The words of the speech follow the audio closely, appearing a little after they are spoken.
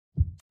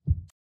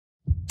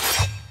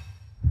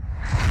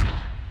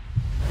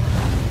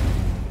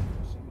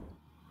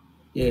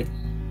Yeah.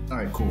 All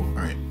right, cool. All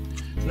right.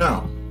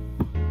 Now,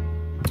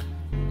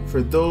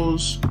 for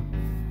those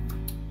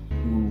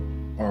who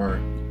are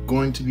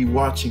going to be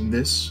watching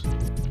this,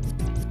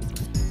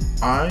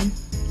 I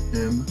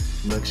am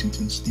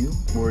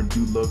LexSteel, or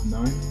Dude Love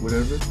 9,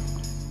 whatever.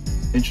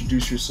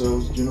 Introduce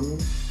yourselves, gentlemen.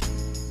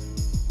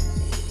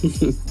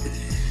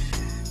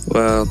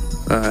 Well,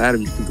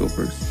 Adam, you can go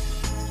first.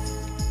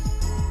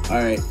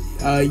 All right.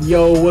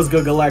 Yo, what's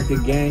good,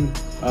 Galactic Gang?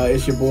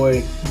 It's your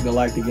boy,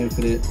 Galactic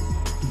Infinite.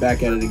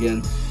 Back at it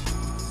again.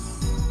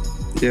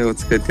 Yeah,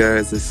 what's good,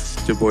 guys? This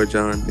is your boy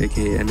John,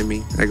 aka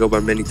Enemy. I go by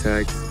many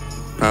tags,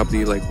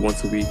 probably like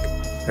once a week.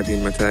 I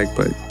change my tag,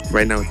 but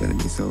right now it's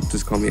Enemy, so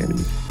just call me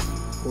Enemy.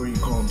 Or you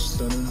call him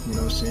Stunner, you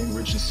know what I'm saying?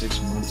 Rich in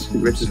 6 months.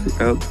 Rich in 6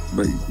 months,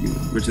 but you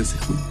rich in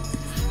 6 months.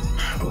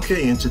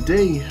 Okay, and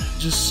today,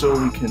 just so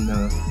we can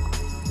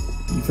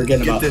you forget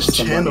get about this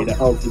channel.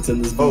 It's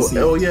in this VC.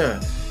 Oh yeah,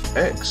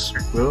 X,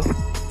 bro.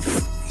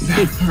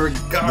 I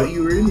forgot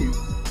you were in you.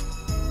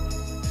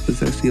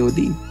 It's actually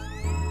OD.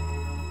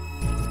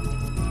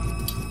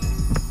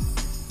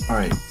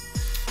 Alright,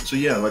 so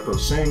yeah, like I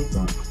was saying,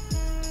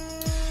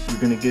 we're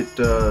gonna get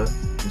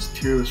this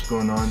tier list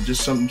going on,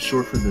 just something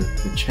short for the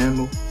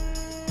channel.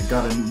 I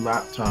got a new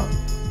laptop,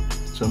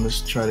 so I'm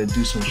just try to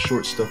do some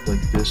short stuff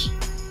like this.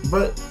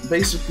 But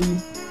basically,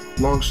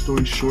 long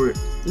story short,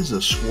 this is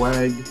a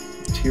swag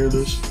tier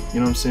list,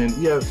 you know what I'm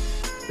saying?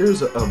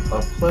 There's a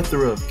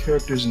plethora of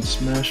characters in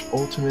Smash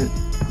Ultimate,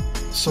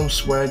 some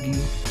swaggy,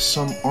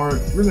 some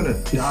aren't. We're gonna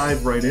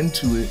dive right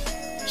into it.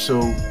 So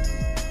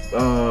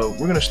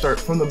we're gonna start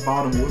from the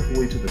bottom, work our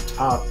way to the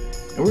top,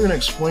 and we're gonna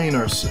explain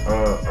our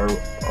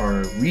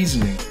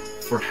reasoning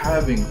for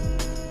having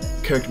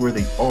character where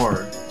they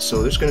are.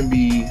 So there's gonna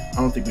be, I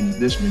don't think we need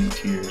this many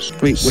tiers.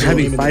 Wait, we're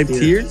having 5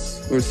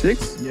 tiers or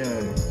 6?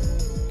 Yeah.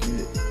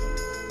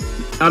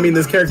 I mean,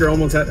 this character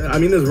almost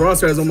this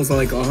roster has almost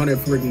like 100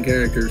 freaking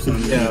characters. So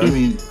Yeah, I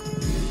mean,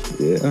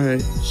 yeah,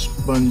 alright.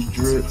 Sponge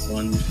drip.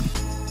 Sponge.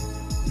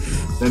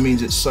 That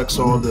means it sucks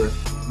all the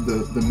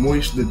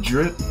moist, the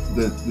drip,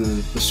 the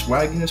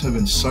swagginess have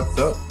been sucked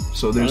up.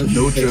 So there's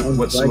no drip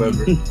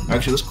whatsoever.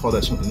 Actually, let's call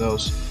that something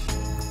else.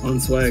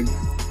 Unswag.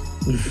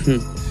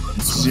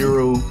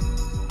 0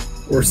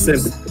 or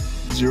simp.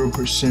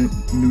 0%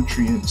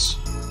 nutrients.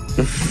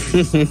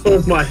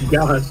 Oh my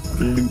gosh.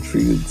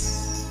 Nutrients.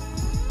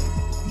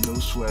 No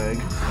swag.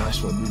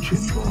 That's what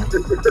nutrients are.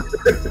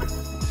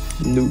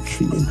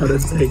 Nutrients. How to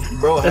say?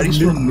 Bro, how do you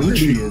spell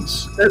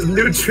nutrients? That's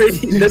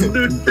nutrient. That's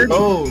nutrient.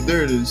 Oh,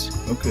 there it is.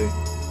 Okay.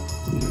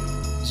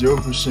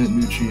 0%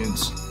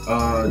 nutrients.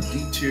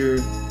 D tier,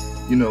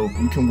 you know,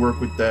 we can work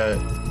with that.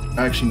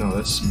 Actually, no,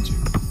 that's C tier.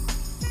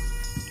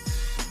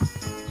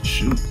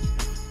 Shoot.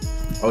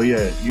 Oh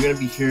yeah, you're gonna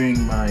be hearing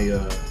my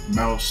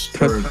mouse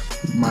or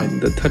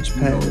the touchpad.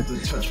 You know, the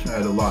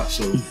touchpad a lot,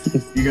 so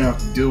you're gonna have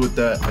to deal with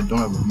that. I don't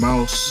have a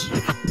mouse.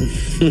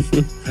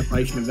 I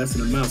probably should invest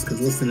in a mouse because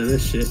listen to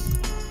this shit.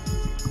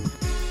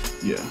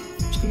 Yeah,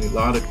 it's gonna be a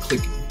lot of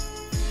clicking.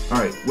 All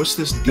right, what's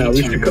this D no,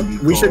 tier?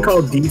 We should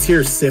call D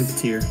tier simp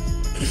tier.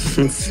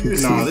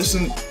 Nah,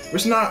 listen,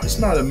 it's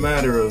not a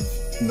matter of,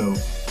 you know,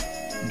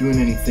 doing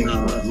anything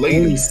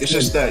later. It's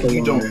just that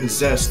you don't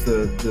possess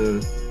the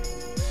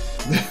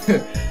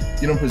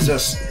you don't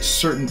possess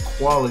certain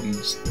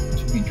qualities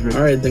to be driven.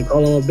 All right, then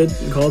call it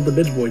the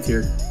bitch boy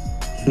tier.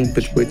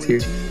 Bitch boy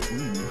tier.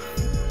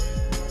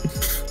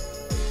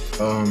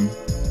 I'm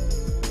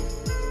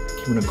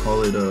gonna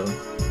call it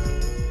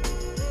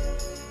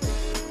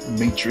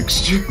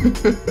Matrix.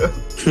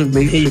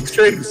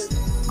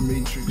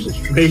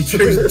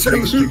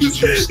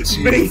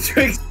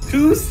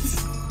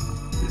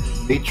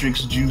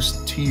 Matrix juice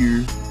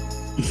tier.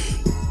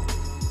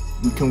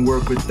 We can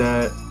work with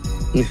that.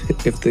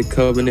 If the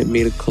Covenant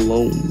made a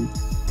cologne,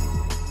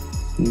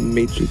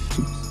 Matrix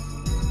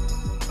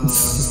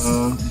juice.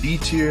 B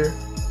tier.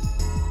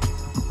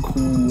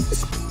 Cool.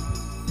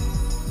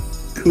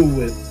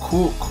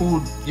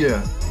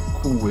 Yeah,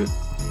 cool with.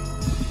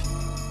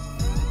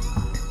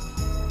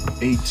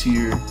 A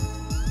tier.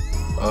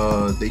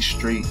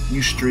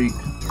 You straight.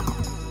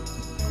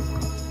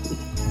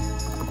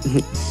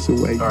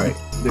 Swag. Alright,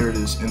 there it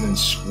is, and then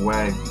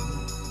swag.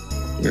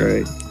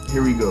 Alright.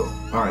 Here we go.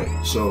 Alright,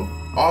 so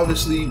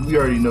obviously we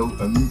already know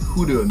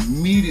who to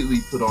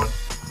immediately put on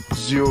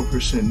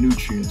 0%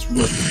 nutrients. We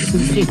want the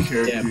meat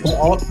characters.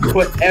 Yeah,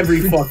 put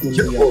every fucking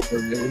meat up for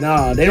you.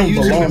 Nah, they don't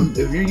belong.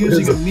 If you're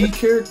using a meat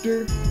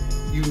character,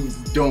 you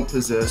don't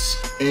possess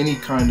any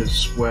kind of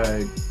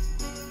swag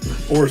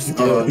or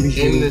skill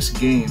in this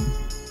game.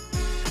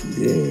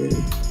 Yeah.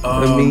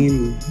 I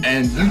mean,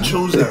 and you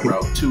chose that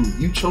route too.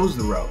 You chose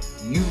the route.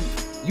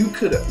 You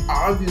could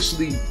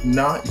obviously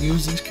not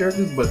use these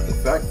characters, but the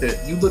fact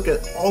that you look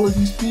at all of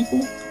these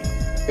people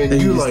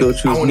and you're like,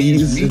 I want to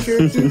use me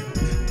character,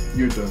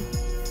 you're done.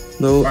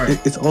 No, right.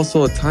 It's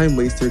also a time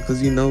waster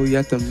because you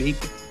have to make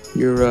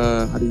your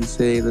how do you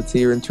say? Let's say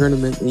you're in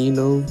tournament and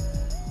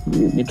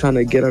you're trying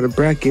to get out of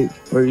bracket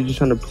or you're just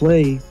trying to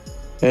play,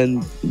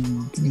 and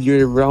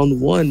your round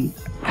one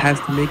has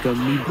to make a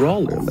me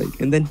brawler,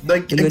 and then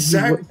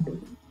exactly.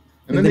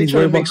 And then they he's try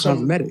to worried make about some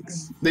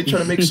cosmetics. They try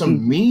to make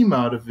some meme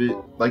out of it,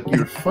 like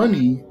you're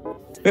funny.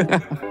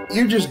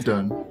 You're just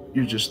done.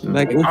 You're just done.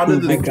 Like, Out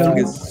of the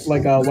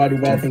why do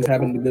bad things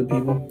happen to good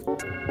people?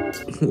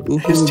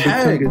 his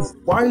tag.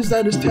 Why is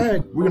that his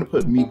tag? We're gonna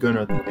put Meat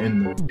Gunner at the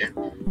end though.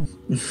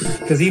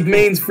 Because he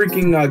mains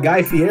freaking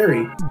Guy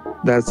Fieri.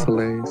 That's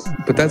hilarious.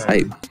 But that's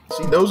hype.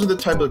 See, those are the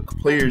type of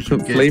players you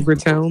get. Flavor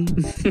Town.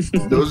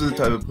 Those are the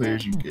type of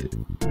players you get.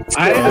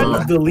 I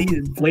have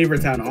deleted Flavor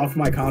Town off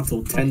my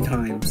console 10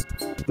 times.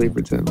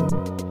 Flavor Town.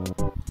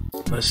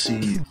 Let's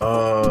see.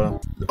 Oh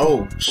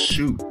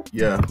shoot.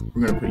 Yeah,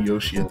 we're gonna put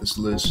Yoshi at this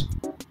list.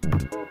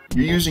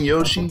 You're using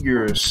Yoshi,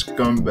 you're a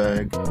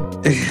scumbag.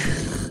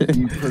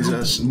 You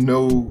possess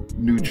no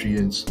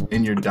nutrients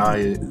in your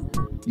diet.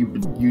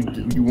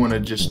 You want to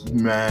just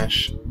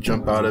mash,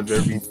 jump out of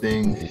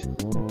everything.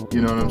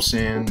 You know what I'm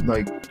saying?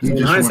 Like you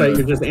in hindsight,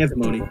 you're just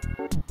antimony.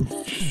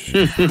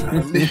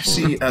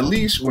 See, at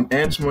least when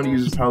antimony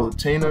uses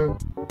Palutena,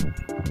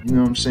 you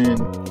know what I'm saying?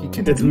 He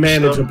can. It's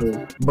manageable.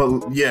 Stuff,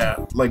 but yeah,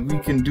 like we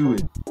can do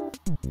it.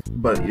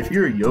 But if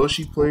you're a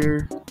Yoshi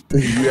player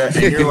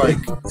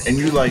and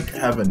you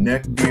have a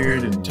neck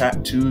beard and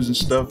tattoos and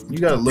stuff, you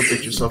gotta look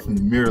at yourself in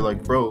the mirror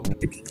like, bro,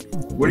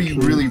 what are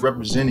you really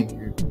representing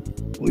here?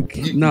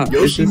 Nah,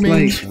 Yoshi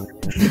it's just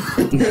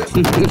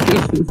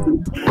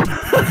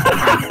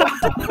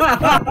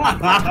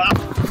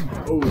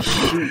Oh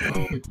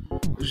shoot!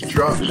 Just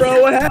dropped.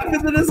 Bro, what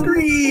happened to the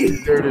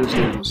screen? There it is.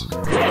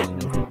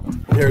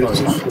 There it is.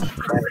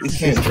 You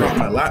can't drop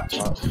my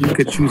laptop. You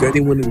could choose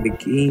anyone in the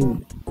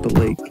game, but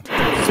like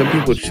some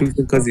people choose him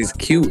because he's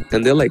cute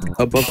and they're like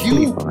above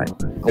 25.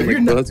 Oh my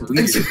god, that's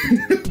weird.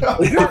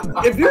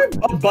 If you're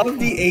above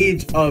the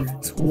age of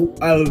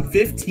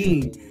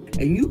 15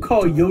 and you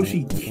call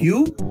Yoshi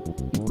cute,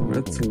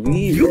 that's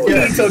weird. You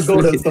need to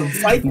go to some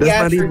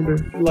psychiatric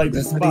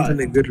that's spot. not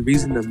even a good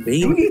reason to make.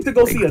 You need to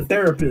go see a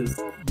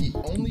therapist. The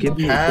only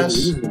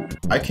pass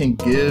I can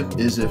give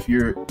is if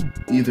you're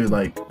either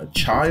like a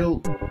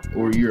child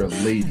or you're a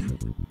lady.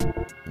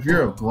 If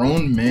you're a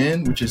grown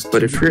man, which is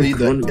typically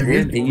you're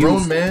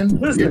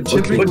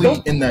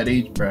typically in that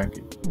age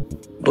bracket.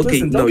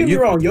 Okay, don't get me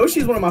wrong.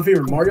 Yoshi's one of my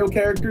favorite Mario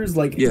characters.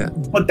 Like, yeah,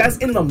 but that's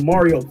in the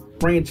Mario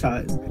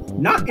franchise,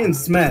 not in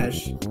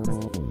Smash.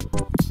 Exactly.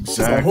 It's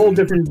a whole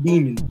different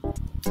demon.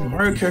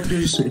 Mario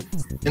characters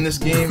in this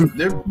game,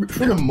 they're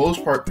for the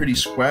most part pretty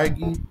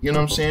swaggy. You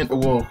know what I'm saying?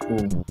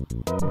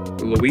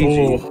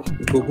 Luigi.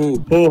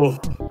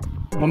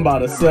 I'm about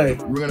to say.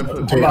 We're gonna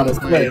put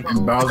Dudley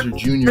and Bowser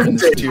Jr. in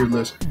this tier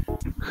list.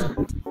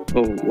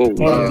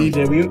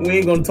 DJ, we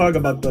ain't gonna talk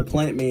about the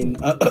plant main.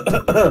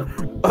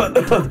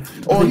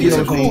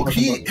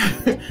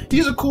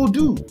 He's a cool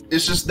dude.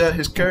 It's just that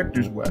his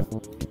character's whack.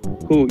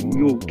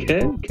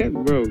 Kev,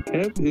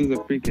 Kev is a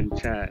freaking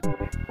Chad.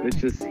 It's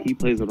just he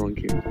plays the wrong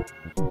character.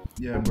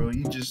 Yeah, bro.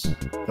 You just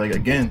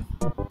again,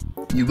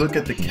 you look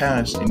at the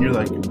cast and you're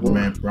like,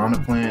 man,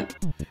 Piranha Plant.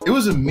 It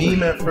was a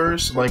meme at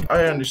first. Like,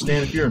 I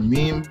understand if you're a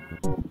meme,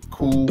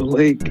 cool. But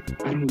like,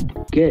 I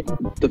don't get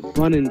the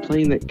fun in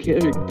playing that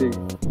character.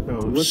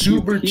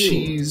 Super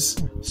cheese.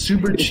 Let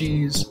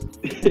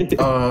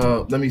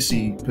me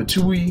see.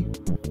 Patooey.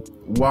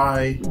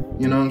 Why?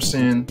 You know what I'm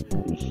saying?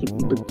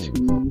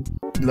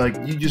 Like,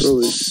 you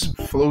just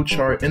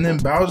flowchart. And then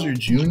Bowser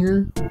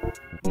Jr.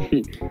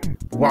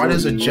 Why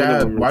does your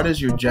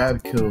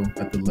jab kill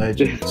at the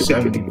ledge at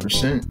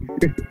 70%?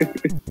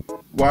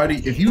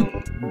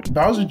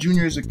 Bowser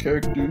Jr. is a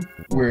character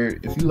where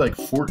if you like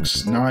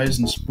forks, knives,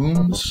 and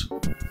spoons,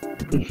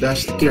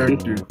 that's the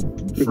character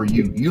for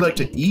you. You like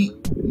to eat,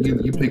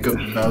 you pick up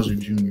Bowser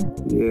Jr.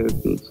 Yeah,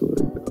 that's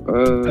right. I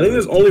think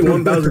there's only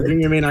one Bowser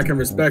Jr. main I can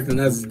respect, and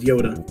that's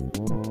Yoda.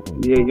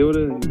 Yeah,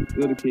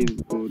 Yoda Cage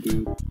is cool,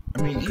 dude.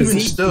 I mean, even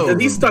still,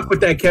 because he's stuck with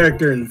that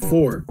character in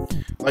 4.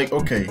 Like,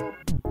 okay,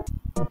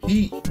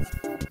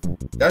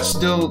 that's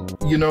still,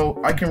 you know,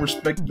 I can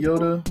respect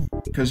Yoda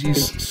because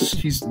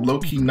he's low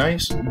key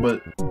nice,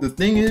 but the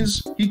thing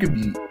is, he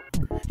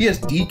has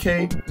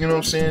DK, you know what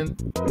I'm saying?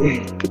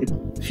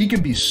 He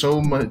could be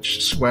so much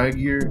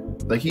swaggier.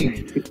 Like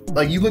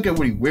you look at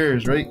what he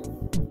wears, right?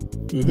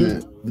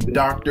 Mm-hmm. The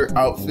doctor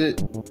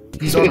outfit.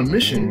 He's on a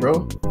mission,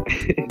 bro.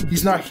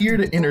 He's not here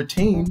to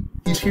entertain.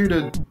 He's here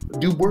to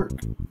do work.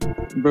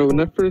 Bro, when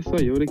I first saw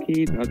Yoda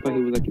Cage, I thought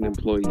he was like an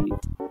employee.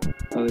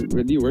 I was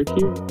like, do you work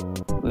here?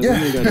 Like,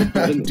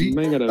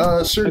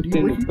 yeah. Sir, do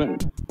you work here?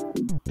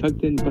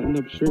 Tucked in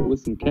button-up shirt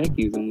with some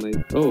khakis. I'm like,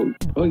 oh,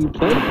 you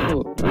play?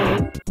 Oh, all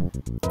right.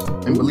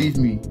 And believe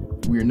me,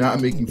 we're not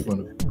making fun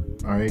of him.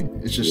 All right,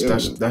 it's just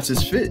that's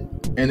his fit,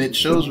 and it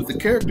shows with the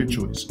character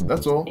choice.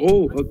 That's all.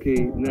 Oh,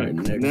 okay.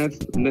 Ness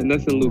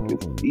and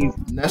Lucas. Easy.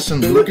 Ness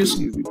and Lucas.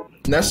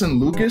 Ness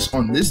and Lucas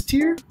on this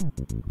tier?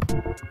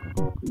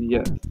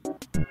 Yes.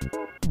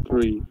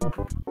 Free.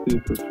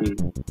 Super free.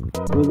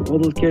 All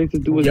those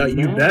characters do is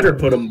you better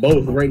put them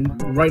both right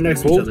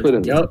next to each other.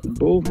 Yup.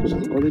 Both of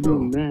them. All they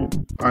doing that.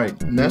 All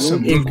right, Ness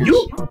and Lucas.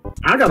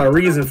 I got a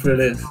reason for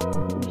this.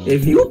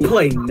 If you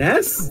play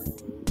Ness,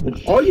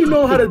 all you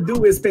know how to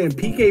do is spam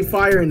PK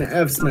Fire in the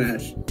F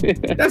Smash.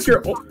 That's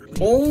your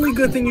Only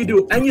good thing you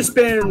do, and you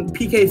spam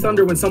PK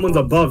Thunder when someone's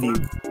above you.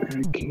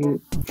 I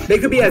can't. They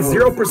could be at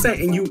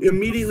 0% and you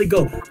immediately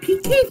go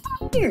PK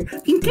Fire,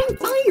 PK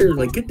Fire.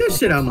 Like, get that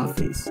shit out of my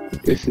face.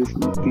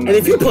 And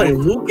if you play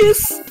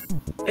Lucas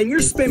and you're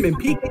spamming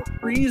PK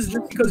Freeze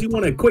just because you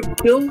want a quick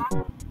kill,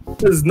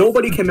 because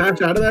nobody can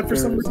match out of that for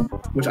some reason,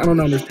 which I don't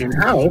understand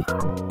how.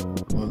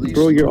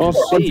 Bro, you're off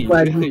stage.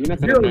 You're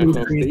not gonna match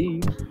off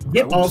stage.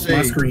 Get off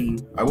my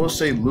screen. I will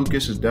say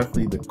Lucas is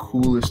definitely the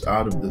coolest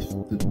out of the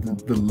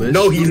list.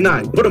 No, he's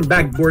not. Put him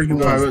back where you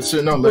want. Here's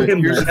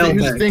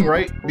the thing,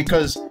 right?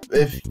 Because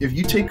if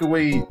you take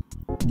away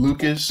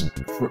Lucas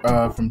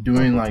from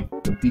doing like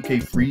the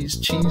PK Freeze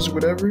cheese or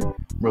whatever,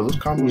 bro, those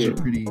combos are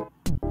pretty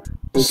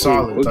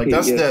solid. Like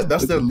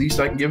that's the least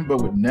I can give him.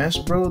 But with Ness,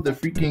 bro, the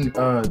freaking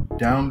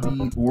down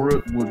B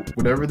or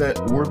whatever that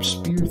orb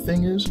spear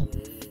thing is,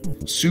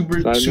 super.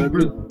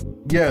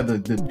 Yeah,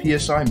 the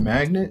PSI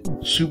magnet,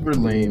 super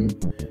lame.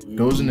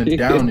 Goes in the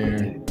down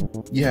air.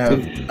 You have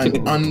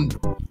an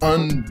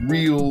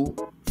unreal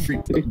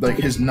freak. Like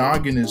his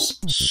noggin is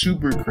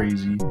super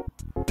crazy.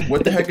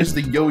 What the heck is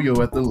the yo-yo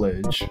at the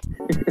ledge?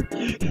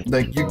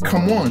 Like you,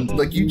 come on!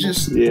 Like you're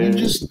just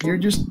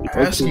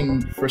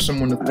asking for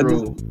someone to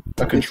throw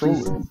a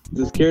controller.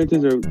 These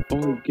characters are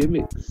all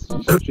gimmicks.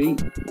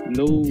 Straight,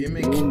 no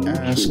gimmick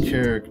ass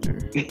character.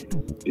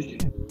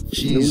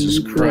 Jesus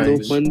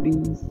Christ!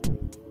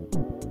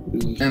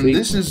 And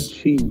this is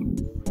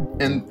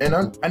and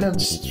I'm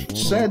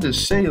sad to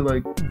say,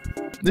 like,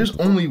 there's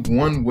only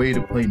one way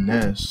to play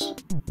Ness.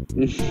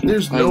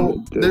 There's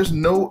no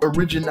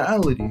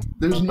originality.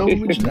 There's no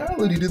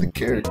originality to the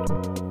character.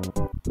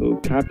 So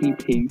copy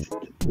paste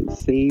the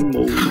same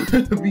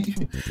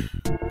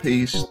old.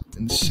 Paste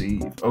and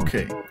save.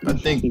 Okay, I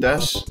think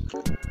that's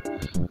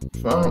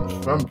if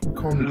I'm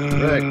calling it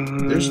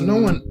correct. There's no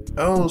one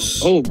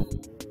else. Oh,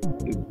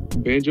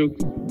 Banjo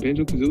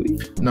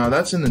Kazooie? No,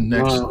 that's in the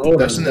next.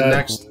 That's in the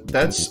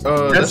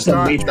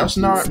next. That's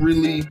not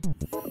really.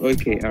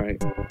 Okay, all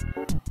right.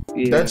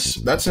 Yeah.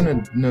 That's in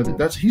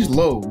another. He's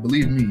low.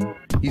 Believe me,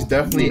 he's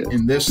definitely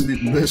in this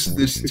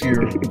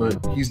tier, but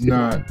he's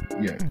not.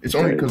 Yeah, it's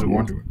only because of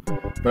Wonder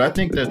Woman. But I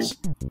think that's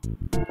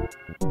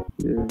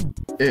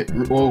it.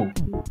 Whoa.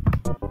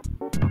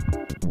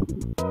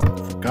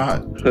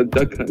 Forgot.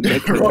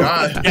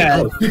 Forgot.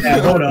 Yeah,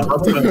 hold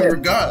up.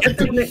 Forgot. Get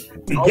this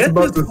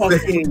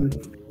fucking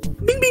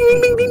bing, bing,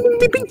 bing, bing, bing,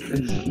 bing,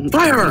 bing.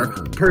 Fire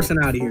person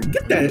out of here.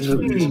 Get that.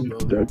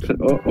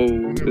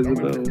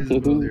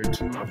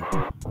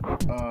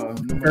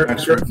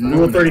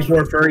 Rule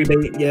 34 furry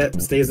bait.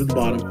 Yep, stays at the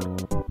bottom.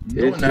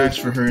 No one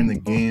asked for her in the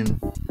game.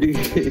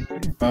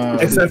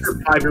 Except for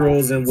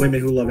 5-year-olds and women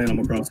who love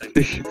Animal Crossing.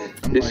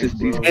 It's just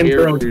these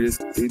characters.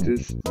 They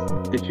just,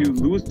 if you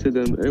lose to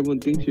them, everyone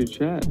thinks you're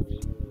trash.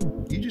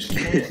 You just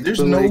can't. There's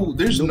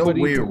no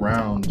way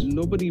around.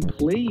 Nobody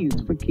plays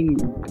freaking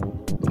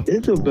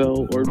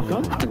Isabel or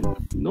Dustin.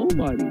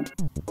 Nobody.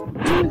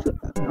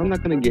 I'm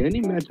not gonna get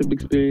any matchup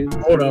experience.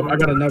 Hold up, I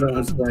got another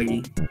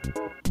unswaggy.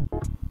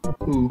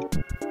 Who?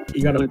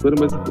 You gotta put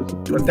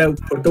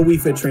the Wii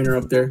Fit trainer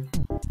up there.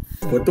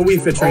 Put the Wii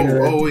Fit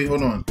trainer. Oh wait,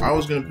 hold on. I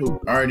was gonna put.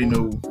 I already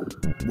know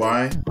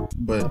why,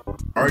 but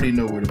I already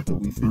know where to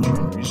put Wii Fit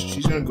trainer.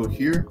 She's gonna go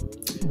here,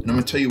 and I'm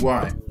gonna tell you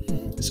why.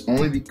 It's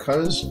only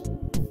because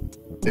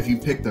if you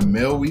pick the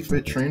male Wii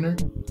Fit trainer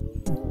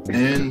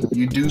and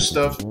you do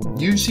stuff,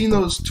 you've seen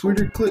those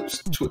Twitter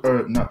clips, the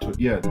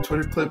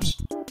Twitter clips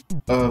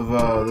of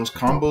those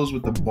combos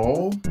with the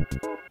ball.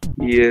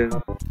 Yeah.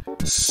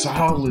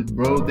 Solid,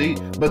 bro.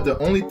 But the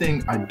only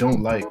thing I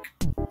don't like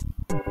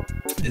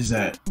is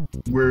that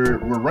we're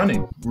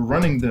running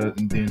the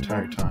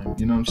entire time.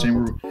 You know what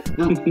I'm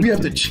saying? We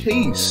have to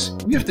chase.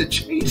 We have to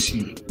chase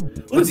you.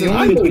 Listen,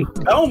 I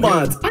am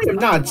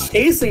not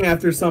chasing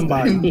after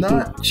somebody. I am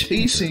not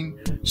chasing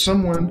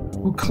someone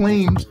who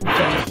claims to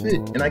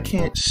fit, and I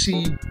can't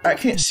see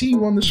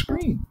you on the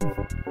screen.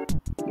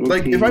 Okay.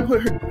 Like if I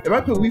put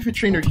Wii Fit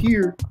Trainer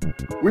here,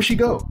 where'd she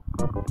go?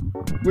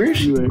 Where is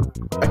she?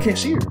 I can't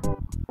see her.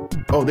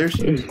 Oh, there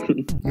she is. You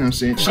know what I'm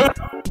saying?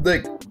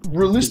 Like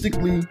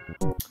realistically,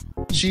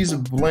 she's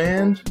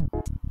bland.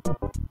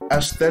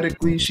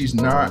 Aesthetically, she's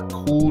not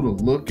cool to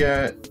look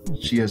at.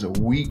 She has a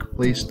weak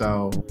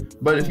playstyle.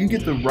 But if you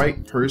get the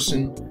right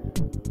person,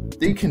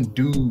 they can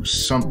do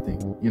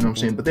something. You know what I'm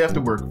saying? But they have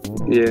to work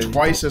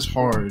twice as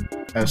hard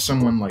as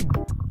someone like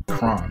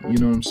Kron. You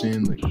know what I'm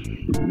saying? Like,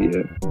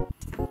 yeah.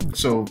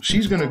 So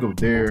she's gonna go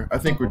there. I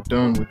think we're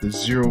done with the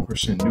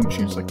 0%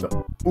 nutrients, like the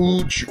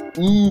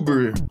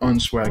uber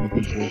unswaggy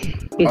people.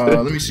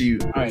 Let me see.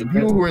 Right,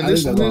 people who are in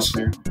this list.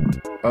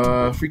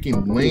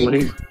 Freaking Link.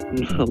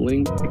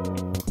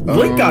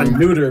 Link got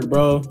neutered,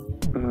 bro.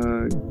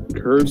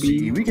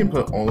 Kirby. We can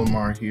put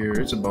Olimar here.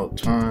 It's about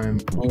time.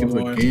 We can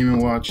put Game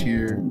 & Watch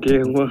here.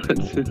 Game & Watch.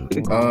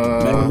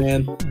 Mega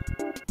Man.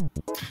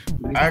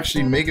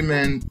 Actually, Mega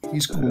Man,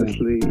 he's cool.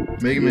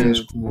 Mega Man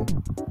is cool.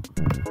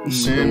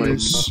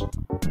 Samus.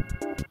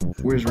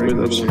 Where's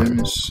regular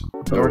Samus?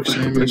 Dark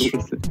Samus.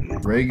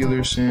 regular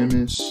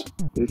Samus.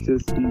 It's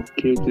just these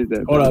characters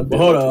that.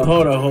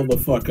 Hold the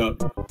fuck up.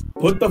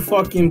 Put the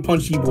fucking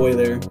punchy boy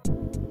there.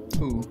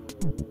 Who?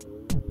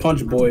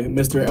 Punch boy,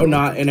 Mr. Oh,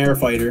 not an air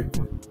fighter.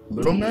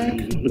 Little Mac?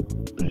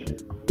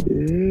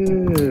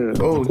 Yeah.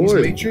 Oh, he's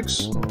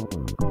Matrix?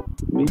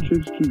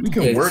 Matrix. We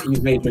can work.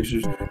 He's Matrix.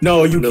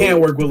 No, you can't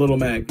work with Little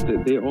Mac.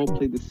 They all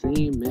play the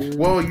same, man.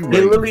 Well, you.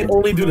 They literally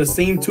only do the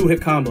same 2-hit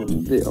combos.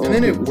 And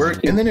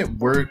then it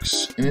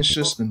works, and it's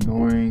just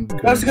annoying.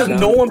 That's because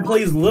no one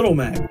plays Little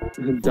Mac.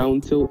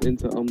 Down tilt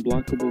into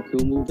unblockable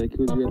kill move that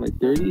kills you at like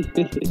 30.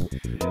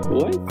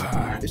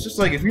 What? It's just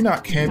like if you're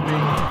not camping,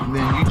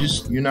 then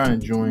you're not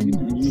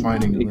enjoying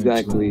fighting.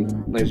 Exactly.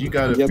 Like you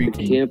gotta have to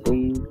camp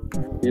him.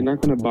 You're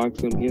not gonna box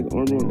him. He has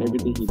armor on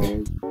everything he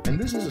does. And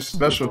this is a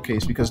special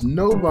case because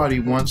nobody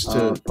wants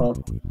to.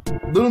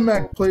 Little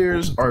Mac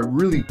players are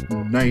really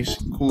nice,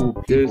 cool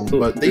people,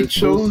 but they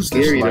chose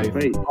this life.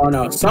 Oh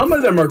no, some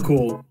of them are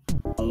cool.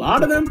 A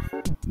lot of them,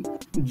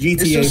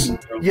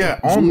 GTA. Yeah,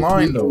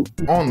 online though.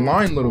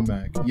 Online Little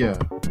Mac. Yeah,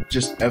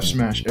 just F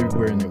smash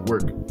everywhere and it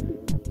work.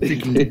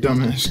 Freaking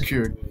dumbass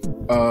cure.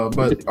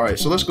 But all right,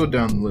 so let's go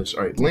down the list.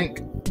 All right,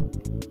 Link.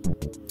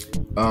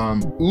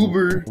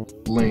 Uber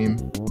lame.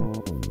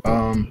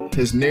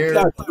 His Nair.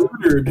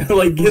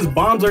 Like his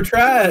bombs are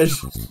trash.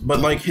 But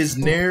like his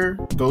Nair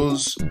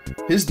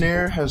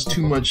has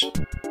too much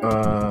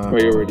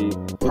priority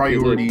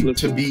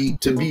to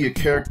be a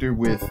character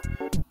with,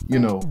 you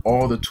know,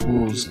 all the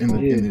tools in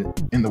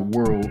the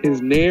world.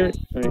 His Nair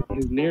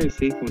is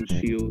safe on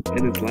shield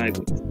and it's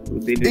lifeless.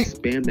 They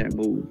just spam that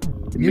move.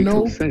 It makes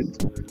no sense.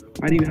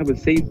 Why do you have a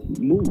safe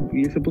move?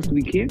 You're supposed to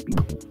be camping.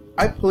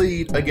 I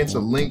played against a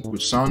Link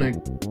with Sonic,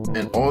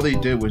 and all they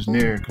did was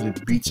Nair because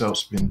it beats out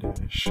Spin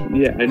Dash.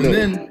 Yeah, I know.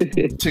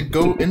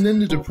 And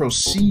then to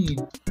proceed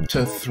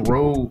to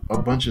throw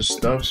a bunch of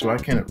stuff so I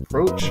can't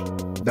approach.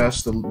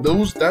 That's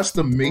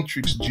the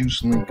Matrix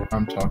Juice Link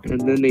I'm talking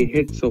about. And then they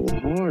hit so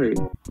hard.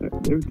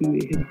 Everything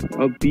they hit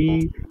hard. Up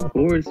B,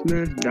 forward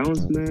smash, down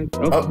smash,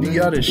 up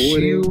B out of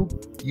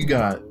shield. You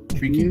got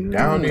freaking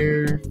down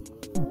air.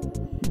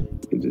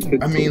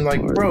 I mean,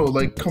 like, bro,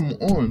 like, come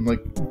on,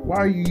 like, why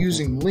are you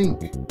using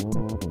Link?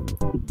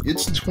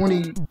 It's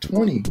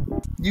 2020.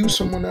 Use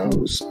someone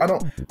else. I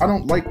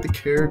don't like the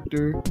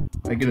character.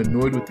 I get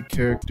annoyed with the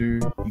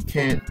character. You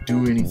can't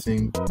do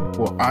anything.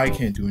 Well, I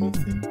can't do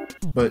anything.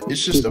 But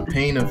it's just a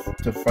pain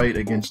to fight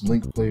against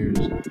Link players.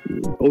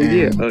 Oh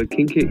yeah, Kirby.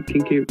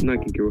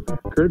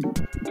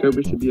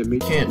 Kirby should be a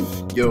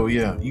Matrix.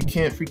 You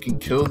can't freaking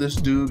kill this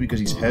dude because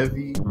he's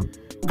heavy.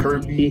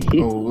 Kirby.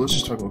 Let's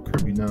just talk about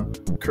Kirby now.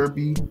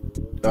 Kirby,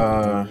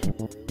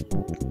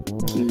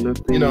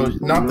 you know,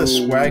 not the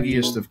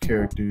swaggiest of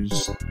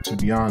characters, to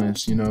be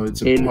honest. You know,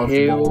 it's a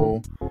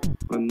puffball.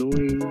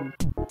 Annoying.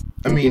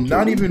 I mean,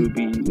 not even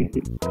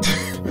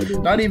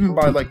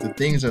by like the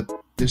things that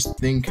this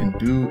thing can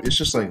do. It's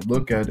just like,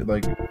 look at it,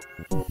 like,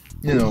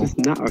 you know, it's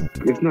not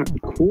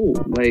cool.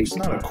 Like, it's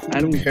not a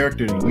cool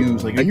character to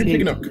use. Like, when you're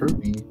picking up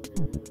Kirby,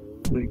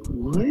 like,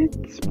 what,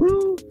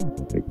 bro?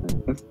 Like,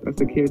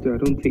 that's a character I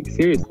don't take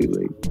seriously.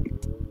 Like,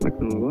 not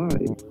gonna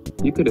lie,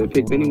 you could have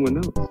picked anyone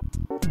else.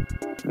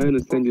 I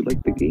understand you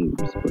like the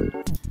games,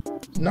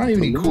 but not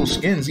even any cool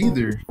skins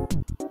either.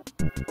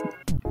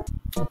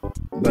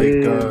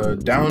 Like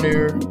down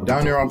air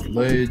off the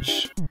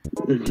ledge.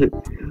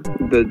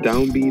 The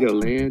down B to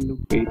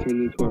land, where he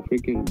turned into a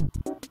freaking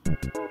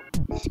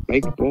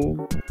spike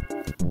ball.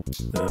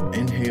 The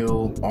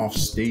inhale off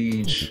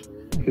stage.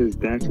 His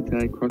dash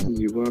attack crosses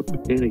you up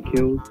and it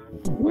kills.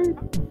 What?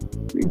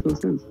 Makes no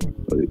sense.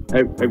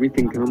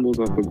 Everything combos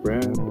off a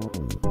grab.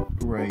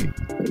 Right.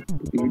 Like,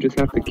 you just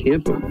have to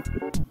camp him.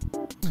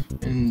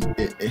 And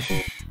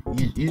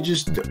you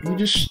just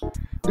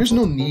there's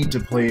no need to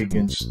play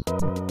against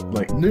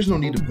like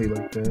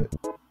that.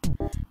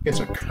 It's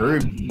a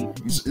Kirby.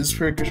 It's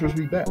supposed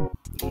to be bad.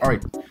 All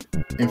right,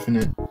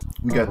 Infinite.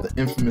 We got the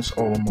infamous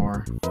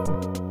Olimar.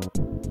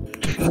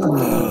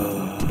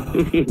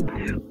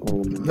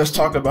 Let's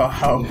talk about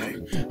how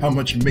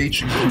much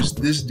Matrix use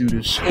this dude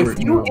is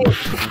squirting out.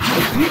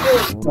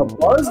 If you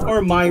Buzz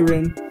or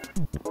Myron,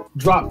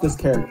 drop this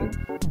character.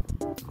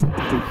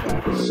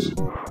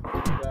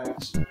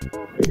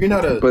 If you're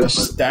not an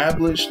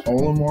established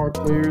Olimar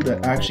player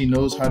that actually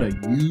knows how to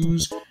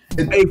use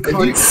a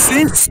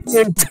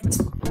consistent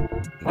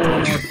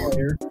Olimar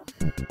player.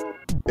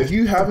 If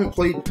you haven't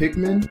played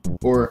Pikmin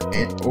or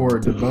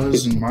the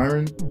Buzz and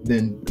Myron,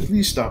 then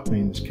please stop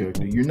playing this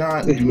character. You're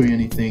not doing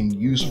anything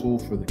useful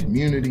for the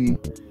community.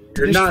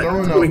 You're just not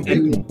throwing out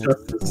Pikmin.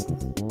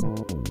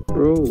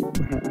 Bro,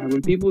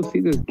 when people see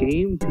this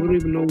game, people don't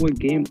even know what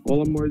game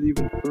Olimar is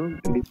even from,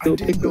 and they still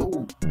pick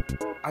up.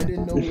 I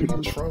didn't know where he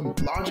was from.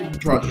 Logic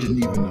Drop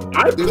didn't even know.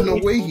 There's no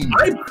way he knew.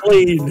 I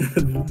played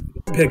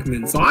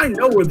Pikmin, so I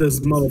know where this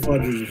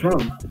motherfucker is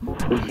from.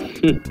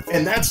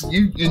 And that's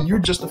you, and you're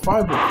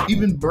justifiable.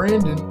 Even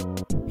Brandon,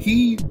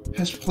 he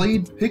has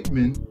played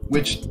Pikmin,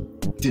 which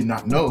did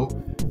not know.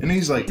 And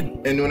he's like,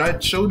 and when I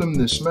showed him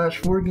the Smash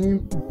 4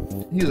 game,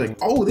 he was like,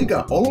 oh, they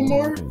got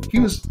Olimar? He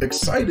was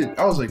excited.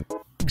 I was like,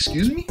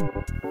 Excuse me?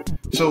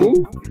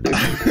 So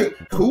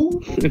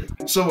who?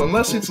 So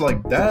unless it's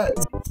like that,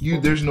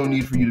 there's no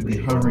need for you to be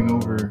hovering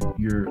over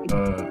your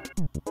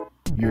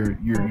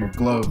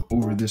glove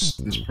over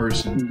this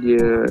person.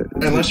 Yeah.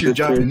 Unless you're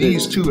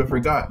Japanese too. I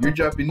forgot. You're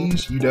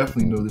Japanese, you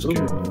definitely know this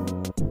character.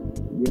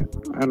 Yeah,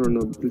 I don't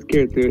know. This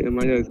character and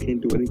my guys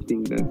can't do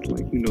anything that's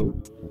like,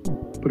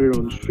 put it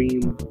on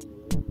stream,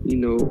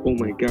 oh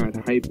my god,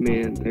 hype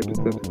man type of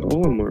stuff. It's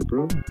Olimar,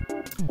 bro.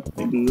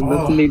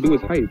 Nothing they do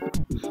is hype.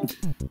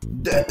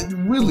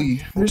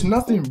 Really, there's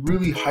nothing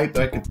really hype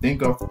that I could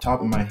think off the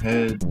top of my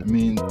head. I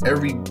mean,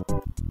 every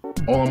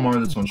Olimar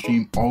that's on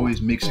stream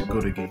always makes it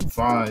go to game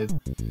 5.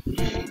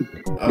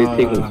 They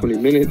take 20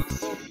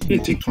 minutes. They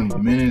take 20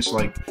 minutes.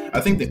 Like,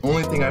 I think the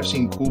only thing I've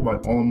seen cool by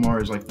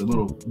Olimar is like the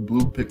little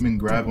blue Pikmin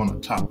grab on a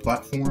top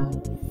platform.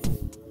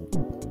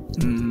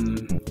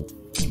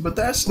 But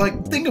that's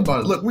like, think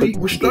about it. Look,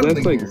 we're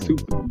struggling here.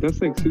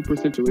 That's like super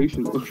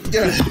situational.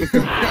 Yeah,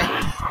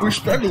 we're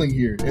struggling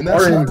here, and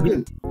that's not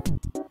good.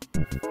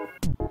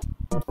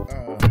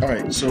 All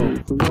right, so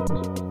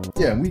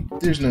yeah,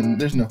 there's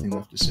nothing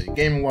left to say.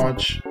 Game &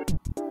 Watch.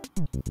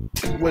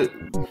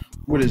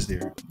 What is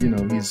there?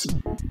 He's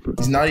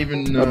not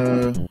even.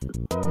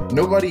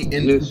 Nobody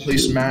in who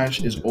plays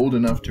Smash is old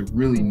enough to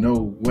really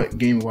know what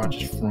Game &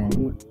 Watch is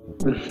from.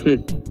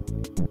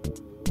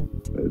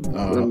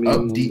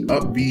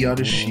 Up B out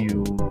of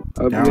shield,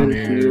 down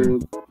air,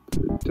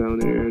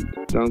 down air,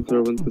 down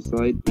throw into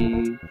side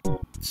B,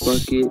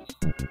 bucket,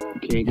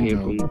 can't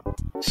camp him.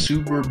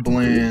 Super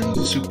bland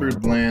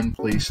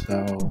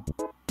playstyle.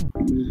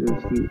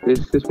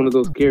 It's just one of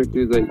those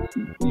characters like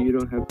you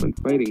don't have fun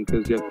fighting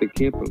because you have to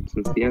camp him.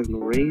 Since he has no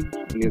range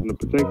and he has no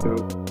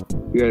projectile,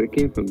 you gotta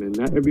camp him. And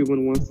not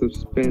everyone wants to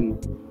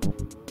spend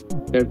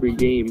every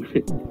game.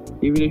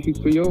 Even if you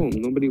throw home,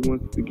 nobody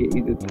wants to get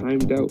either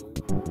timed out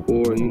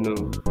or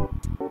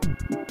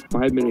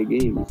 5-minute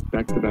games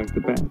back to back to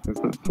back.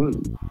 That's not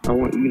fun. I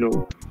want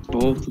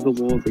balls to the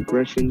walls,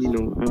 aggression.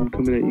 I'm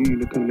coming at you,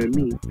 you're coming at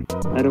me.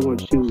 I don't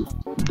want you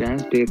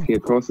dash dancing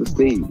across the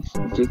stage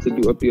just to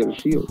do up the other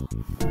shield.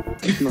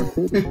 It's not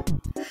cool.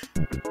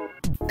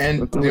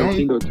 And the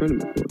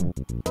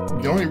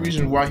only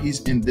reason why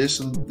he's in this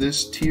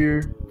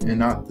tier and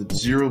not the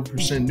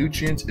 0%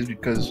 nutrients is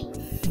because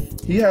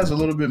he has a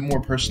little bit more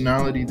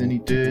personality than he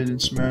did in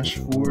Smash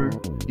 4.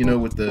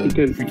 With the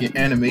freaking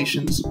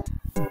animations.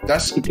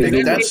 His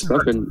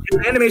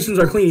animations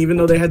are clean, even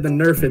though they had to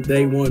nerf it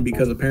day one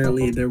because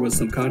apparently there was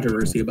some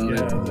controversy about it.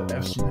 Yeah, the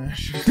F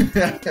Smash.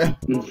 The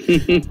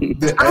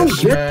F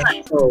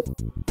Smash.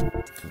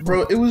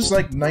 Bro, it was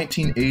like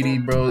 1980,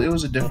 bro. It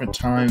was a different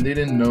time. They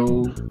didn't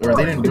know, or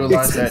they didn't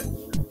realize that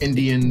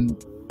Indian,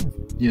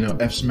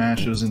 F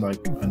Smash wasn't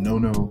like a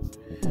no-no.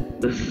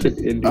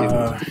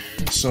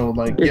 So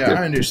like, yeah,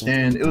 I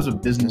understand it was a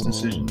business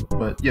decision,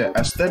 but yeah,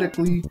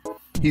 aesthetically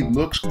he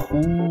looks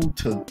cool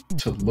to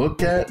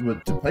look at,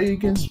 but to play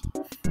against,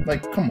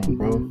 like, come on,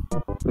 bro.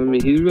 I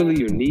mean, he's really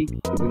unique.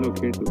 There's no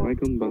characters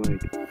like him, but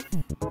like,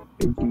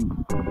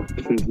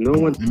 since no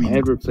one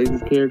ever plays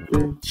this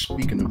character.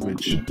 Speaking of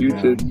which, you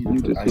just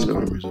Ice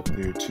Climbers up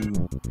there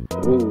too.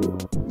 Oh,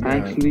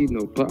 actually,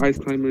 no. Put Ice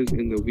Climbers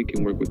in the we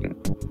can work with that.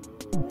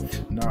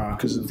 Nah,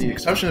 because with the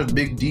exception of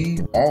Big D,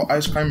 all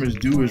Ice Climbers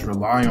do is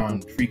rely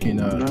on freaking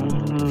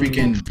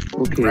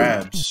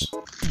grabs.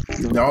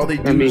 All they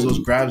do is those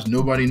grabs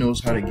nobody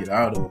knows how to get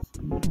out of.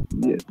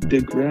 Yeah,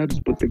 the grabs,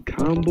 but the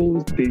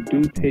combos, they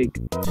do take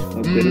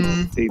a bit of...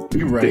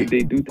 You're right.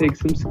 They do take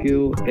some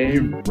skill. And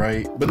you're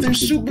right. But they're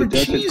super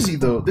cheesy,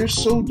 though. They're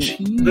so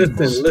cheesy.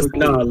 Listen.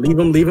 Nah, leave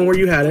them where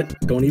you had it.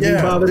 Don't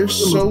even bother. They're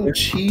so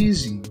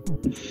cheesy.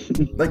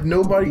 Like,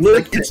 nobody...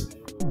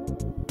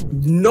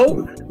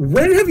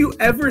 When have you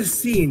ever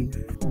seen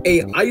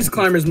a Ice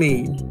Climbers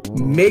main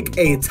make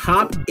a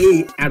top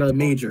 8 at a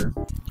major?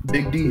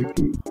 Big D.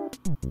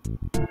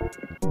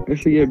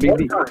 Actually, yeah, Big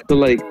D. So,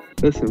 like,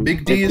 listen.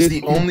 Big D is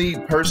the only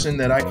person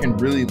that I can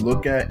really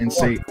look at and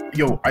say,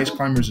 yo, Ice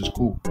Climbers is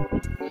cool.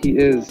 He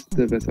is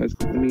the best Ice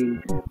Climber. I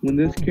mean, when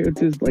this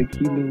character's like,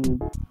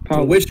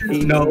 power.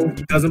 No,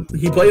 he doesn't.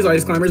 He plays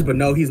Ice Climbers, but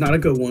no, he's not a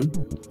good one.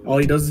 All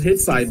he does is hit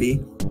side B.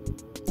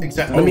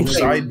 Exactly.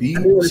 Side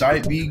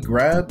B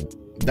grab.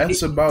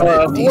 That's about it.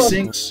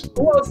 Desyncs.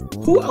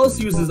 Who else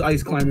uses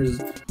Ice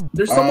Climbers?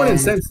 There's someone in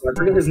Sense. I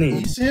forget his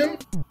name.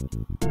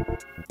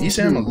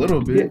 Esam a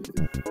little bit.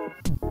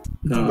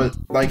 No. But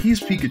like he's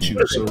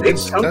Pikachu, so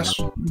that's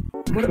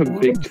what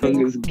Big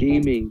Chungus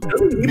gaming.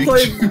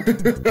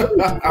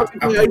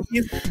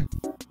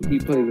 He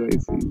plays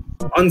Icy.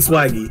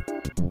 Unswaggy.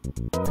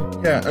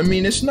 Yeah, I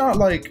mean it's not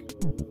like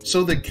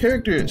so the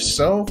character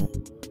itself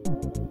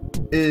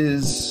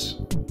is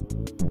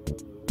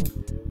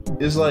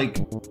like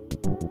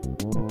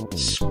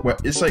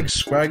it's like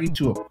swaggy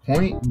to a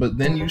point, but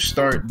then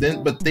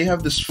but they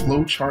have this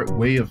flowchart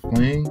way of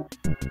playing,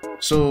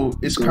 so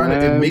it's kind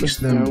of it makes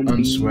them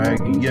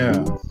unswaggy.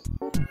 Yeah,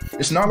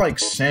 it's not like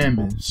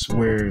Samus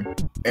where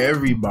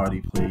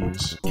everybody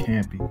plays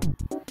campy.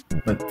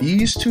 But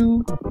these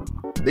two,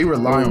 they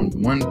rely on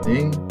one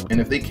thing, and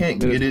if they can't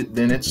get it,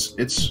 then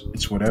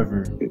it's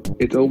whatever.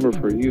 It's over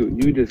for you.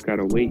 You just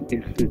gotta wait.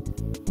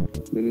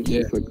 Then it's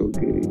just like,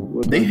 okay.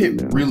 They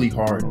hit really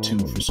hard too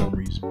for some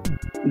reason.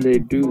 They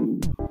do.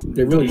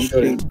 They really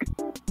should.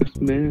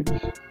 Smash.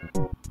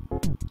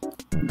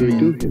 They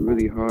do hit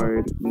really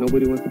hard.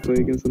 Nobody wants to play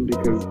against them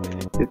because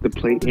you have to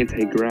play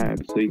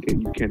anti-grab, so you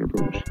can't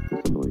approach.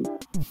 It's annoying.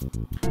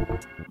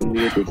 And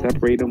you have to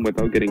separate them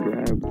without getting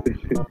grabbed.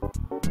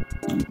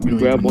 You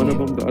grab one of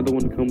them, the other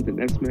one comes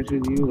and F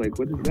smashes you. Like,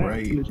 what is that?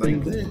 Right.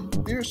 Like,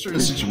 there are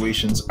certain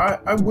situations.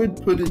 I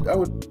would put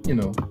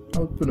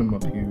them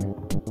up here.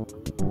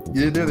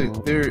 Yeah,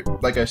 they're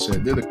like I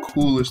said, they're the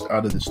coolest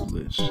out of this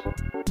list.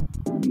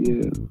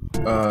 Yeah.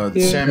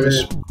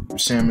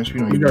 Samus, we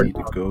don't even need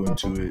to go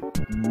into it.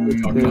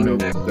 We know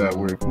that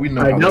works. We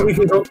know. All right, now we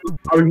can go.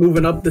 Are we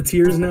moving up the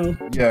tiers now?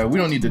 Yeah, we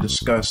don't need to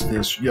discuss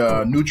this.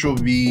 Yeah, neutral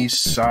V,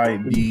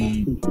 side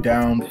B,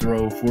 down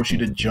throw, force you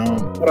to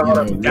jump.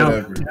 Whatever.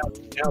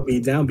 Down B,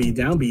 down B,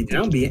 down B,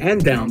 down B,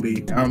 and down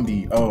B. Down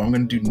B. Oh, I'm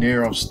gonna do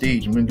nair off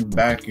stage. I'm gonna do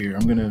back air.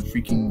 I'm gonna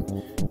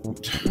freaking.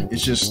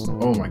 It's just,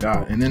 oh my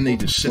god. And then they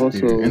just sit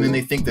there, and then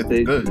they think that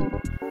they're good.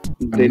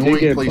 They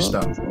get play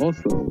style.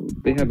 Also,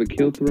 they have a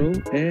kill throw,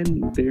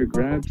 and their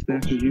grab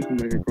snatches you from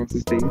like across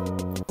the stage.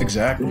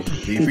 Exactly.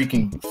 They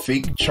freaking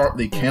fake chart.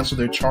 They cancel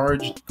their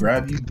charge,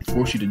 grab you,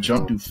 force you to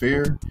jump, do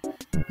fair,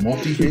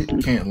 multi hit,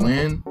 can't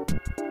land.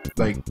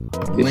 Like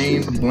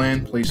lame,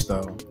 bland play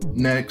style.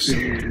 Next,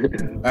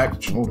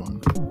 hold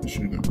on. I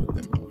should have put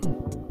them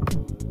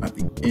at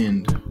the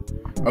end.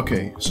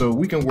 Okay, so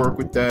we can work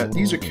with that.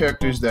 These are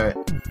characters that.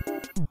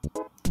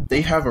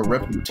 They have a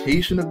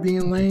reputation of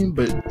being lame,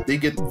 but they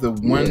get the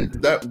one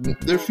that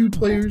there are few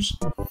players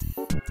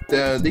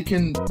that they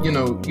can,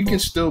 you can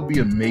still be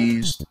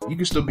amazed, you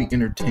can still be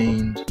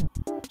entertained.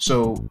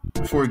 So,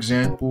 for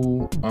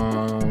example,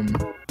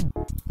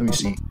 let me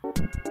see.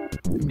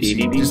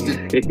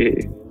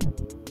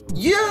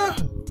 Yeah,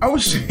 I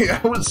would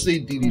say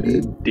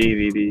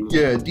Diddy.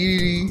 Yeah,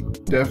 Diddy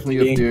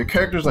definitely up there.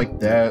 Characters like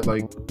that,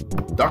 like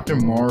Dr.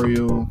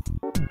 Mario.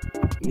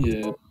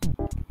 Yeah.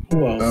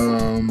 Who else?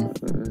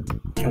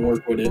 Can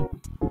work with it.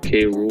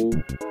 K. Rool.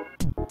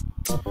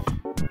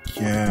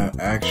 Yeah,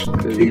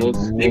 actually.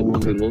 Golden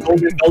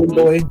belly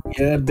boy.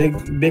 Yeah,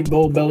 big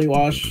gold belly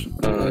wash.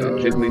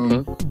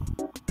 Jigglypuff.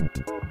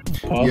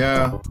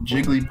 Yeah,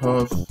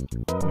 Jigglypuff.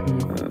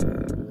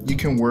 You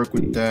can work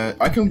with that.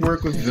 I can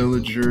work with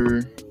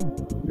Villager.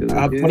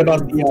 What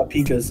about the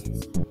Pikas?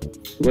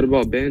 What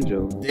about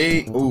Banjo?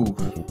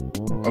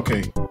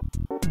 Okay.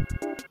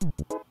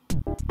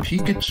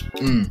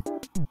 Pikachu.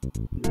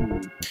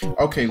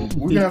 Okay,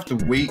 we're gonna have to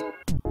wait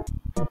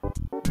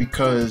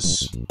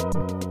because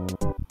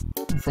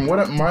from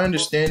what my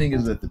understanding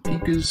is that the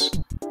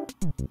Pikas,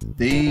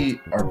 they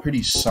are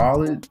pretty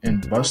solid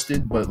and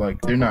busted, but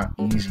like they're not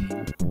easy.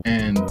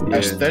 And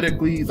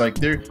aesthetically, like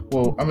I'm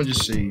gonna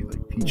just say like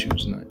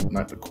Pichu's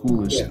not the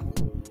coolest.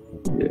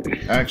 Yeah.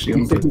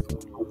 Actually, we're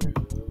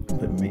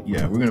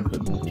gonna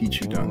put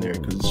Pichu down there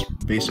because it's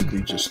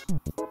basically just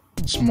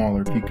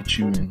smaller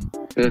Pikachu, and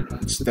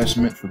that's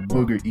meant for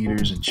booger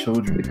eaters and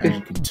children, as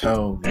you can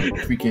tell. Like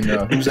freaking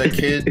who's that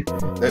kid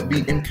that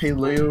beat MK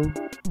Leo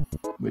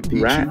with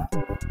Pichu? Rat.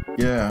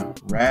 Yeah,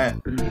 Rat.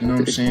 You know what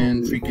I'm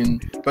saying? Freaking.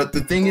 But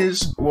the thing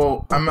is,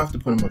 I'm gonna have to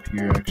put him up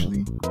here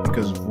actually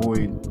because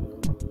Void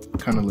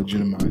kind of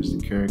legitimized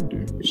the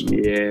character. So.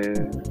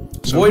 Yeah.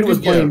 So Void was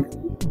playing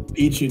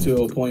Pichu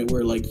to a point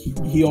where like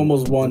he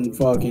almost won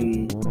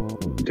fucking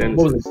Genesis.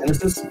 What was it,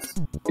 Genesis?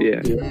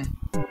 Yeah.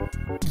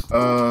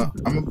 I'm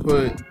gonna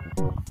put.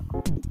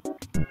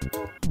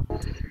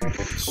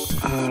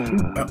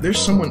 There's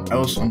someone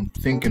else I'm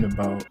thinking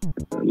about.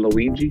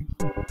 Luigi.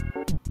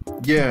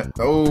 Yeah.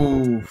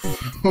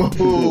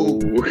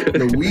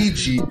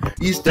 Luigi.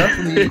 He's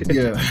definitely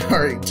All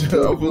right.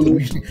 I'll put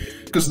Luigi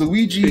because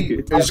Luigi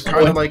is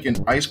kind of like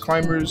an Ice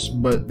Climbers,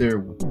 but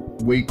they're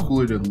way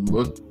cooler to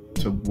look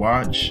to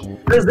watch.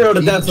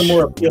 That's a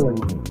more appealing.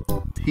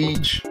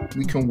 Peach,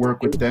 we can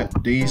work with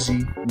that.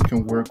 Daisy, we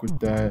can work with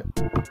that.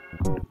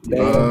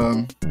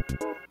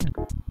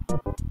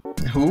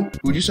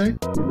 Who'd you say?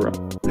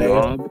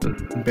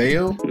 Rob.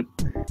 Bale.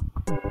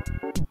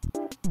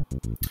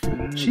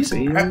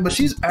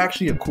 She's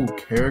actually a cool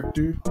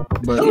character,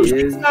 but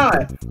she's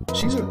not.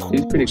 She's a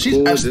cool. She's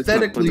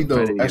aesthetically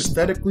though.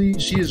 Aesthetically,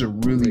 she is a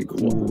really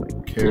cool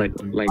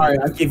character. All right,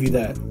 I'll give you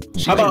that.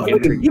 How about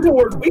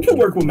we can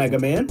work with Mega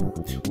Man?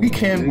 We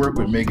can work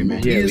with Mega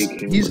Man. Yeah,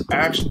 he's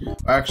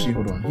actually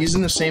hold on. He's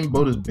in the same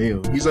boat as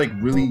Bale. He's like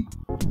really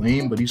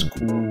lame, but he's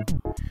cool.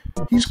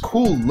 He's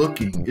cool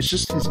looking. It's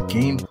just his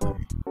gameplay.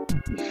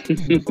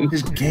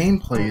 His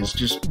gameplay is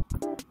just.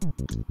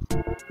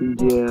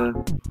 Yeah.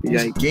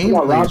 His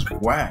gameplay is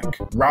whack.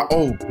 Rob.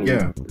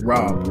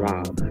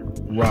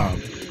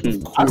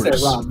 I said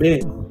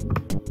Robin.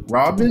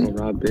 Robin?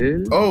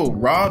 Robin? Oh,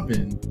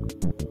 Robin.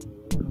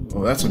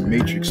 Oh, that's a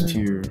Matrix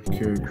tier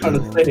character.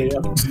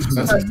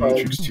 That's a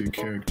Matrix tier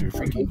character.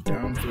 Freaking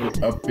down throw,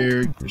 up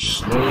air, you're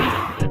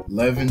slow,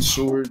 11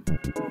 sword.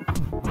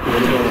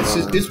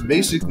 It's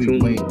basically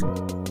Link.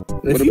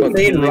 If you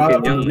made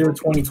Robin in the year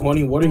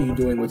 2020, what are you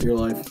doing with your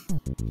life?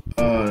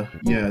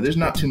 Yeah, there's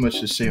not too much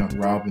to say on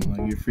Robin.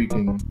 Like, you're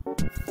freaking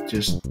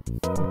just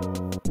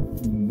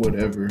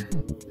whatever.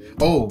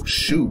 Oh,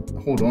 shoot.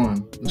 Hold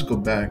on. Let's go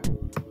back.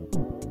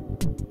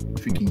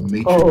 Freaking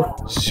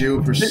Matrix.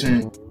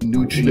 0%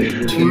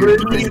 nutrient tier.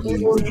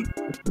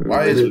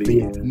 Why is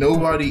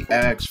nobody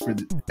asks for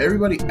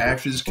everybody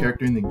asks for this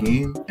character in the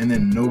game, and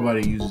then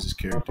nobody uses this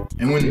character?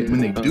 And when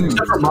they do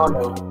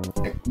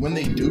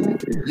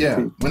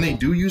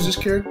use this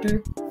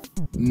character,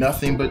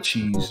 nothing but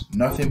cheese,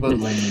 nothing but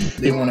lane.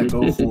 They want to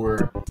go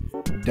for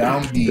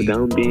down B. They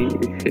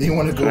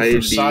want to go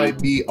for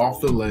side B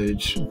off the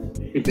ledge.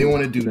 They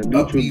want to do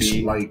up B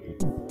spike.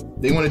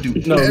 They want to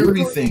do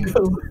everything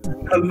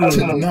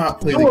to not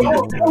play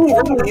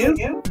the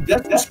game.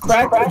 That's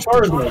crack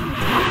Charizard.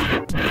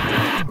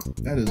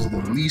 That is the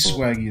least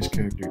swaggiest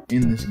character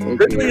in this game.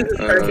 Ridley is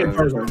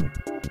Charizard.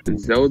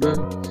 Zelda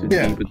should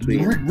be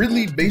between.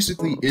 Ridley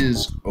basically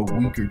is a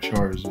weaker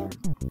Charizard,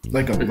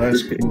 like a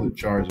less cooler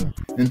Charizard.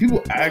 And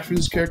people ask for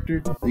this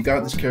character, they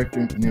got this character,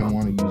 and they don't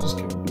want to use this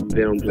character.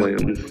 They don't play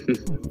him.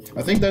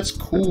 I think that's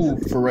cool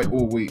for right.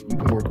 Oh wait, we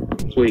can work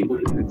with Rosa. Wait,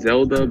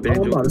 Zelda,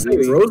 Banjo. Rosa?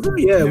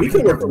 Yeah, we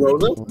can work with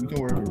Rosa. We can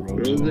work with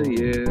Rosa. Rosa,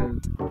 yeah.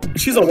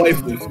 She's a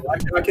waifu, so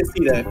I can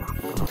see that.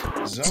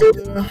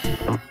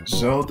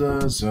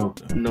 Zelda.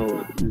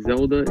 No,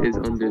 Zelda is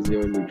under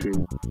zero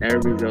nutrients.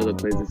 Every Zelda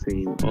plays the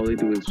same. All they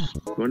do is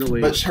run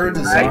away. But her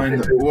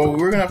design, well,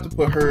 we're gonna have to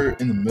put her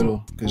in the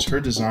middle because her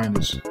design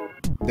is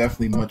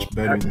definitely much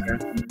better than.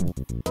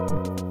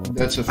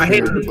 That's a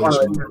fair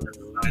replacement.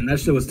 That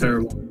shit was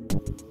terrible.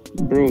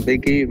 Bro, they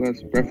gave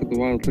us Breath of the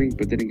Wild Link,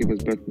 but they didn't give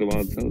us Breath of the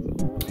Wild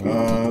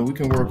Zelda. We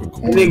can work with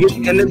Corn.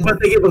 But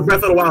they gave us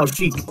Breath of the Wild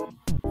Sheik.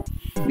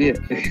 Yeah.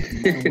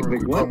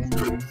 Like, what?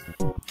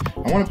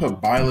 I want to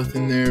put Byleth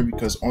in there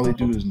because all they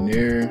do is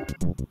Nair.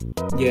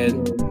 Yeah,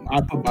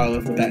 I put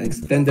Byleth with that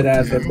extended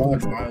ass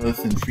box.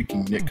 Byleth and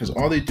freaking Nick, because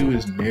all they do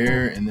is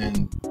Nair, and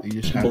then they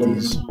just have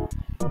these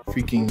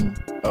freaking.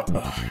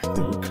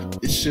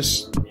 It's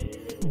just.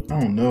 I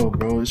don't know,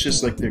 bro. It's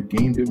just like their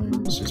game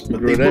plan. It's just.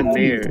 Bro, that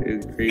Nair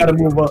is crazy. We gotta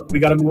move up. We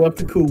gotta move up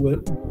to Cool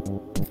Whip.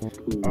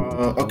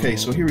 Okay,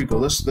 so here we go.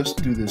 Let's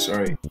do this. All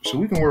right, so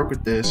we can work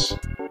with this.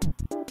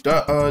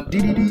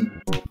 Diddy,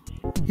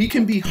 he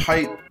can be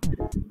hype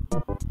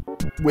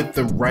with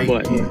the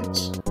right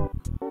hands.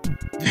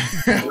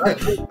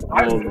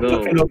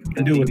 Although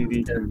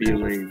Diddy can be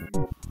lame.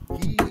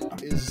 He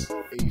is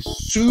a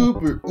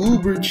super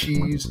uber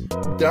cheese.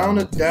 Down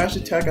a dash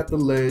attack at the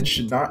ledge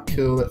should not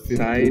kill at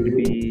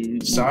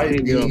 50.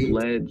 Side B,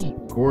 ledge.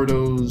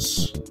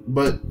 Gordos.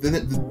 But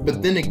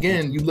then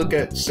again, you look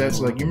at sets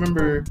like, you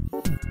remember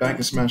back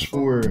in Smash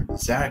 4,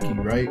 Zaki,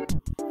 right?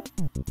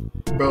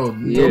 Bro,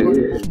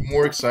 nobody was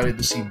more excited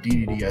to see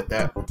Diddy at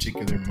that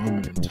particular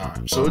moment in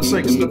time. So it's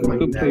like stuff like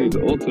that. Plays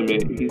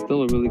Ultimate. He's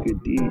still a really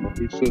good D.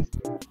 It's just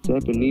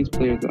Japanese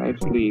players are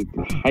actually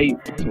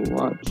hype to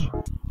watch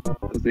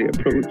because they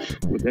approach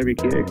with every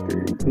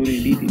character,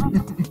 including Diddy.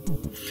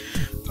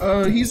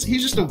 He's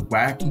just a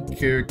wacky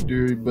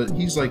character, but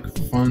he's like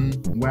fun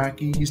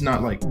wacky. He's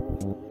not like,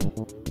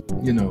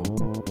 you know,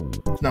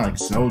 it's not like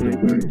Zelda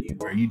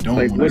where you don't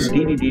like want what to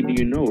Diddy do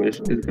you know is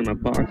gonna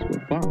box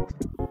with Fox?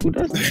 Who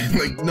does that?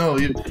 Like, no,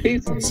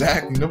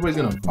 exactly. Nobody's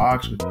gonna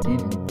box with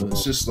Diddy, but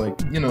it's just like,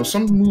 you know,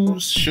 some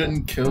moves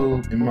shouldn't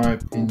kill, in my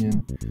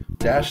opinion.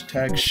 Dash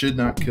attack should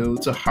not kill.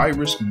 It's a high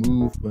risk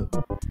move, but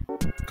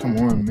come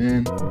on,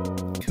 man,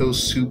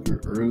 kills super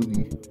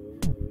early.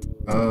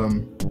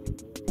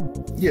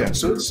 Yeah,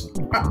 so it's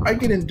I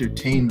get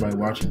entertained by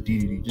watching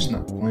Diddy, just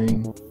not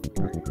playing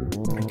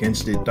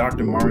against it.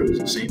 Dr. Mario is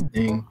the same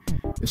thing.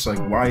 It's like,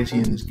 why is he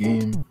in this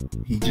game?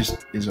 He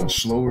just is a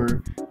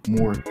slower,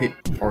 more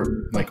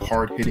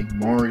hard hitting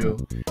Mario.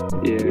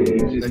 Yeah,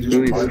 he's just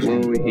really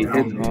slow. He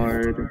hits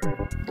hard.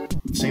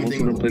 Same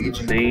thing with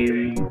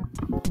Luigi.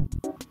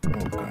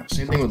 Oh god,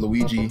 same thing with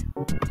Luigi.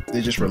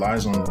 They just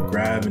relies on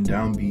grab and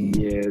down B.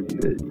 Yeah,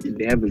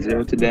 they have a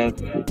 0 to death.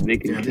 They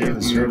have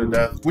a 0 to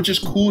death, which is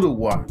cool to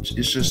watch.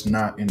 It's just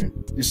not in it.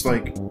 It's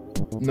like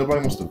nobody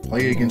wants to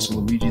play against a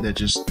Luigi that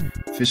just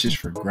fishes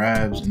for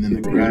grabs, and then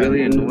the grab. It's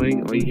really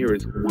annoying. All you hear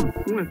is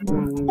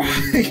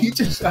he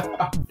just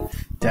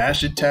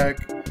dash attack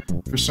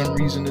for some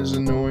reason is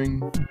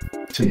annoying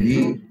to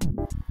me.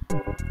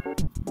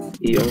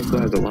 He also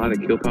has a lot of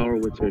kill power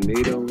with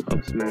Tornado,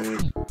 up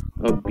smash,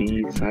 up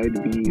B,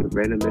 side B,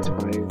 random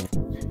misfire.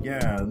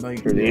 Yeah,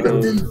 like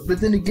Tornado.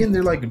 But then again,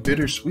 they're like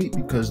bittersweet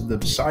because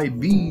the side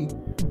B,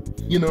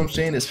 you know what I'm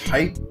saying, is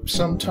hype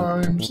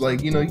sometimes.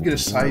 Like, you know, you get a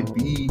side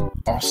B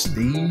off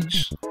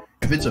stage.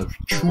 If it's a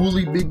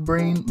truly big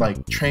brain,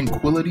 like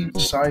Tranquility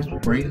size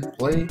brain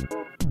play,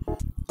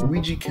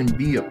 Luigi can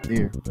be up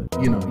there,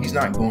 but you know, he's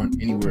not going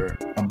anywhere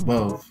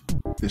above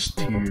this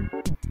tier.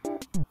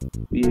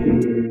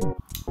 Yeah.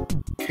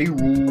 K.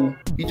 Rool,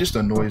 he just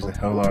annoys the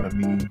hell out of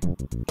me.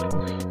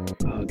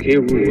 K.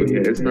 Rool,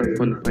 yeah, it's not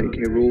fun to fight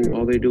K. Rool.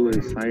 All they do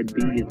is side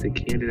B into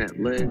cannon at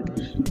ledge.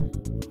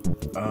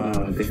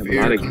 They have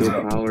a lot of kill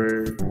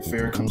power.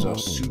 Fair comes out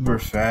super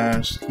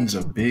fast. He's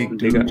a big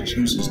dude. Just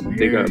uses nair.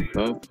 They got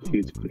buff.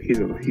 He's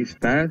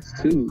fast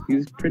too.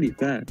 He's pretty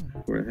fast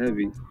for a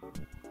heavy.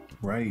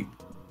 Right.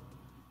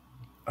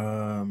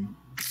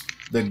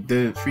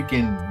 The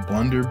freaking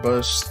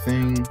blunderbuss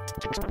thing.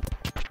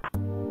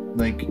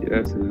 Like, yeah,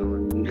 that's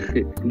annoying.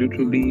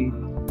 Neutral B.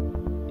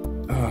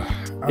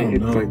 I don't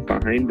know. Like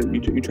behind him.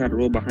 You try to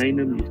roll behind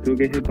him, you still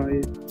get hit by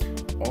it.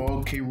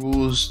 All K.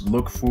 Rools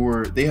look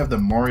for. They have the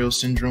Mario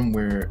syndrome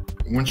where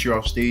once you're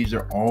off stage,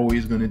 they're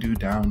always gonna do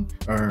down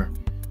air,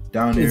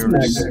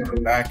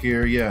 back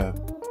air, yeah,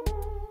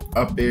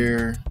 up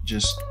air.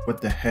 Just what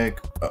the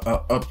heck?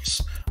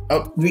 Ups.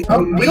 We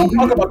don't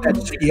talk about that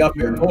shitty up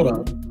air. Hold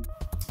on.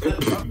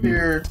 Up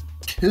air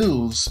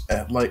kills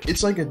at like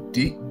it's like a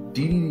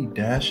Diddy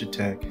dash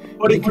attack.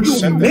 But if you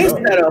miss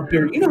that up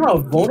air, you know how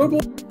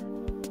vulnerable.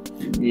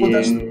 Yeah. Well,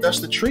 that's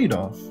the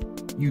trade-off.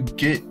 You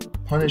get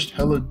punished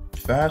hella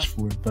fast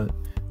for it, but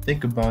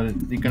think about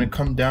it. They're gonna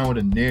come down with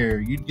a nair.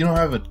 You don't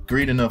have a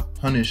great enough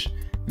punish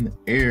in the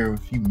air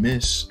if you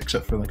miss,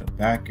 except for like a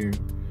back air.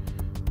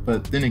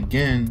 But then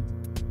again,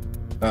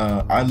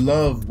 I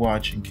love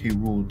watching K.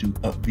 Rool do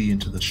up B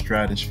into the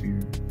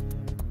stratosphere.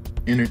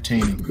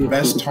 Entertaining.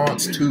 Best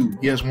taunts too.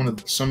 He has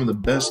some of the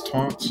best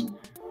taunts.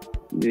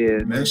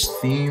 Yeah. Best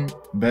theme,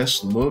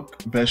 best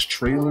look, best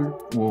trailer.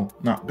 Well,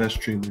 not best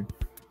trailer.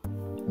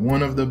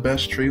 One of the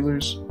best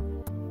trailers.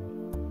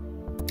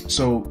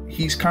 So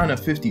he's kind of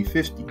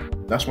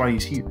 50-50. That's why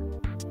he's here.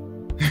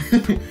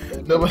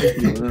 Nobody.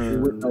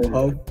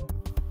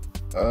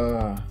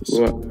 Whoa,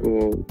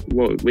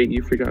 wait,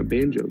 you forgot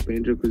Banjo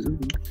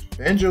Kazooie.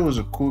 Banjo is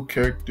a cool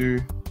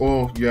character.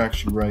 Oh, you're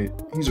actually right.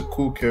 He's a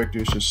cool character.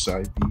 It's just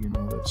side B and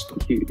all that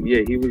stuff. He's a cool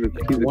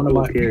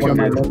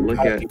character to look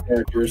at.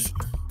 Characters.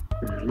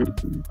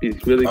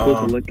 It's really cool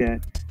to look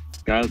at.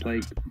 Guys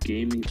like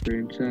gaming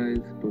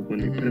franchise, but when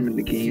they put him in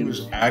the game, he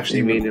was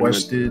actually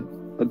requested.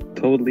 A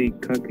totally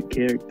cuck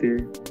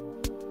character.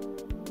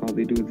 All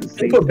they do is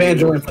they put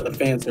Banjo in for the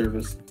fan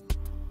service.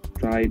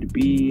 Side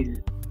B,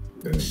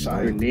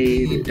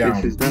 grenade.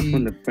 It's just not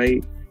fun to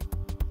fight.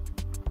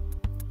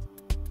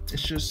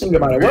 It's just think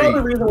about it. What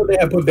other reason would they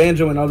have put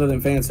Banjo in other than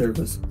fan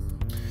service?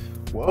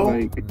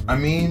 Well, I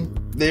mean,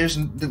 there's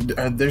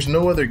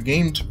no other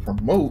game to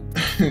promote.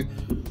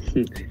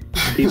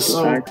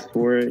 People ask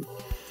for it,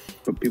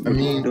 but people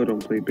still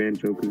don't play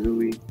Banjo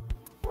Kazooie.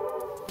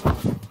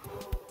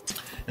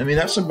 I mean,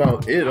 that's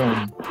about it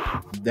on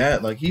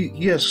that. Like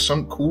he has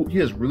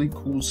really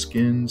cool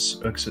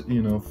skins,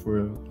 you know, for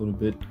a little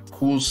bit.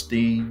 Cool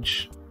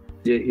stage.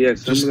 Yeah, he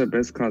has some of the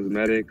best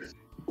cosmetics.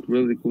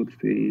 Really cool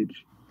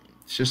stage.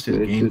 It's just his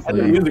gameplay.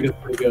 The music is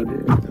pretty good.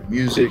 Yeah. The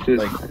music,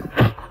 like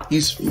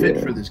he's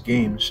fit for this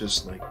game. It's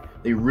just like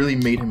they really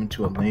made him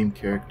into a lame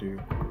character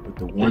with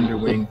the Wonder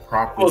Wing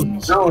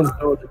properties. No one's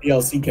know the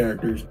DLC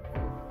characters.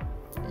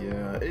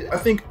 Yeah, I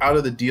think out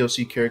of the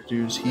DLC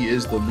characters, he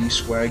is the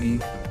least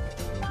swaggy.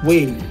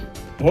 Wait,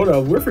 hold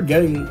up. We're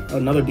forgetting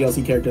another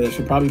DLC character that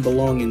should probably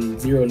belong in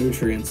Zero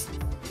Nutrients.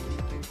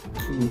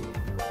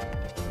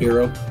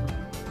 Hero.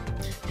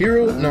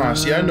 No,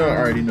 see, I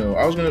already know.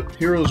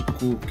 Hero's a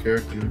cool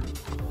character,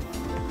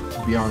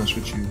 to be honest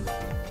with you.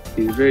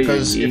 He's very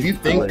because if you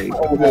think,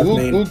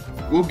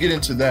 we'll get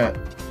into that,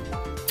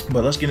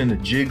 but let's get into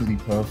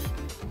Jigglypuff,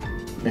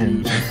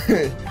 and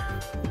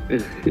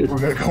we're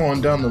gonna go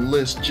on down the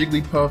list.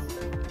 Jigglypuff,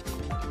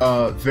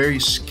 very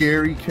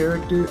scary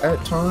character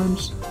at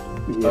times.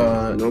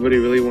 Yeah, nobody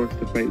really wants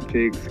to fight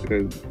Jigs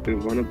because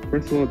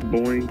first of all, it's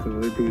boring because all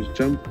they do is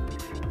jump.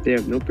 They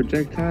have no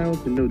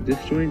projectiles and no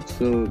disjoints,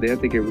 so they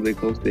have to get really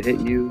close to hit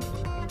you.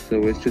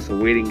 So it's just a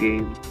waiting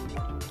game.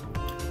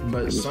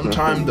 But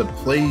sometimes the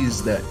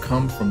plays that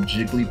come from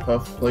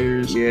Jigglypuff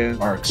players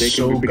are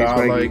so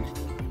godlike.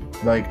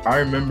 Like I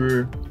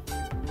remember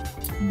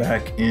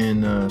back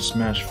in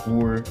Smash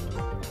 4,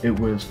 it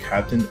was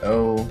Captain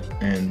L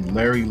and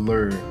Larry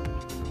Lurr,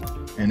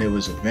 and it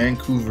was a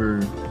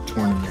Vancouver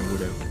tournament or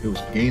whatever. It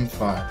was Game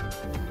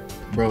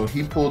 5. Bro,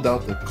 he pulled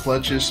out the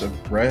clutchest of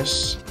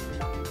breasts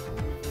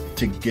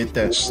to get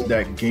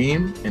that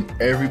game, and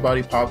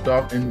everybody popped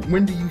off. And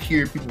when do you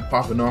hear people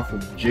popping off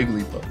with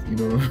Jigglypuff? You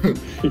know,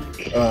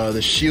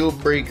 the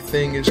shield break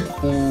thing is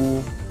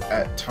cool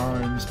at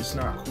times. It's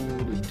not cool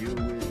to deal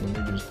with when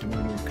they're just doing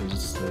it because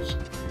it's this,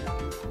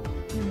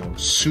 you know,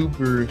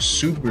 super, you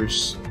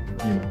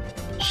know,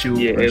 shield.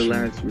 Yeah, pressure. it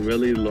lasts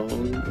really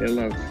long. It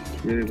lasts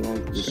really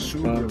long.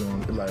 Super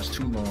long. It lasts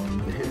too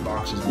long. The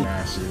hitbox is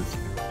massive.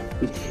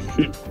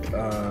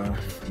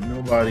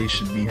 Nobody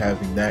should be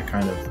having that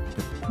kind of,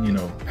 you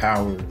know,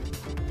 power,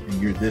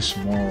 and you're this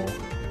small.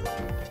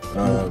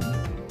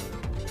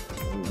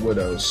 What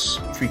else?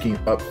 Freaking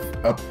up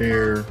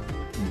air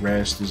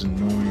rest is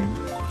annoying.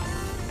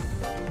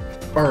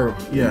 Or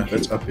yeah,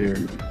 that's up air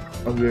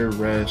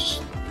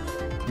rest.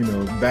 You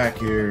know,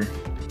 back air.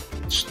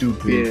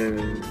 stupid.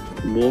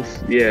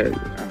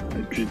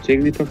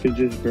 Jigglypuff is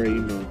just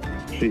very,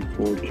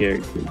 straightforward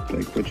character.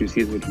 Like, what you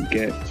see is what you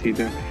get. See,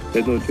 there's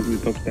no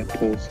Jigglypuff that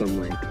pulls some,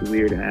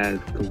 weird ass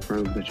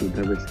confirms that you've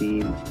never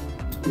seen.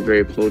 It's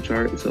very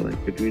flowchart, so,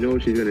 if you know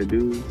what she's gonna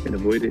do and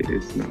avoid it,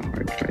 it's not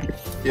hard to fight her.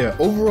 Yeah,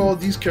 overall,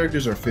 these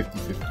characters are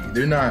 50-50.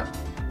 They're not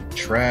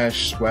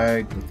trash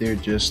swag, but they're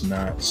just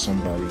not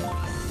somebody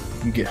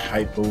you get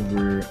hype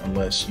over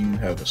unless you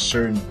have a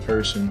certain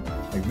person.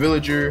 Like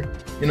Villager,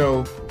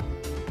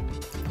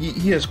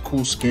 he has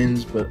cool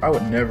skins, but I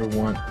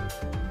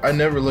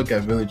never look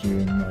at Villager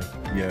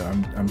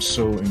and I'm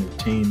so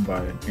entertained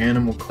by an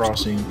Animal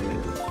Crossing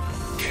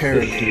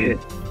character.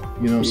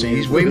 You know what I'm saying?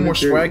 He's way more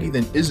swaggy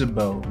than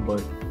Isabelle,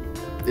 but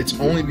it's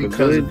only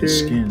because of the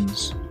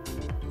skins.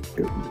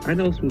 I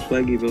know some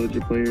swaggy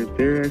Villager players.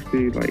 They're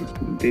actually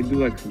they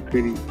do some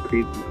pretty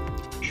crazy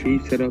tree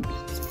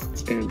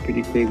setups and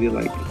pretty crazy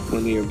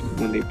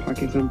when they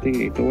pocket something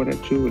and they throw it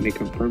at you and they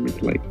confirm it's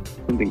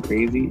something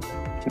crazy.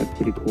 That's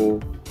pretty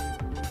cool.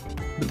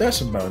 But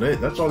that's about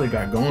it. That's all they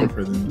got going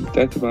for them.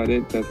 That's about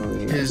it. That's all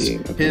they got.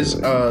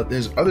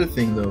 His other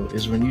thing though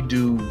is when you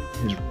do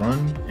his run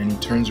and he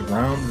turns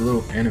around, the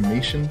little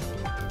animation.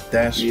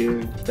 That's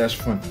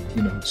fun.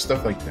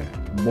 Stuff like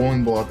that.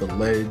 Bowling ball at the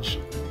ledge.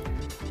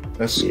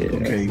 That's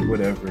okay.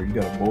 Whatever. You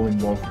got a bowling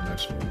ball from that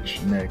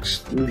switch.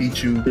 Next,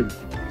 Pikachu,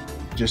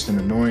 just an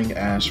annoying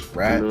ass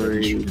rat that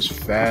is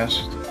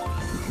fast.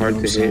 Hard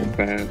to hit,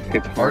 fast.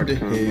 It's hard to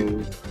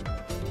hit.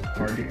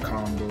 Hard to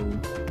combo.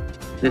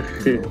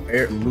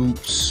 Air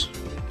loops.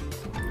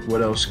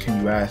 What else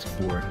can you ask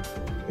for?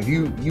 If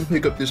you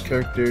pick up this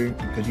character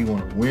because you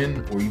want to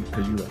win, or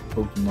because you like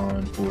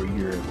Pokemon, or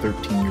you're a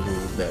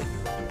 13-year-old that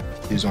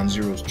is on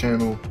Zero's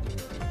channel,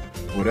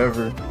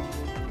 whatever.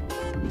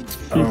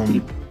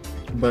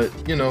 But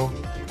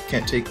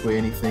can't take away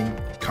anything.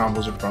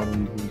 Combos are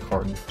probably really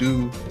hard to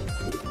do.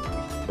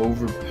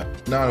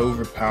 Not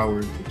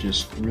overpowered, but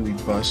just really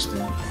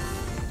busted.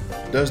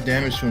 Does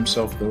damage to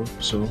himself though,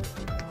 so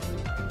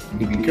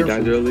be careful. He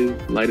died early,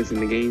 lightest in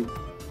the game.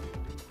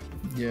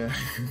 Yeah.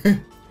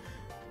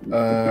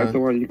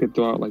 Afterwards, you could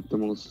throw out the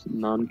most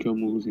non-kill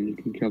moves and you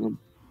can kill him.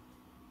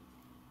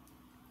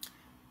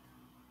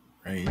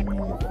 Right. I mean,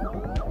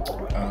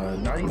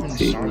 not even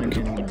Sonic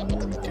can even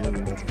really deal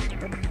with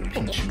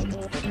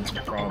Pichu. That's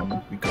a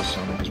problem because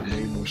Sonic is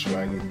way more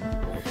swaggy than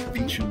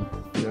Pichu.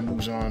 That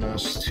moves on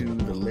us to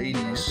the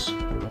ladies: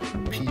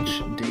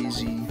 Peach,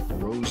 Daisy,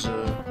 Rosa,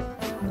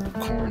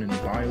 Corn, and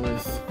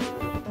Violet.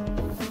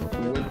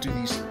 What do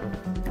these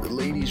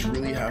ladies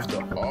really have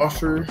to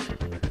offer?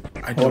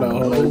 I don't know.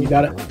 Hold on.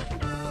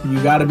 You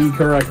gotta be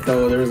correct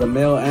though. There's a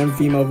male and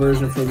female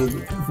version for the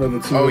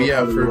two. Oh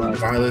yeah, for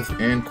Violet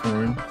and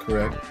Corn,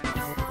 correct.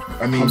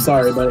 I mean, I'm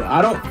sorry, but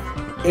I don't.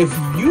 If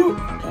you,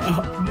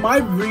 my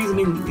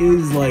reasoning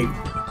is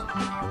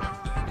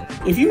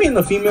if you mean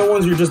the female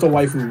ones, you're just a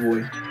waifu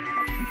boy.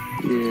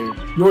 Yeah,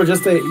 you're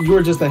just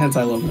a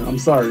hentai lover. I'm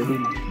sorry.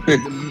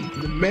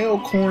 The male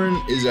Corn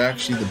is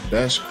actually the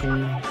best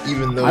Corn,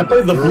 even though I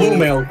played the blue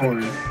male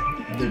Corn.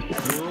 The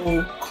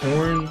girl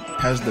Corn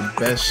has the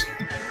best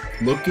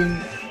looking,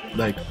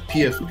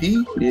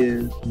 PFP.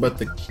 Yeah. But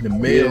the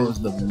male is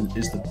the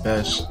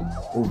best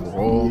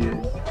overall. Yeah. You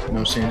know what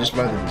I'm saying? Just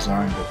by the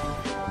design,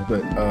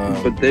 but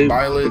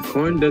Violet. The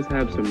Corn does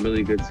have some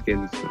really good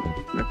skins. So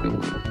not gonna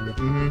lie.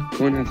 Mm-hmm.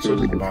 Corn has some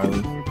really good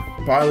skins.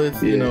 Violet,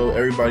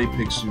 everybody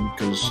picks her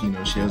because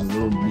she has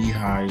little knee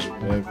highs or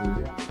whatever.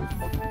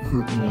 You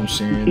know what I'm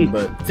saying?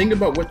 But think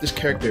about what this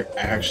character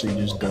actually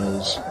just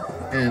does,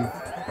 and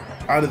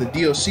out of the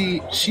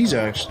DLC,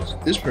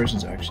 this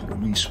person's actually the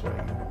least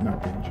swag,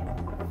 not Benji.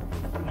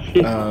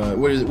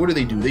 What do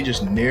they do? They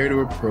just nair to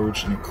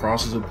approach and it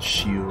crosses up the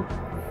shield.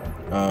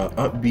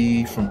 Up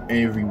B from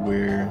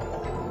everywhere.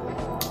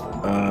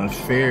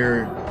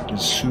 Fair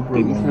is super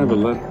they long. Have a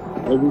lot.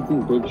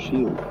 Everything breaks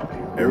shield.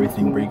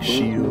 Everything breaks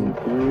shield.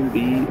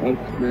 B, up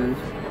smash.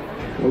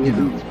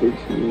 Everything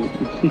breaks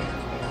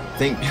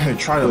shield.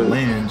 Try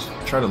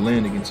to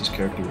land against this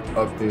character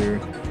up there.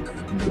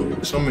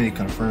 So many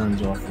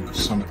confirms off of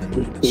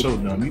something so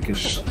dumb. You can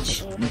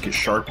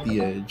shark the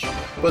edge,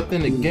 but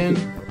then again,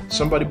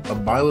 a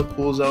Violet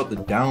pulls out the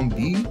down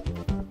B.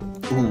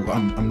 Ooh,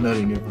 I'm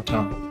nutting every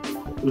time.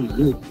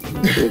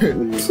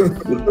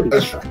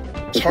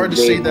 It's hard to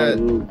say that.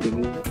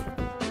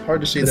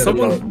 Hard to say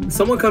that.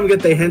 Someone come get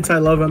their hentai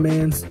lover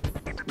mans.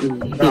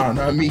 Nah,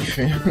 not me,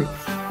 fam.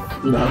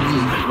 Not me.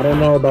 I don't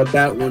know about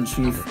that one,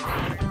 Chief.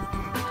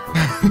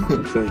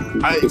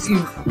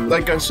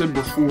 Like I said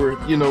before,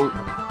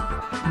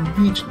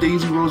 Peach,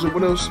 Daisy, Rosa,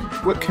 what else?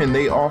 What can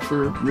they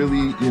offer?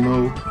 Really,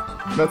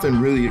 nothing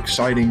really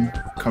exciting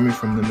coming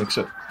from them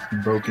except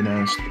broken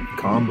ass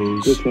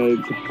combos. Just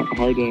hard to,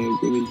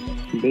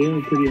 they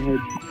are pretty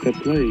hard to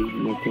play.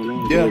 Not gonna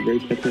lie. Yeah, they're very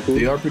technical.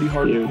 They are pretty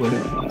hard to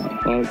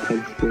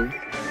play.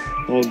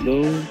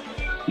 Although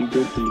you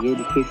go from 0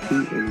 to 60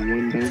 and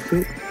 1 down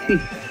tilt.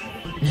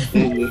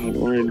 And they have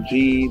RNG,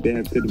 they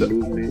have good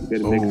movement, they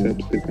have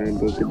mix-ups, good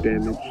combos, good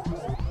damage.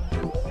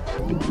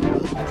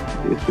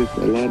 It's just a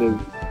lot of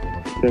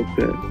stuff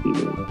that, you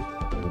know.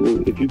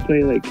 Well, if you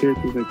play like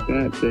characters like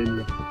that,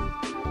 then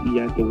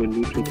you have to win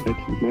neutral fights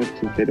as much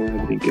since they don't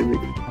have any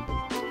gimmicks.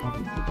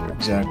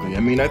 Exactly. I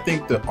mean, I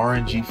think the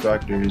RNG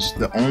factor is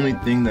the only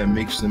thing that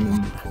makes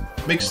them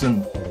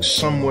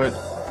somewhat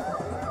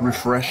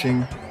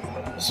refreshing.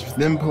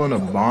 Them pulling a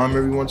bomb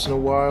every once in a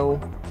while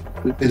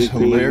is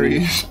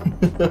hilarious.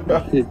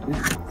 But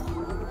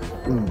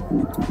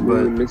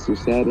Mr.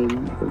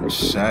 Saturn,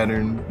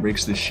 Saturn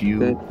breaks the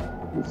shield.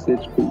 The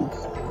Sitch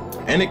piece.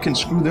 And it can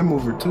screw them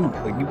over too.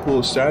 Like you pull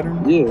a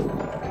Saturn. Yeah.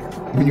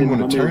 When you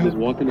want to turn it.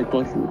 Walking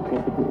across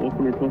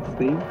the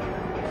stage.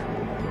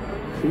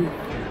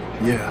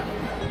 Yeah.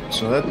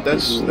 So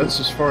that's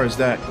as far as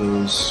that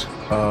goes.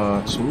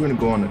 So we're gonna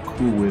go on to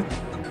Cool Whip.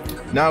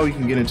 Now we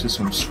can get into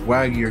some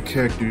swaggier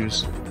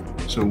characters.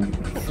 So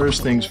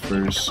first things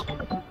first.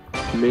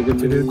 Mega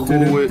Man.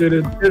 Cool Whip.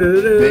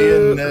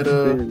 Bayonetta.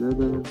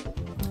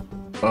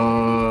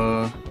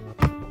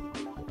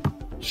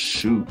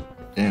 Shoot.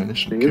 Damn,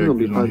 there's some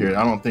characters on here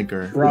I don't think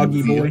are...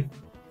 Froggy Boy.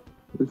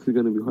 This is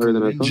gonna be harder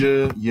than I thought.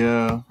 Ninja,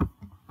 yeah.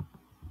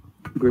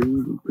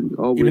 Even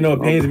though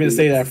it pains me to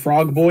say that,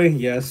 Frog Boy,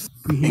 yes.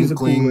 He's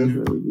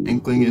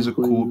Inkling is a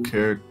cool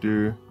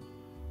character.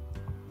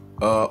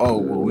 Oh,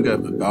 well, we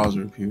got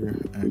Bowser up here,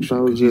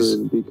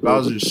 actually.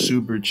 Bowser's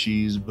super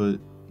cheese, but...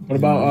 What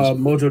about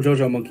Mojo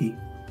Jojo Monkey?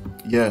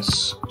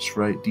 Yes, that's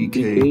right.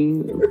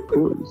 DK. Of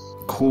course.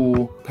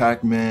 Cool.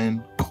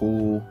 Pac-Man,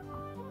 cool.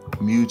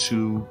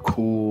 Mewtwo,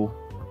 cool.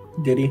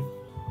 Diddy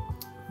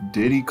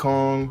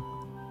Kong.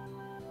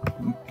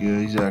 Yeah,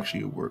 he's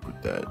actually at work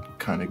with that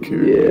kind of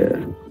character.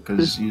 Yeah.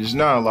 Because there's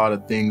not a lot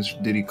of things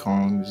Diddy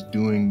Kong is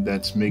doing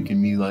that's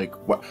making me like,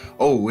 what?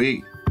 Oh,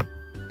 wait.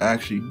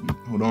 Actually,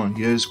 hold on.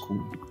 He is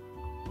cool.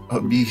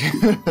 Up B.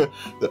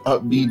 The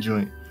Up B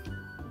joint.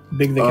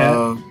 Big the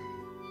Cat.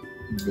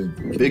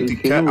 Big the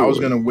Cat. I was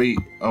gonna wait.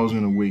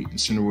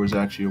 Incineroar is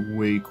actually a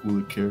way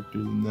cooler character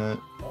than that.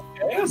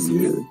 Okay, I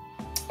see it.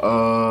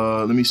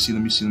 Let me see.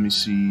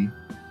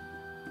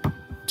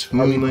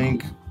 Toon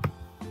Link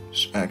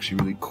is actually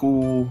really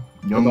cool.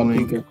 Young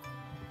Link,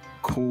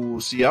 cool.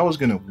 See, I was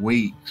gonna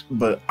wait,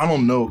 but I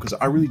don't know because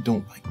I really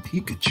don't like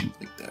Pikachu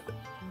like that.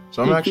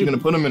 So I'm actually gonna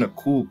put him in a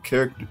cool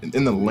character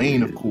in the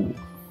lane of cool.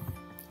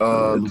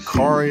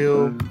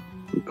 Lucario.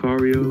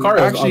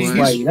 Actually,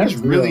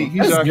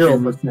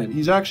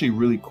 he's actually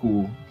really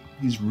cool.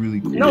 He's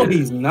really cool. No,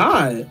 he's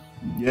not.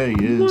 Yeah,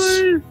 he is.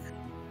 What?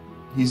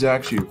 He's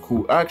actually a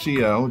cool. Actually,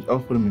 yeah, I'll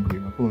put him in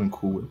here. I'll put him in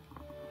cool with.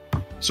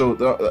 So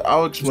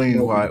I'll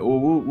explain why.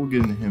 We'll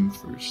get into him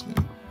first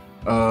then.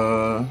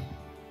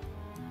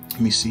 Let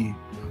me see.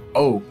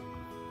 Oh,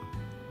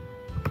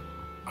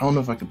 I don't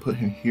know if I can put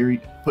him here.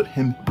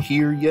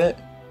 Yet.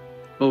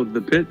 Oh,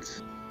 the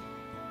pits.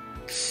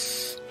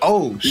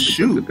 Oh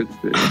shoot!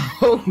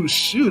 Oh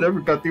shoot! I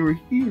forgot they were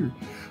here.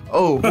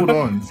 Oh, hold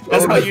on.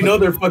 That's how you know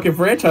their fucking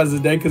franchise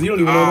is dead, because you don't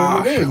even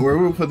know their name. We're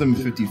gonna put them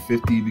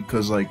 50-50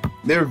 because like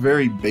they're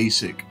very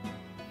basic,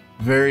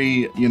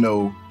 very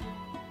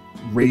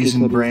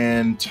Raisin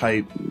Bran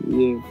type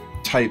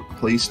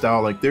play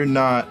style. Like they're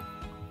not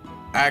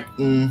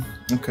acting.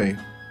 Okay,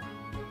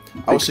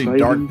 I would say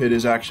Dark Pit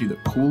is actually the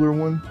cooler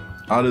one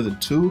out of the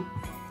two.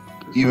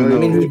 Even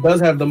though he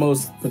does have the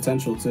most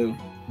potential too.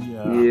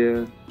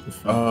 Yeah.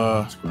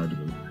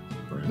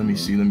 Let me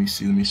see. There's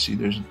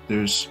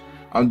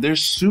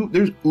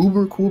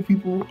uber cool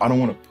people I don't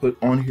want to put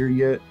on here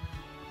yet.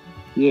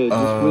 Yeah,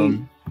 just wait.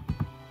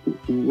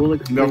 We'll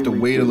explain. You have to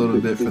wait a little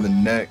bit for the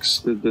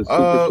next. The super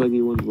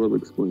swaggy ones we'll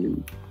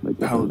explain. Like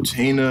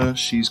Palutena,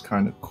 she's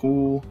kind of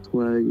cool.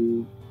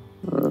 Swaggy.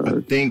 I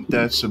think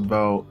that's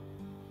about.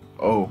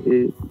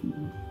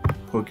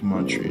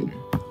 Pokemon Trainer.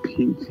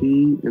 PT,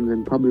 and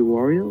then probably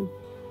Wario.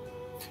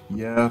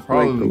 Yeah,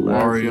 probably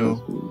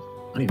Wario.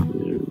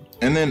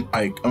 And then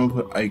Ike. I'm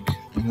gonna put Ike,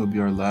 and he'll be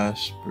our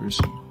last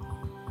person.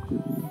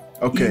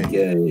 Okay.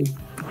 Yay.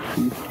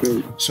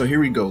 So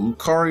here we go.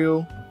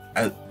 Lucario.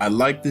 I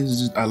like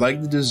this. I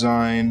like the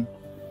design.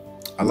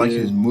 I like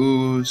his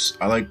moves.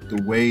 I like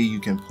the way you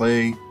can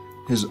play.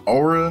 His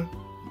aura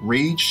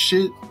rage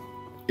shit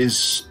is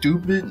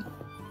stupid.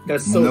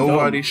 That's so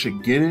nobody dumb.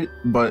 should get it.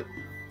 But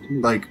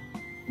like,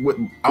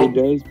 all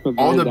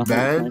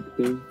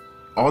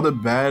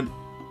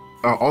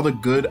the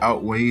good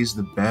outweighs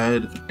the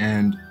bad,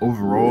 and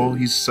overall,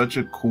 he's such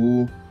a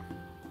cool,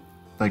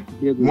 like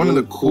one of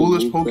the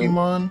coolest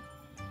Pokemon.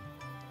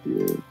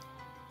 Yeah,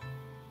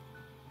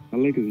 I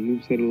like his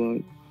moveset a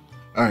lot.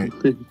 All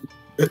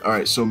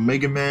right. So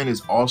Mega Man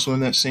is also in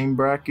that same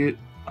bracket.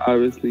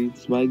 Obviously,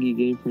 swaggy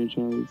game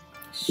franchise.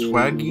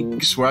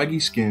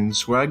 Swaggy skin,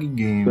 swaggy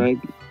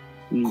game.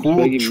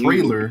 Cool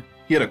trailer.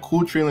 He had a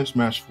cool trailer in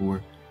Smash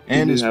 4,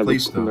 and his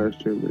playstyle.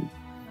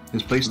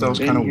 His playstyle is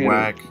kind of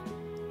whack.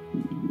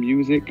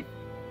 Music.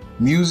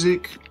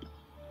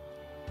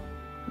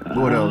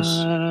 What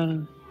else?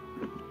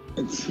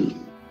 Let's see.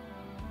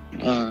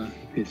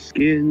 His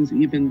skins,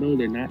 even though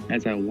they're not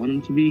as I want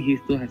them to be, he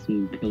still has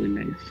some really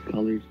nice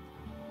colors.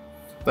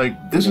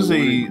 Like this is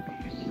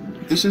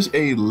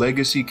a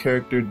legacy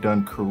character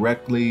done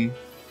correctly.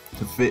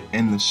 to fit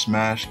in the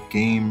Smash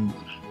game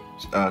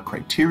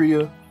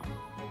criteria.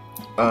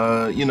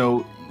 You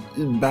know,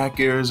 back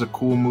air is a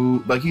cool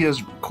move. Like, he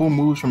has cool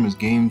moves from his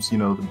games. You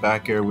know, the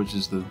back air, which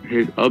is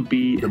his up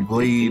B, the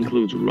blade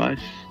includes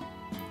rush.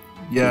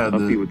 Yeah, the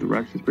up B with the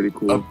rush is pretty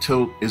cool. Up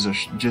tilt is a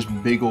just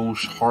big old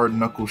hard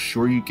knuckle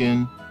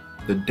shoryuken.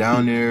 The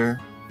down air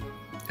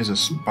is a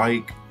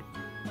spike.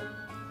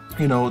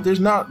 You know, there's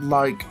not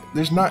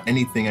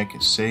anything I can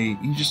say.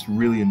 He's just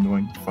really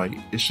annoying to fight.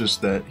 It's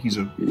just that he's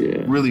a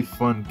really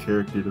fun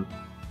character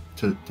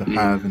to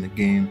have in the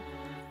game.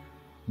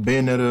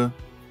 Bayonetta,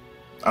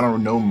 I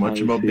don't know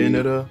much about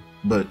Bayonetta,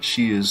 but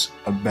she is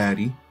a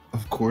baddie,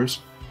 of course.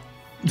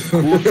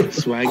 Cool,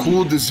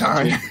 cool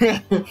design.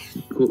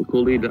 cool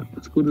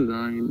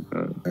design.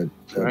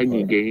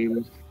 Swaggy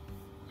games,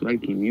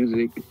 swaggy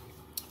music.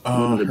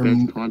 One of the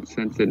best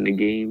concepts in the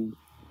game.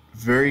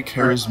 Very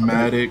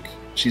charismatic.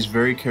 She's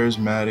very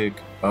charismatic.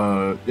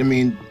 I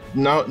mean,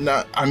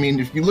 I mean,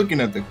 if you're looking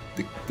at the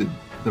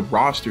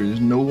roster, there's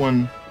no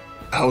one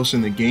else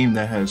in the game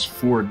that has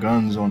 4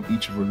 guns on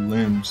each of her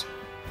limbs.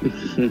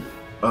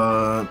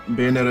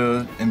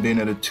 Bayonetta and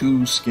Bayonetta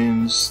 2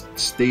 skins,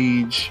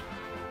 stage,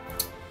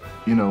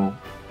 you know,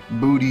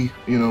 booty,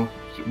 you know,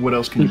 what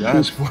else can you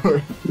ask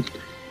for?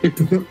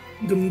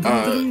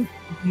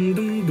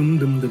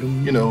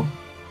 You know,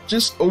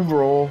 just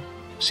overall,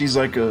 she's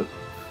like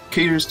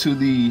caters to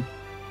the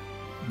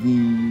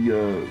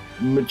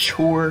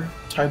mature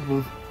type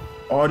of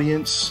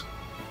audience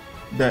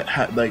that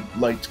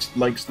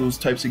likes those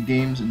types of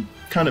games, and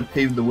kind of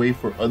paved the way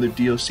for other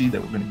DLC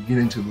that we're going to get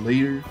into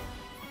later.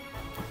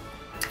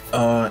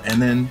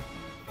 And then,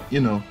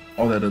 you know,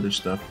 all that other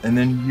stuff. And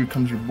then here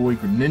comes your boy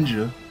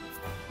Greninja.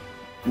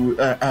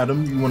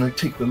 Adam, you want to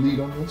take the lead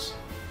on this?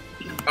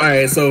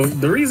 Alright, so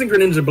the reason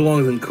Greninja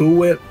belongs in Cool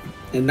Whip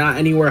and not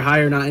anywhere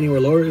higher, not anywhere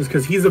lower, is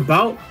because he's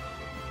about...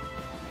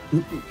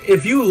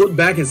 If you look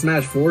back in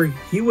Smash 4,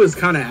 he was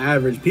kind of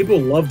average. People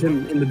loved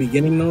him in the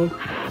beginning, though,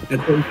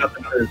 until he got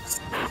the nerfs.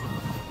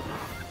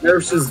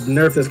 Nerfs just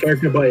nerfed this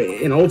character, but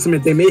in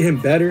Ultimate, they made him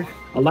better.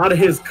 A lot of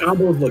his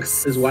combos look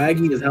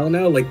swaggy as hell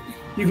now. Like,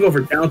 you can go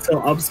for down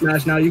tilt up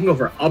smash now. You can go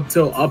for up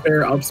tilt, up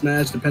air, up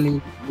smash,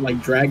 depending, like,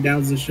 drag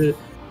downs and shit.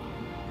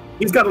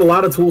 He's got a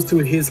lot of tools to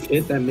his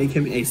kit that make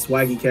him a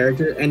swaggy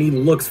character, and he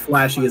looks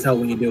flashy as hell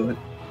when you do it.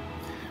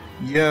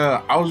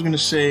 Yeah, I was going to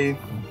say...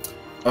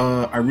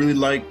 I really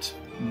liked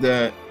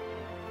that,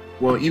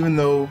 well, even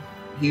though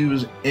he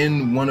was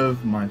in one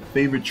of my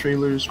favorite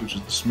trailers, which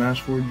is the Smash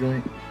 4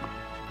 joint,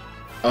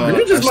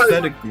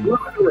 aesthetically...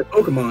 my favorite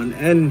Pokemon,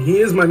 and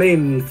he is my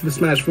main for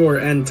Smash 4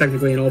 and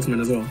technically in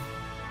Ultimate as well.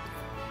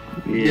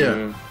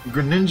 Yeah,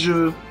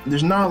 Greninja,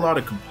 there's not a lot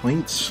of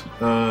complaints.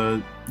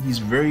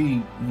 He's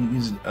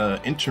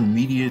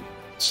intermediate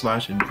 /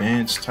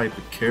 advanced type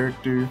of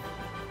character,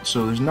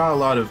 so there's not a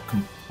lot of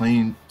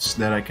complaints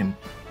that I can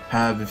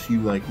have if you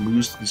like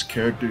lose to this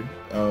character.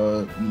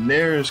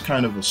 Nair is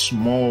kind of a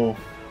small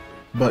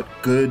but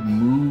good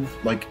move.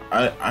 Like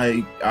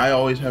I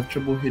always have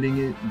trouble hitting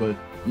it, but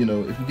you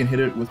know, if you can hit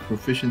it with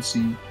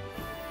proficiency,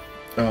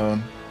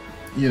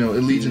 you know,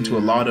 it leads into a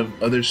lot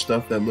of other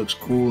stuff that looks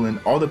cool. And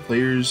all the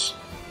players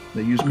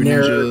that use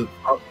Greninja, Nair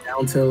up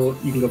down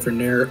tilt, you can go for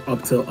Nair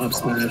up tilt up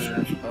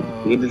smash.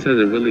 He just has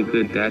a really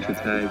good dash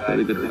attack,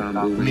 really good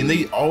combo. I mean,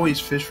 they always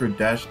fish for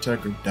dash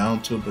attack or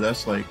down tilt, but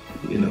that's like,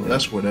 you know,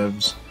 that's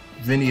whatevs.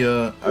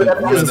 Vinia,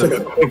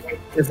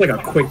 it's like a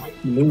quick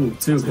move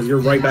too, because you're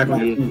right back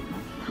on your feet.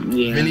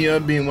 Yeah. Vinia,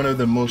 being one of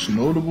the most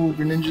notable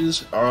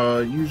Greninjas,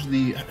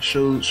 usually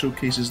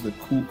showcases the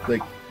cool,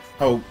 like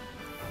how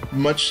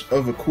much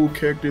of a cool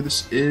character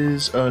this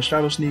is.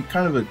 Shadow Sneak,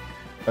 kind of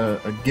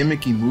a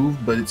gimmicky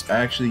move, but it's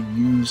actually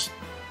used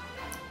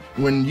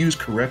when used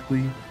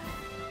correctly.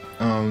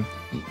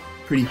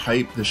 Pretty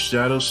hype. The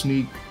Shadow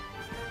Sneak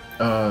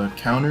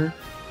counter,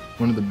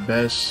 one of the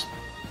best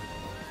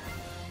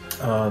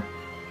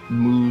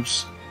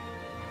moves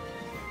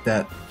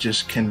that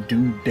just can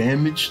do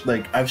damage.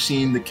 Like, I've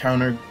seen the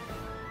counter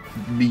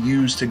be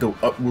used to go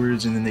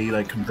upwards and then they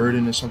like convert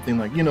into something,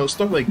 like, you know,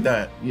 stuff like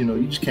that. You know,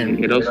 you just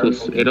can't. It also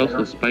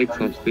spikes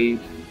off stage.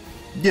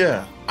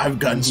 Yeah, I've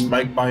gotten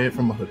spiked by it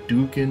from a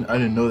Hadouken. I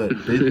didn't know that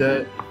it did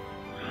that.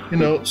 You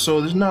know,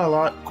 so there's not a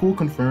lot. Cool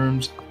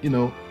confirms, you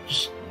know,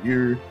 just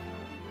your,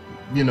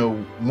 you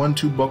know,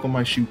 1-2 buckle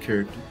my shoe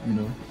character, you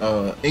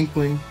know.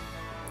 Inkling,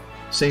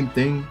 same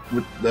thing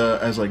with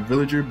as like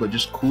Villager, but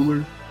just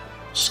cooler.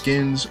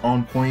 Skins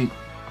on point.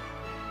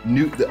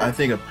 I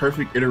think a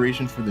perfect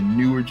iteration for the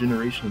newer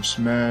generation of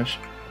Smash.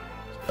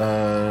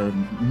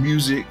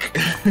 Music,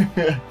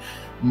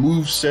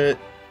 move set,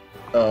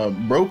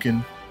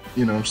 broken.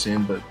 You know what I'm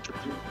saying, but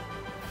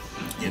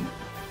you know.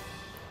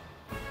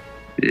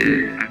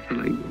 Yeah, I feel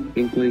like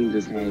Inkling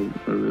just has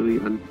a really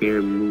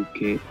unfair move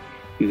kit.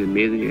 She's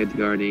amazing edge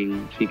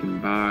guarding. She can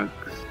box.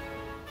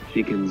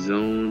 She can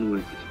zone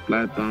with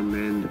flat bomb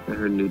and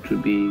her neutral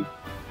B.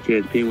 She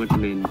has pretty much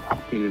an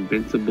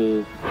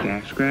invincible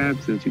dash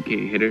grab since you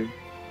can't hit her.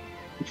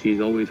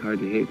 She's always hard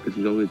to hit because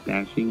she's always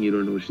dashing. You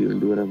don't know what she's gonna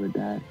do with her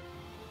dash.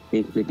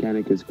 ink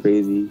mechanic is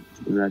crazy. You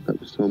can rack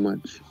up so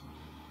much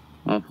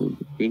off of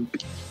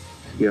ink.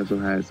 He also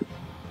has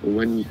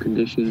win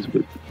conditions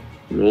with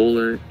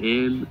roller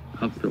and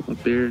up throw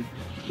up air.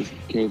 This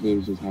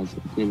character just has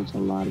pretty much a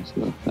lot of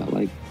stuff that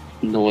like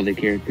no other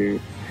character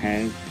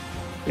has,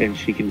 and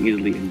she can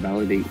easily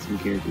invalidate some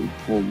characters'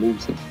 whole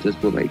moveset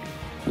just with like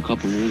a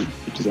couple moves,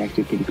 which is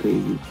actually pretty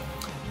crazy.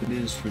 It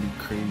is pretty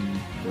crazy,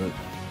 but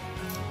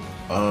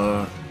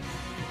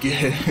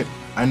yeah,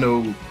 I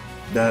know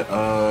that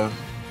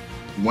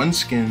one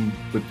skin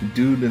with the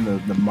dude in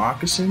the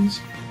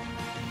moccasins.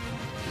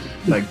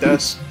 Like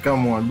that's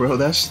come on, bro.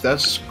 That's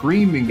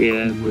screaming.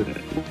 Yeah.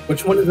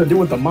 Which one does it do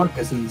with the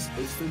moccasins?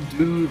 It's the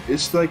dude.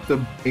 It's like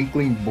the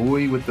Inkling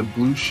boy with the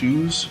blue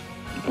shoes.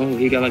 Oh,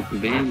 he got like the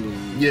Vans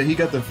on. Yeah, he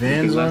got the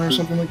Vans on or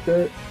something like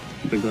that.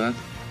 The glass.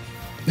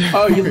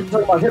 Oh, you're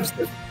talking about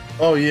hipster.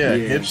 Oh yeah,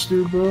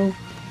 hipster, bro.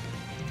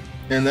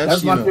 And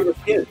that's my favorite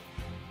skin.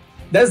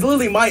 That's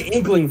literally my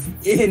Inkling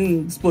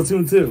in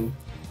Splatoon 2.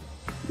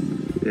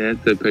 Yeah,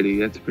 that's a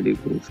pretty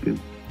cool skin.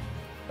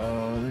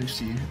 Let's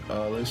see.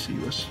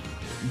 What's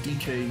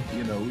DK?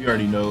 You know, we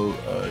already know.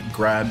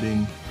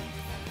 Grabbing.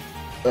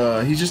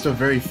 He's just a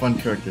very fun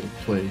character to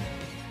play.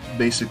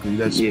 Basically,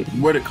 that's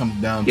what it comes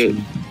down to.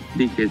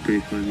 DK is pretty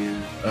fun.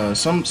 Yeah.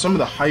 Some of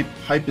the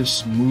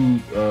hypest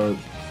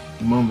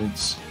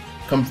moments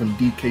come from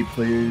DK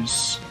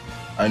players.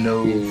 I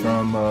know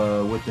from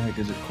what the heck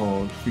is it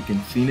called?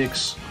 Freaking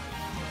Phoenix,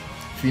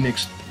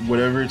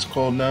 whatever it's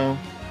called now.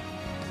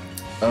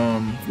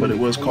 But it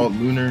was called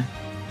Lunar.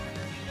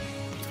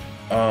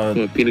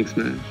 Phoenix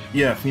Smash.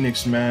 Yeah,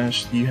 Phoenix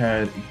Smash. He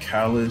had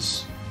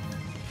Callus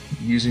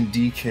using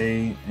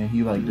DK, and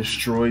he like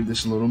destroyed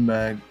this little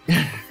mag.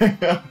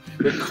 The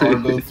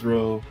cargo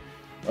throw,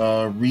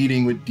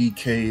 reading with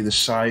DK, the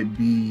side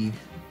B,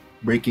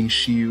 breaking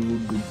shield.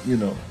 You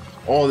know,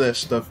 all that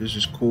stuff is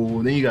just cool.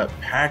 And then you got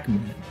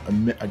Pac-Man,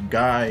 a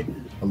guy,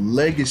 a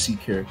legacy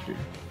character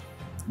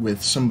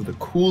with some of the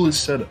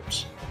coolest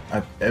setups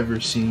I've ever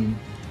seen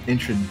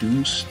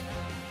introduced.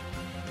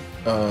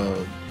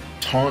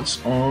 Taunts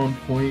on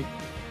point.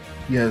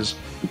 He has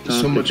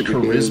so much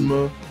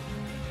charisma.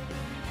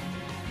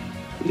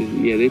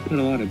 Yeah, they put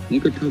a lot of.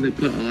 You could tell they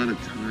put a lot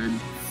of time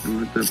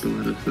and looked up a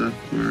lot of stuff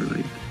for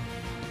like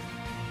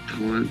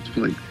taunts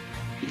for like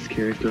his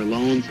character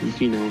alone. Since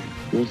you know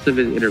most of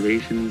his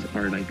iterations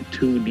are like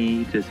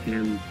 2D, just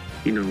him,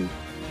 you know,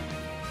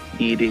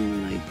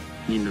 eating like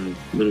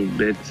little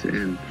bits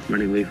and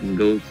running away from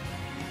ghosts.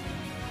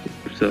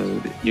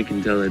 So you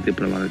can tell that they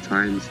put a lot of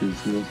time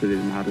since most of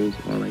his models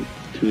are like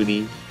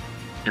 2D,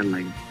 and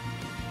like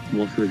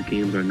most of his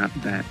games are not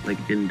that like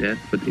in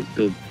depth, but they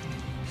still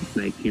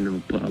like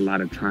put a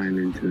lot of time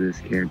into this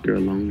character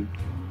alone.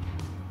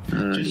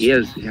 He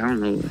has, I don't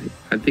know,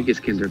 I think his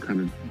skins are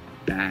kind of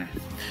bad.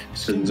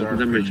 So most of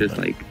them are just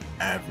like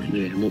average.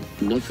 Yeah,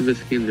 most of his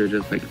skins are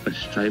just like a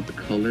striped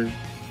color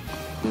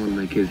on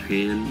like his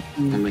hand,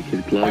 on like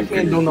his gloves.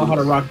 I don't know how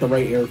to rock the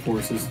right Air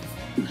Forces.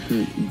 But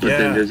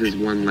then there's this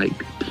one like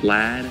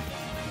plaid.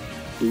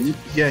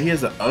 Yeah, he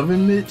has the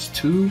oven mitts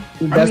too.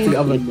 That's the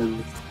oven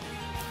mitts.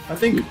 I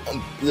think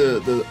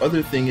the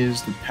other thing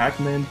is the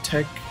Pac-Man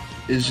tech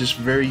is just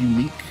very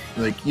unique.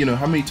 Like,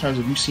 how many times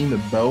have you seen the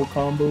bell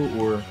combo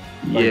or?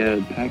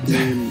 Like...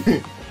 Pac-Man.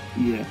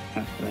 Yeah,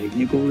 like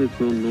you go in this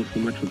world know so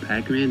much with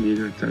Pac-Man, you're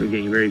gonna start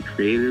getting very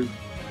creative,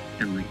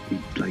 and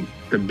like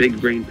the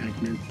big brain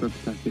Pac-Man stuff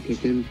starts to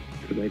kick in.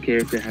 Because that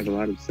character has a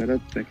lot of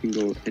setups that can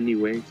go any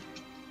way.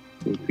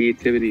 So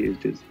creativity is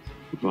just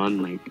run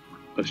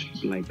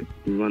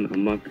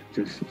amok,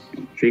 just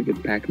straight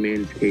with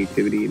Pac-Man's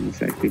creativity, and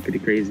it's actually pretty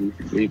crazy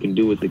what you can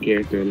do with the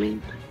character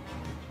alone,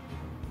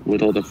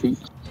 with all the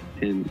fruits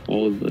and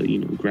all the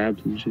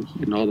grabs and shit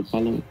and all the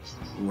follow-ups.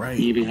 Right.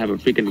 You even have a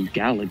freaking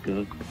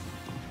Galaga,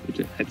 which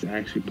that's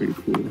actually pretty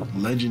cool.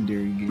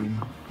 Legendary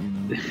game.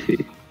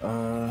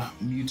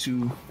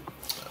 Mewtwo.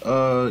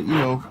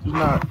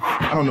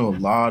 I don't know a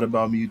lot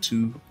about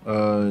Mewtwo.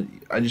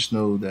 I just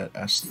know that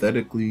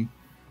aesthetically,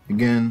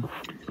 again,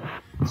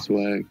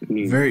 swag.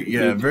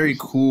 Very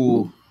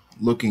cool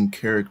looking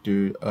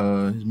character.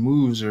 His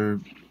moves are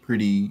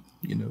pretty,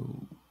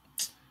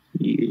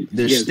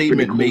 they're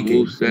statement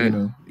making.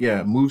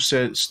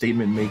 Moveset,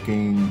 statement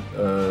making.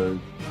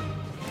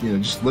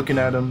 Just looking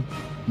at him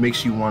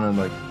makes you want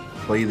to like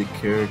play the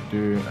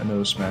character. I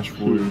know Smash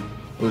 4 it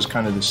was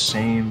kind of the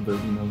same, but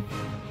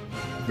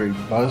very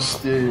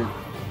busted.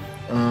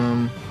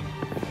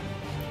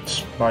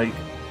 Spike,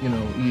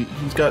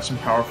 he's got some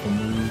powerful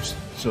moves,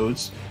 so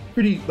it's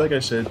pretty, like I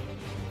said,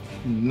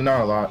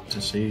 not a lot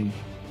to say.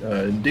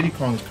 Diddy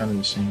Kong is kind of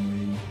the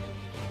same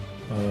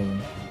way.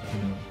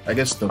 I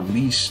guess the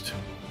least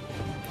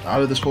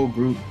out of this whole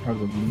group,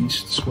 probably the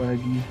least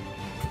swaggy,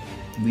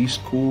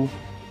 least cool.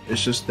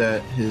 It's just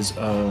that his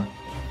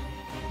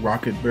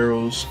rocket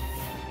barrels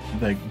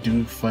like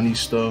do funny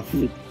stuff.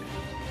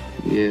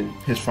 Yeah.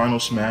 His final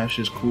smash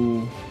is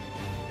cool.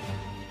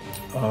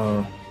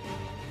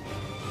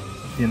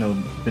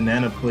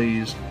 Banana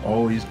plays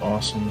always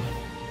awesome.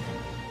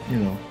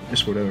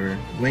 It's whatever.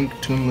 Link,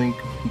 Toon Link,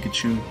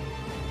 Pikachu.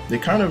 they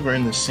kind of are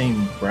in the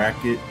same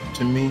bracket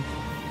to me,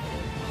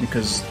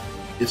 because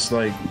it's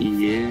like,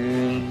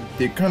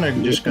 they're kind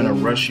of just gonna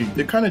rush you.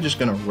 They're kind of just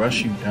gonna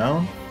rush you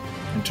down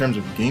in terms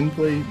of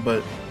gameplay,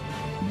 but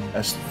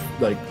as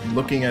like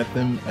looking at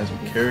them as a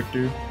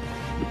character,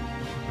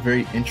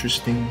 very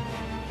interesting,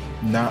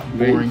 not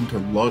boring to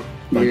look,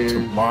 like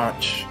to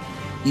watch.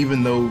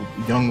 Even though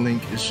Young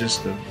Link is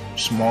just a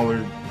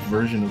smaller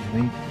version of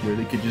Link, where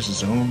they could just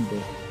zone,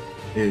 but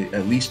they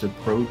at least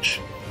approach,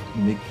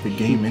 make the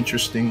game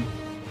interesting.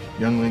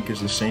 Young Link is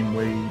the same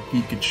way.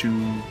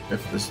 Pikachu,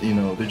 if this, you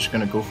know, they're just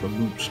gonna go for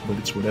loops, but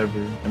it's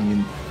whatever. I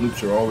mean,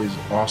 loops are always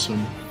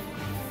awesome.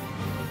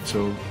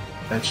 So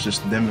that's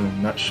just them in a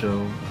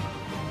nutshell.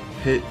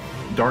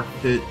 Dark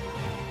Pit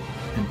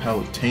and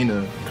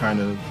Palutena kind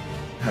of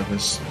have a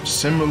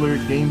similar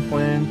game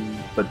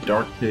plan, but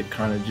Dark Pit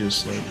kind of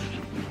just like,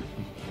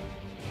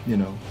 you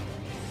know.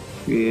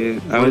 Yeah,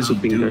 I also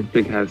think Dark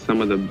Pit has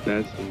some of the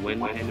best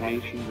wind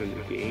animations in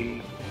the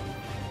game.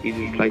 He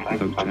just likes to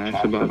talk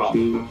trash about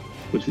you,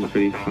 which is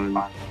pretty fun.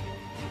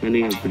 And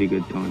they have pretty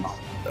good taunts.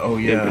 Oh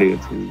yeah. Pretty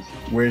good tunes.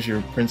 Where's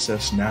your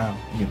princess now?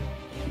 You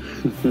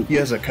know.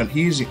 He's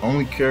the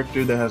only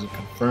character that has a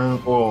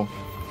confirmed. Well,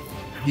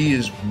 he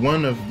is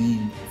one of the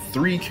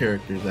 3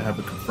 characters that have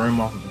a confirm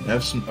off of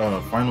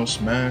the Final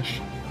Smash.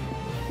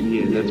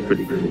 Yeah, that's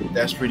pretty cool.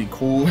 That's pretty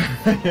cool.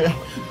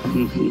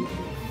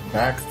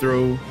 Back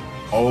throw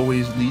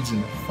always leads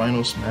in the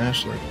Final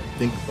Smash. Like,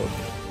 think about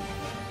that.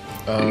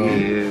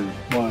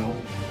 Wow.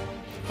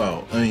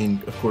 Well, I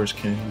mean, of course,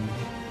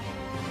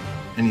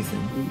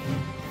 anything.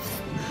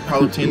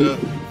 Palutena,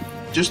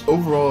 just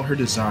overall, her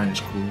design is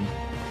cool.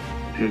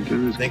 I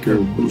think her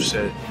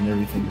moveset and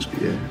everything is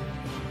cool. Yeah.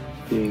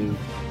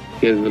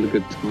 She has really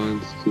good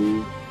taunts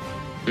too.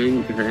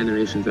 And her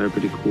animations are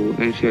pretty cool.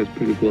 And she has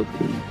pretty cool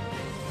skin.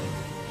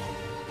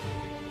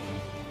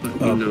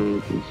 But, you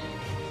know,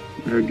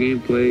 her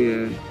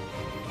gameplay,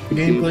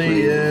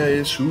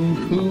 is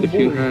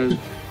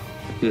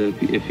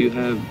if you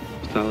have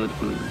solid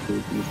fun,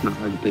 it's not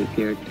hard to play a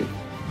character.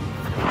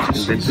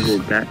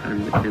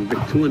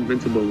 Two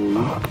invincible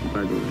moves,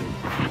 by the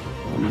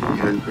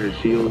way. Her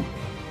shield,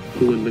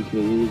 2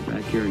 invincible moves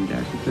back here and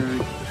dash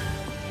attack.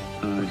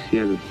 She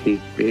has a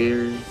safe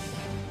bear.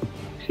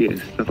 She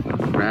has stuff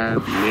like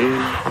grab,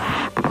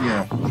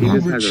 yeah,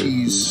 Uber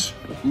cheese.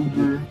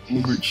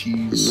 Uber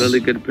cheese. Really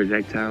good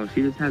projectile.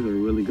 She just has a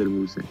really good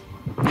moveset.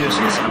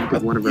 Yeah,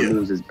 because one of her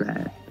moves is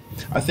bad.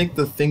 I think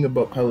the thing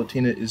about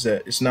Palutena is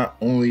that it's not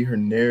only her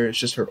nair, it's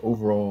just her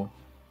overall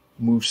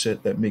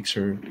moveset that makes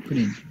her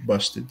pretty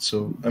busted.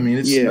 So I mean,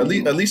 it's at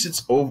least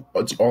it's all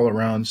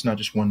around. It's not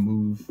just one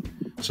move.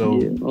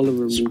 So all of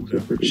her moves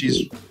are pretty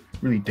she's good.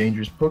 Really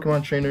dangerous.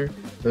 Pokemon trainer,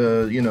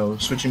 you know,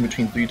 switching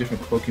between 3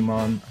 different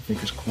Pokemon, I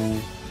think is cool.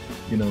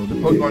 You know, the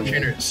Pokemon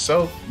trainer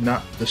itself,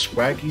 not the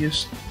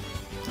swaggiest.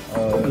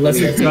 Unless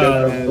it's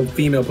a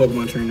female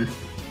Pokemon trainer.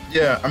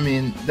 Yeah, I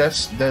mean,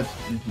 that's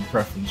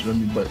preference. I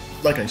mean, but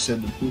like I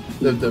said,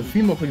 the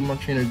female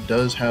Pokemon trainer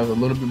does have a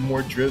little bit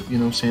more drip, you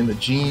know what I'm saying? The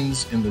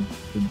jeans and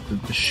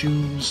the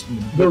shoes.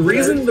 And the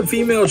reason the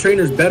female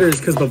trainer is better is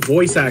because the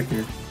voice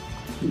actor.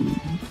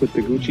 With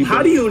the Gucci.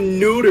 How do you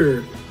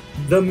neuter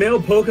the male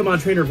Pokemon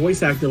trainer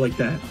voice actor like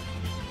that?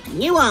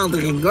 You all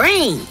doing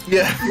great.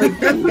 Yeah. Like,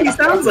 that's what he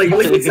sounds like.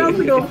 Like, he sounds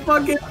like a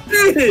fucking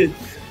bitch.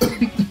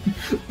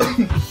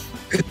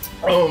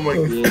 Oh my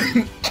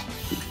god.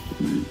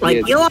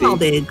 Like, you all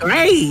did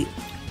great.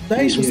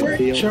 Nice work,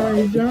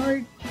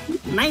 Charizard.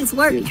 Nice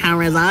work,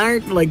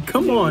 Charizard. Like,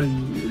 come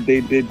on.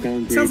 They did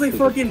downgrade. Sounds like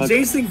fucking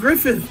Jason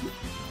Griffith.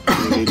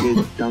 They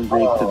did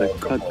downgrade to the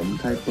cut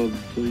type of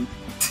voice.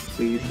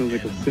 So he sounds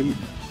like a simp.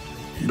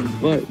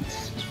 But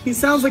he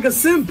sounds like a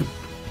simp.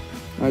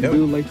 I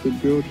do like the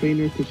girl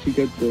trainer because she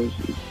got the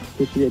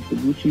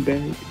Gucci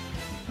bag,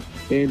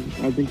 and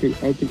I think her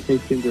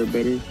skins are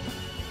better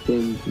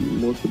than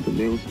most of the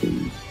male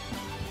skins.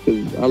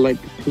 Cause I like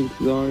pink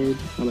Zard,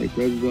 I like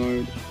red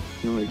Zard,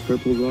 and I like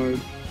purple Zard.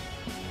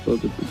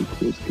 Those are pretty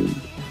cool skins.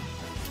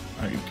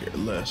 I could care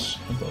less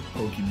about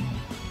Pokemon.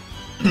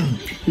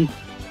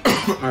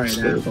 Alright,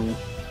 asshole.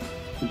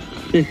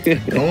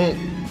 Don't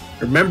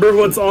remember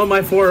what's on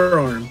my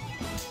forearm.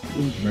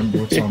 Remember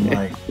what's on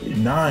my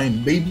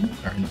 9, baby.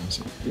 Alright, no,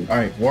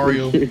 alright,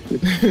 Wario.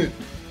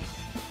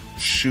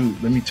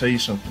 Shoot, let me tell you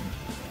something.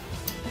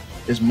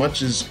 As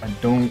much as I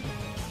don't,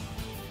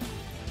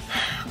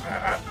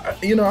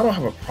 I don't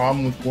have a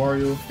problem with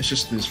Wario. It's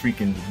just this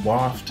freaking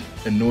waft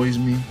annoys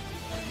me.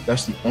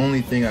 That's the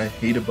only thing I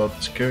hate about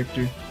this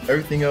character.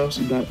 Everything else,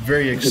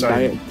 very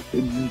exciting.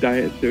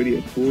 Diet 30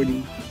 at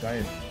 40.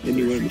 Diet.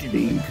 Anywhere in the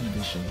state.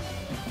 Condition.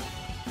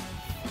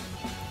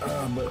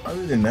 But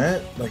other than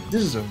that, like,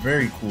 this is a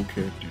very cool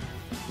character.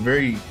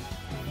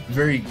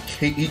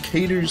 He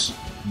caters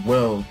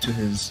well to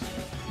his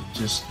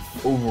just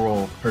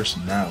overall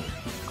personality.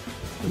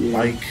 The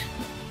bike,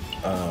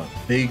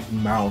 big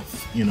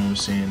mouth, you know what I'm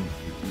saying?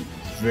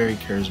 Very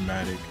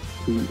charismatic.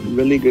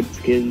 Really good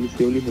skins.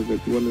 He only has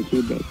like 1 or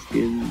 2 bad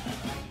skins.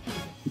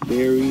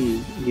 Very.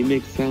 He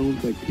makes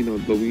sounds like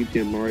Luigi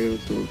and Mario,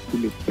 so he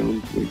makes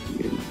sounds like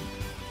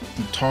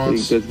the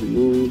taunts. He does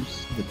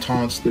moves. The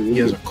taunts. He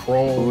has a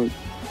crawl.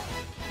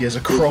 He has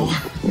a crawl.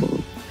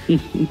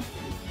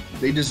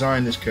 They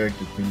designed this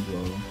character pretty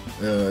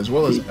well, as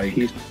well as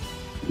Ike.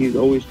 He's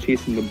always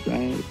chasing the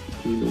bag.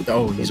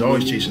 Oh, he's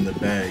always chasing the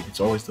bag. It's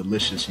always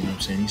delicious. You know what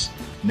I'm saying? He's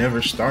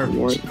never starving.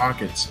 His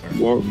pockets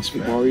are always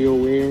fat.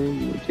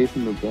 WarioWare,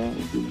 chasing the bag.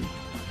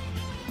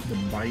 The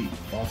bite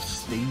off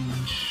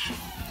stage.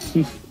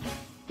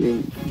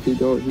 Yeah, he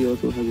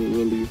also has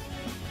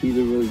he's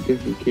a really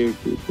different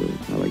character, so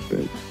I like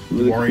that.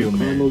 Really Wario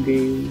Man. Combo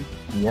game.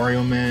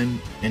 Wario Man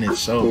in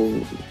itself.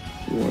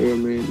 Wario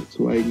Man,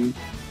 swaggy.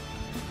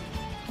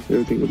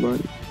 Everything about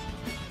it.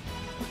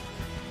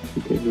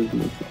 Okay, here's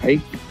next.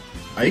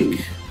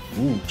 Ike.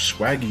 Ooh,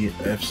 swaggy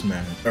F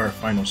Smash or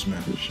Final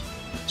Smash.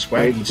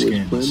 Swaggy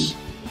skins.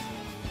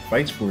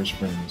 Fights for his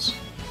friends.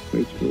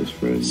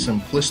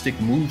 Simplistic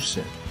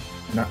moveset.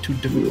 Not too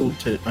difficult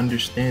to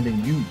understand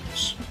and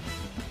use.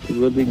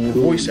 Really cool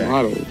voice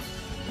model. acting.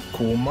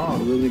 Cool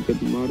model. Really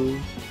good model.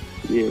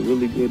 Yeah,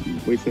 really good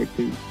voice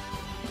acting.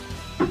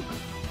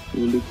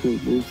 Really cool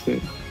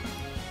moveset.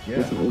 Yeah.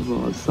 That's an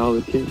overall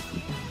solid kit.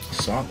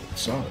 Solid.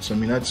 So I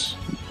mean that's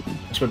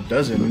what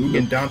does it. I mean, we're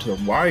getting down to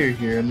the wire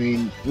here. I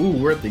mean,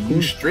 we're at the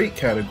U straight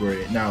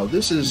category. Now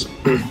this is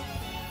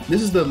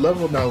the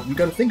level. Now we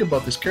got to think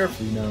about this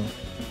carefully. Now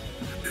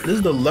this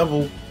is the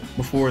level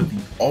before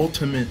the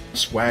ultimate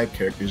swag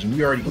characters, and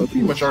we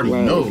pretty much already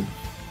know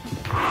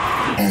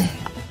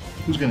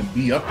who's gonna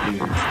be up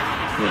there.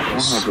 I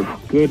have a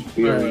good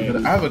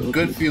feeling. I have a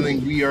good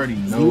feeling we already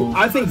know.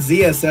 I think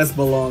ZSS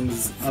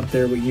belongs up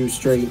there with you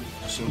straight.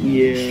 So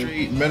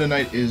straight Meta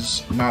Knight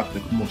is not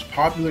the most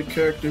popular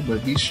character,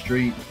 but he's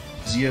straight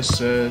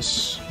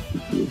ZSS.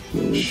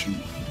 Shoot.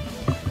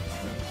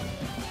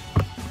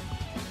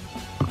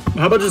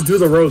 How about just do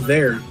the row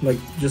there? Like,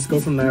 just go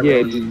from that row.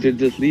 Yeah,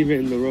 just leave it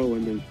in the row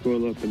and then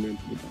scroll up and then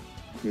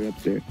you're up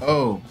there.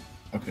 Oh,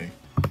 okay.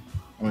 I'm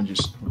gonna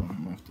just hold on.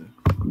 I'm gonna have to.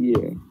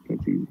 Yeah,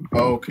 that's easy.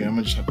 Oh, okay. I'm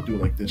gonna just have to do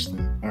it like this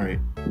then. All right.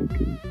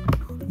 Okay.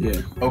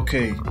 Yeah.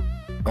 Okay.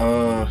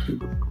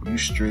 You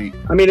straight.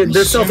 I mean,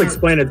 they're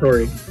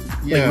self-explanatory.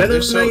 Yeah, like,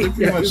 there's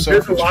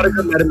a lot of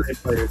good Meta Knight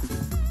players.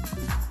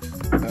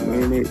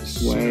 Meta Knight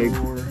swag,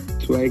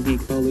 swaggy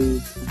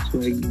colors,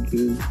 swaggy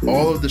games.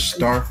 All of the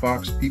Star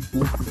Fox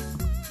people.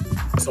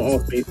 It's all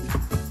fake.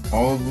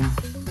 All of them.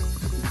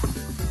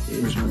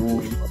 There's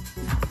Wolf.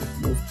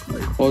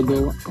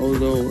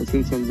 Although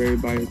since I'm very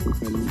biased,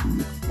 I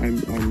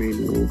main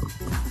Wolf.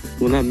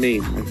 Well, not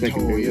main. I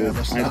second Wolf.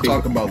 Let's not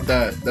talk about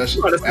that. That's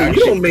you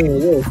don't main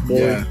Wolf, boy.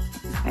 Yeah.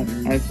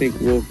 I think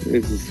Wolf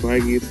is the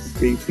swaggiest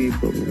Stacy,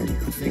 but I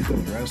think the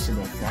rest of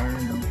the Fire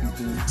Emblem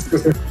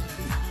people.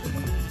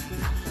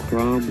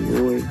 Crom,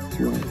 Roy,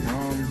 swag.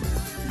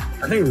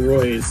 I think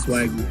Roy is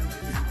swaggy.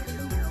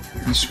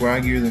 He's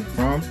swaggier than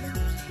Crom?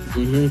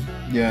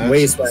 Mm-hmm. Yeah.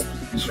 Way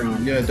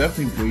swaggier. Yeah,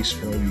 definitely way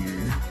swaggier.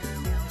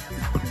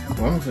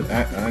 Well, I'm gonna put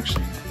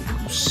actually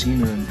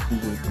Cena and who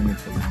would bring it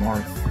to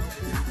Marth.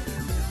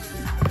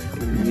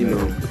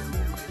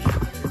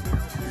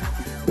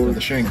 They're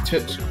sharing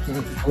tips.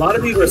 A lot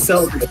of these are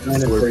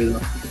self-explanatory.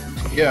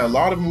 Yeah, a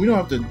lot of them. We don't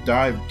have to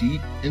dive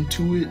deep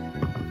into it.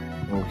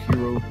 Oh,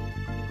 hero.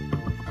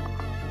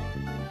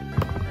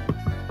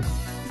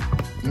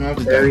 We don't have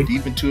to dive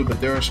deep into it, but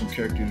there are some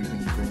characters we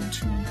can go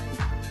into.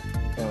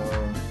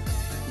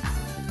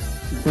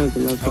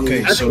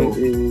 Okay, so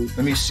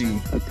let me see.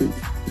 I think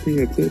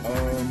that's it.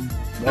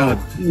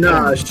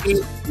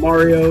 Sheik,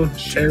 Mario,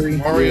 Cherry.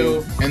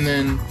 Mario, and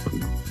then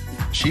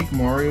Sheik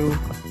Mario.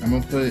 I'm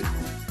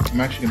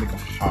actually gonna make a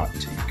hot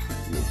take.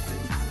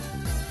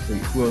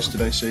 Wait, who else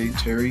did I say?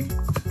 Terry?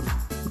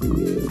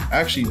 Yeah.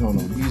 Actually, hold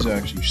on. He's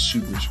actually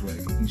super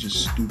swaggy. He's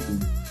just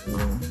stupid.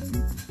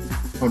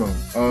 Hold on.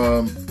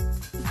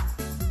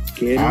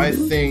 I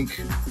think.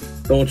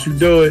 Don't you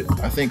do it.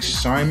 I think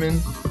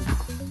Simon.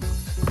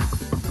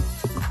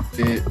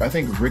 I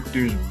think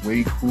Richter's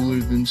way cooler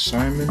than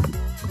Simon.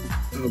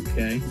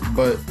 Okay.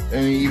 But I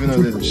mean, even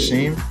though they're the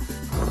same.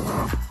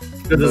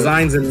 The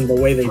designs and the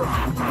way they.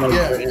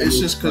 It's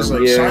just because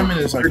Simon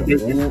is like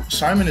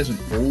Simon is an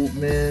old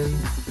man,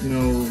 you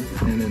know,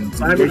 and then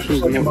Simon's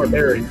like a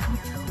barbarian.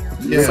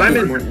 Yeah,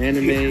 Simon's more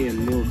anime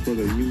and more for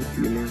the youth,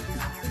 you know.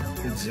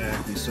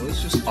 Exactly. So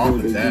it's just all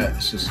of that.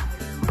 It's just,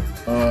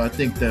 I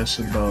think that's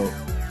about.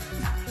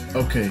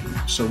 Okay,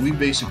 so we can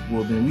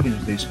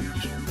just basically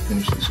just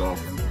finish this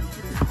off.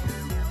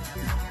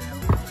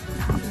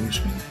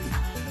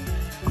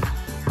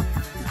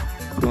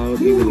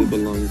 Loud easily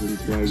belongs in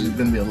swag. There's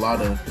gonna be a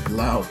lot of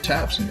loud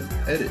taps in the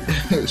edit.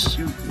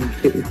 Shoot.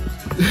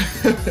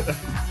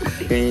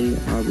 Ken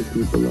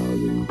obviously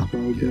belongs in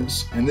swag.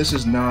 Yes, and this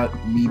is not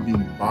me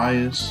being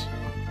biased.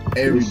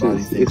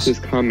 Everybody thinks it's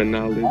just common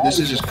knowledge. This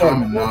is just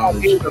common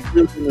knowledge.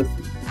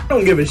 I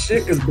don't give a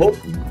shit because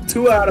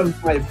 2 out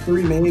of my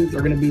 3 mains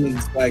are gonna be in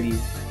swaggy.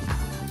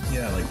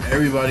 Yeah, like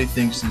everybody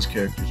thinks these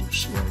characters are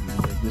swaggy.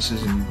 Like this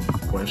isn't even a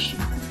question.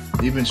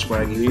 They've been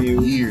swaggy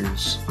for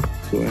years.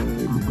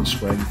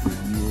 swaggy for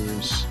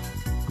years.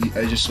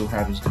 I just so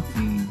happens to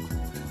be.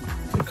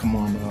 Like, come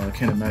on, I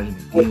can't imagine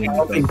it being. I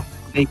don't think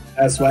Snake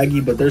has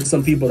swaggy, but there's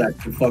some people that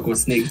can fuck with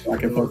Snake, so I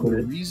can fuck with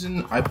it. The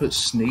reason I put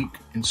Snake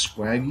and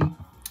swaggy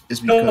is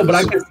because. No, but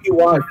I can see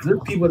why. Because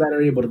there's people that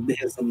are able to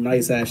hit some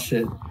nice ass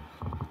shit.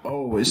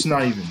 Oh, it's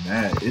not even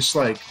that. It's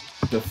like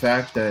the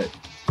fact that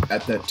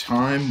at that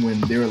time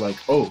when they were like,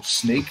 oh,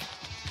 Snake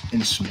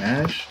in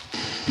Smash,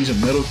 he's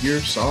a Metal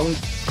Gear Solid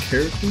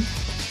character.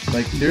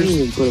 Like, there's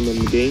put him in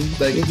the game.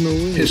 Like, no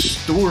way.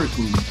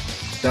 Historically,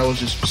 that was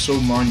just so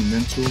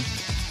monumental.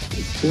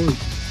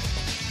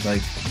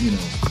 Like, you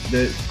know,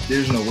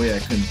 there's no way I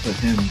couldn't put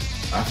him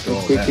after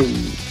all that.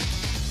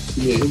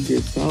 Yeah, Metal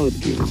Gear Solid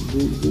game.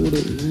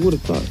 Who would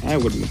have thought? I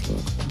wouldn't have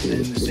thought.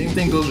 And the same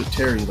thing goes with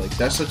Terry. Like,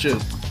 that's such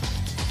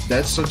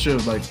a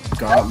like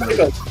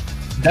godlike.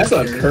 That's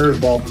a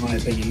curveball in my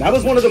opinion. That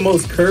was one of the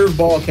most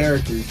curveball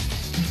characters.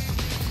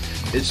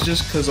 It's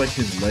just because like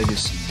his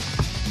legacy,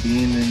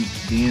 being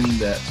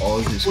that all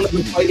of his.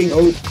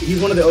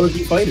 He's one of the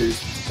OG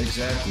fighters.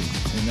 Exactly,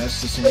 and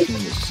that's the same thing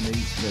with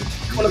Snake. Like,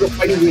 one of the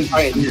fighting game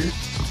pioneers.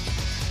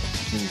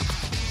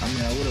 I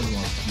mean, I would have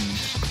wanted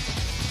Peace.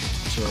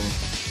 So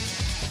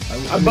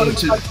I'm about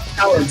to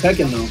power in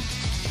Tekken though.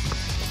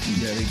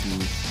 Yeah, they do.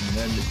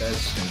 And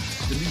that's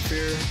to be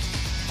fair.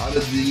 Out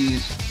of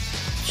these,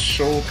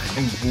 Shulk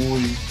and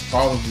Boy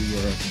probably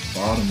are at the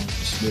bottom of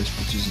this list,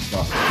 which isn't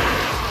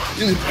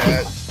really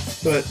bad.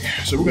 But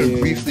so we're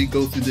gonna briefly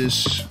go through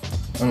this.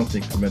 I don't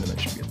think Meta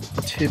Knight should be at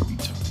the tippy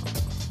top.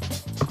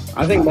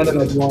 I think Meta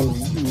Knight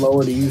belongs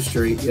lower to you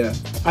straight. Yeah,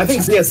 I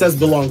think ZSS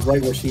belongs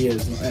right where she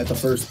is at the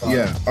first spot.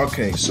 Yeah.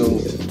 Okay. So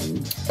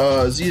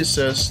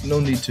ZSS, no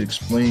need to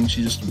explain.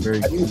 She's just a very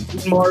cool.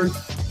 Marth,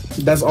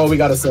 that's all we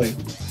gotta say.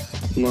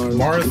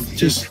 Marth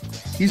just.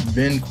 He's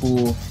been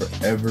cool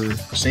forever.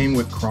 Same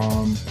with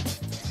Crom.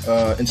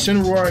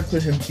 Incineroar, I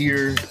put him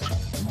here.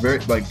 Very,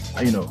 like,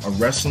 you know, a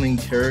wrestling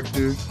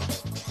character.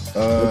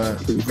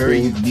 Very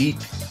unique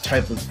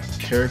type of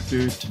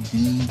character to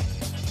be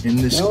in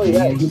this game.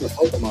 Yeah, he's a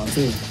Pokemon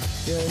too.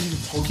 Yeah, he's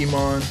a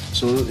Pokemon.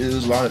 So it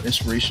was a lot of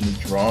inspiration to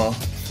draw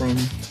from.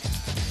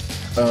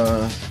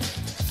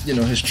 You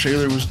know, his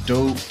trailer was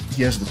dope.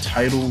 He has the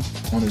title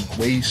on his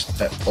waist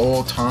at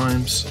all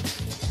times.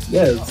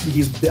 Yeah,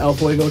 he's the El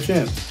Fuego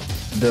champ.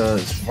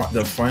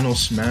 The final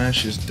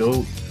smash is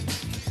dope.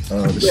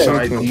 The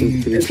side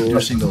B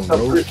introducing the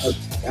ropes.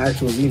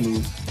 Actual Z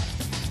move.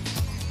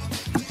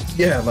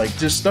 Yeah, like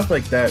just stuff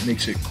like that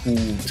makes it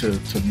cool to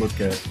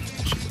look at.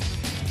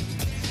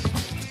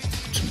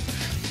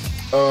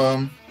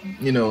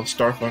 You know,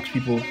 Star Fox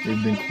people,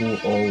 they've been cool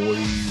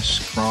always.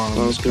 Crom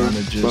is kind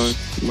of just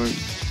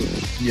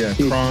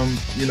Crom.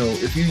 You know,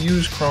 if you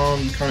use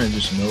Crom, you kind of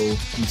just know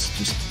he's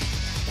just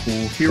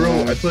cool.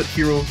 Hero, I put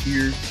Hero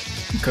here.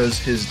 Because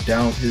his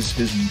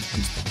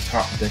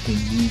top decking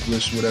move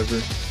list,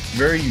 whatever,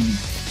 very unique.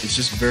 It's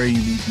just very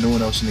unique. No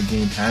one else in the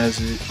game has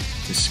it.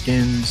 The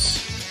skins,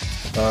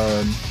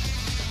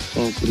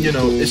 you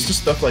know, it's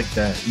just stuff like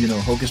that. You know,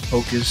 Hocus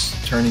Pocus,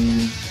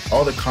 turning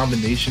all the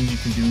combinations you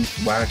can do,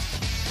 whack,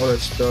 all that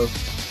stuff.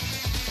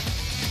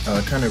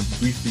 Kind of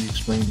briefly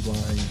explained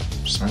why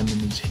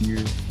Simon is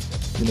here.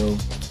 You know,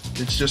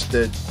 it's just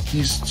that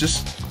he's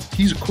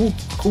a cool,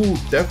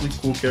 definitely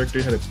cool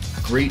character. Had a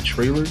great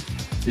trailer.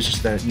 It's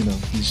just that, you know,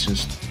 he's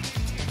just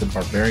the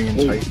barbarian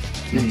type.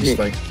 And he's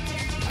like,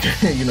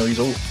 you know, he's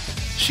old.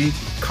 Sheik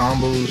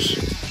combos,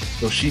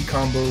 those Sheik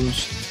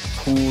combos,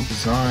 cool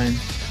design.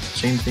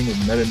 Same thing with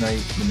Meta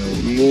Knight, you know.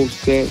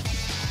 Moveset,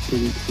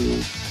 pretty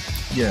cool.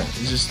 Yeah,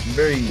 it's just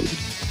very,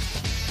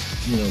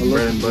 you know,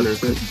 bread and butter,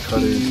 cookie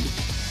cutter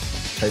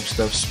type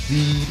stuff.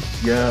 Speed,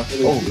 yeah.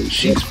 Oh,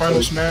 Sheik's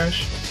final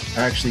smash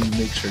actually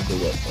makes her go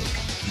up.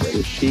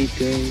 Like, Sheik,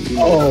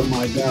 oh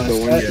my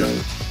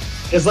gosh.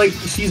 It's like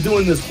she's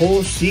doing this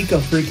whole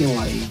Sheikah freaking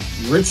like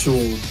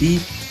ritual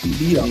beat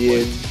up.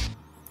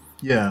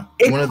 Yeah,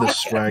 one of the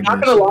swaggers. Not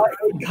gonna lie,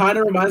 it kind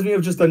of reminds me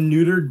of just a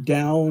neutered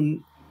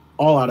down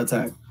all-out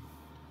attack.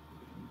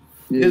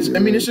 I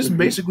mean, it's just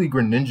basically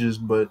Greninjas,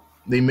 but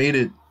they made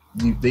it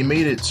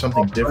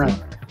something different.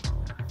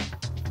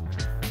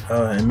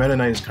 And Meta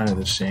Knight is kind of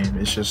the same.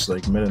 It's just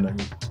like Meta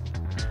Knight,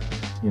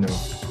 you know.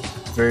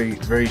 Very,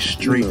 very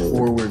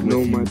straightforward.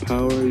 Know my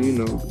power, you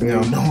know.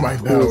 Know my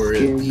power.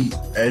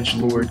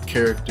 Edgelord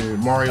character.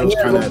 Mario's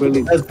kind of.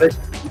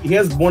 He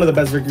has one of the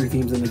best victory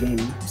themes in the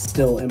game,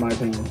 still, in my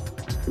opinion.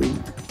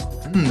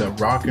 The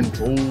rock and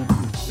roll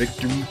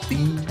victory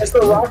theme. It's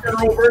the rock and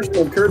roll version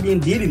of Kirby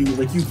and Diddy.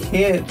 Like, you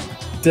can't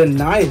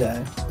deny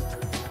that.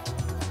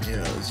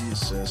 Yeah,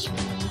 ZSS,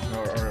 man.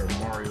 Or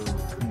Mario,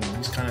 you know,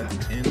 he's kind of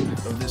at the end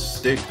of this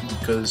stick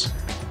because.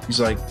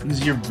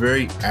 He's your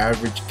very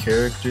average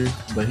character,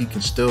 but he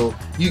can still.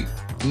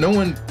 No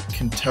one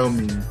can tell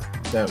me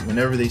that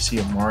whenever they see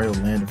a Mario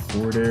land a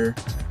forward air,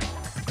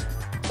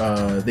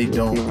 they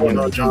don't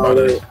jump out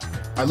of it.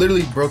 I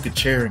literally broke a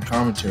chair in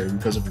commentary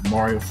because of a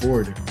Mario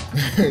forward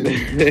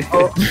air.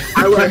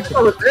 I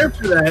was there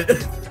for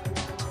that.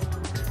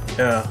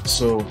 Yeah,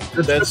 so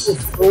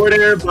that's forward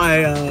air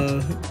by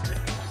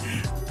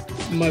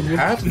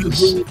half It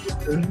was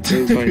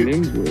by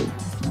Ninja.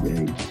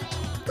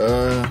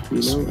 yeah.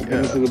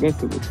 To the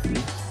best of us, you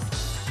know.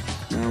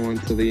 Now on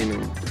to the,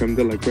 creme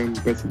de la creme,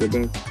 best of the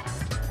best.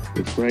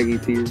 The swaggy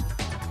tier.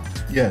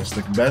 Yes,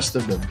 the best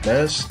of the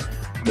best.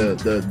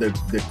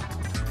 The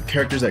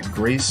characters that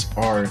grace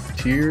our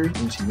tier.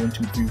 Let me see, 1,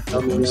 2, 3,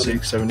 4, 5,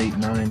 6, 7, 8,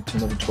 9,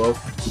 10, 11,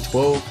 12. The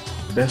 12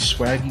 best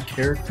swaggy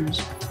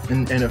characters.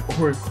 And of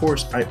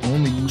course, I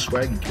only use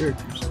swaggy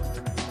characters.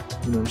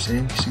 You know what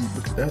I'm saying? See,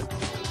 look at that.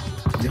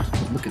 Yeah,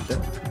 look at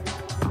that.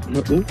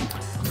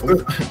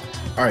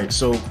 All right,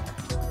 so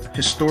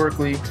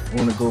historically, I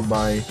want to go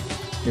by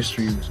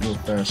history real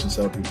fast since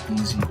that'll be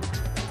easy.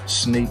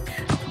 Snake,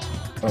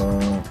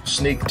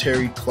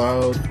 Terry,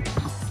 Cloud,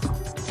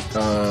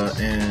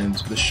 and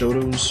the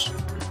Shotos.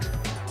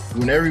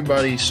 When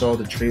everybody saw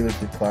the trailer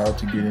for Cloud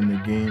to get in the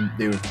game,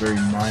 they were very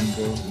mind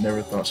blown.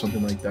 Never thought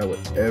something like that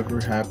would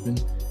ever happen.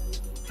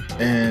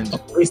 And a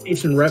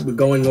PlayStation rep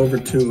going over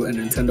to a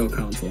Nintendo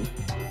console.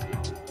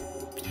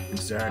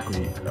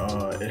 Exactly.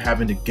 It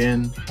happened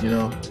again,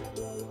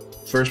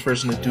 First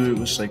person to do it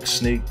was like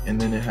Snake, and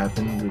then it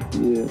happened with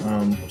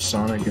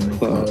Sonic and then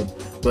Cloud.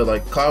 But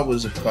like Cloud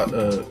was a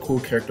cool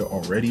character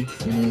already,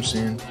 you know what I'm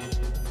saying?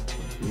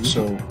 Mm-hmm.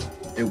 So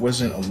it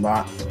wasn't a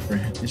lot for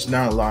him. It's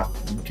not a lot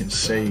we can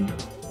say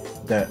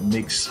that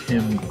makes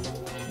him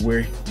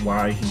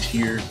why he's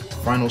here.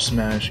 Final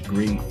Smash,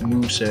 great.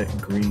 Moveset,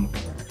 great.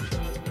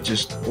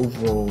 Just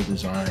overall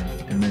design.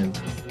 And then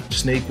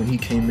Snake, when he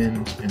came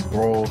in and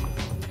Brawl,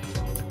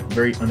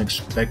 very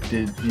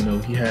unexpected.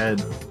 He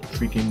had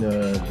freaking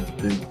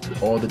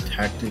all the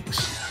tactics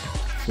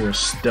for a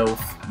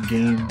stealth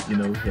game. He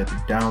had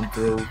the down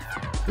throw,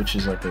 which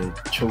is like a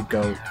choke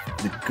out,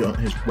 the gun,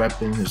 his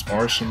weapon, his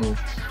arsenal,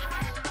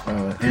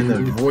 and the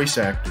voice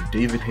actor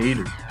David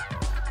Hayter.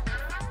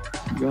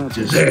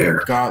 Just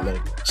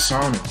godlike.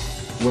 Sonic.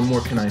 What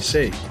more can I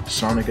say?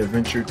 Sonic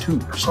Adventure 2,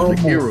 Sonic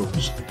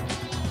Heroes.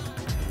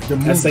 The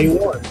movie.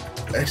 SA1.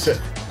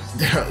 Except,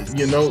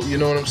 you know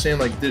what I'm saying?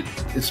 Like,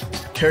 it's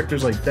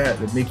characters like that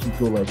make you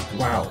go like,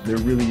 wow, they're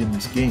really in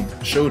this game.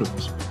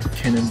 Shotos,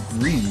 Ken and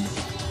Ryu.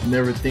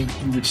 Never think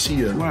you would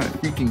see a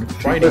freaking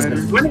fighting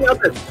game. Finding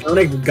out that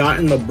Sonic got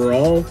in the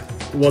brawl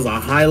was a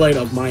highlight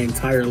of my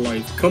entire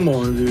life. Come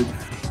on, dude.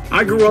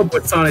 I grew up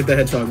with Sonic the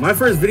Hedgehog. My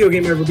first video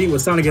game I ever beat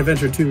was Sonic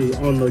Adventure 2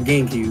 on the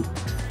GameCube.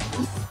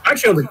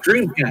 Actually, on the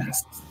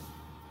Dreamcast.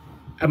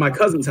 At my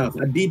cousin's house.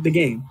 I beat the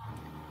game.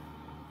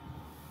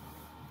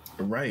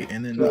 Right,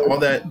 and then all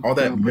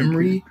that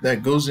memory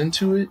that goes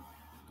into it,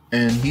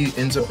 and he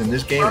ends up in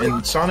this game.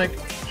 And Sonic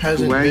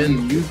hasn't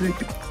been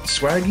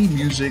swaggy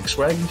music,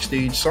 swaggy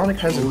stage. Sonic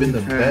hasn't been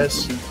the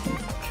best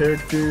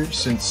character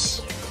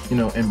since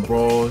in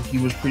Brawl. He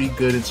was pretty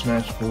good in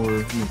Smash 4. He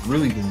was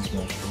really good in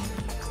Smash 4.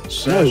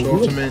 Smash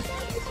Ultimate,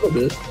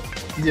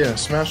 yeah,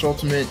 Smash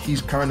Ultimate.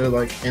 He's kind of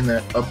like in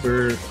that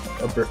upper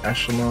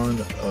echelon,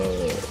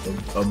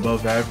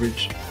 above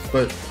average.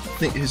 But I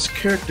think his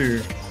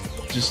character,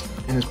 just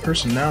in his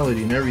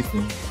personality and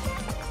everything,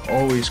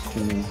 always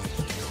cool.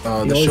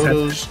 The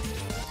Shotos,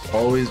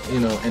 always,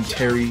 and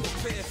Terry,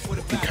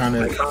 he kind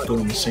of go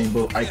in the same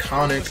boat.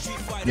 Iconic,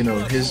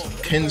 his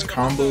Ken's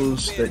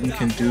combos that you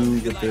can do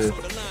with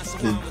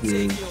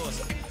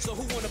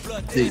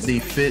they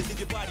fit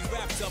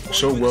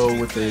so well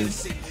with the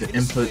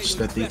inputs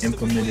that they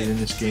implemented in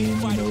this game.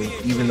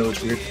 Even though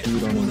it's weird to do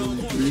it on a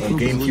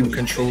GameCube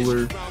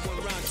controller,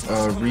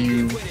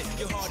 Ryu,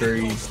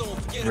 very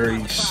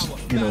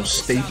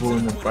staple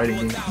in the fighting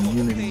game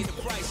community,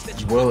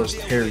 as well as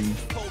Terry.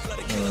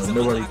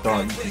 Nobody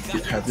thought you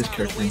could have this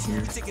character in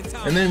here.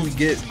 And then we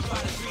get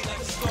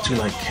to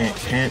like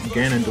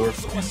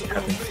Ganondorf and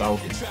Captain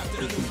Falcon.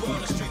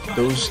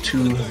 Those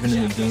two have been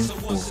in the game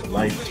for a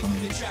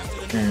lifetime,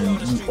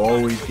 and you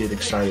always get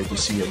excited to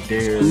see a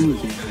Dare,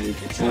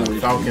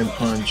 Falcon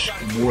Punch,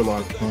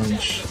 Warlock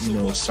Punch,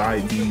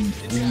 side B,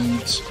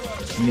 reads,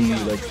 knee,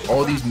 like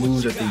all these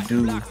moves that they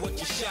do,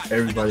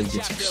 everybody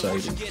gets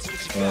excited.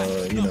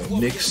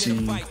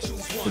 Nixie,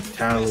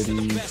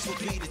 Fatality,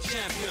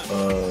 I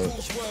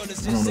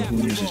don't know who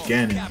uses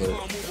Ganon, but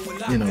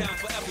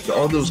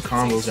all those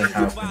combos that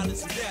happen,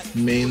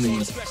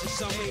 mainly,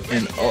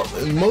 and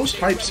most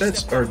hype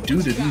sets are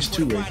due to these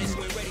two right here,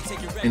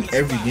 in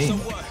every game.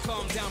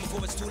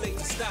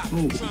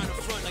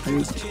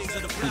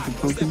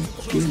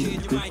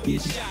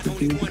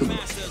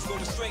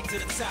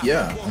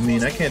 Yeah,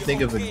 I can't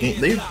think of a game.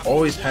 They've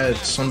always had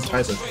some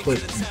type of clip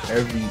in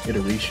every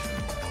iteration.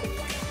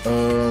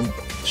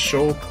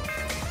 Shulk,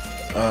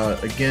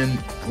 again,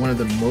 one of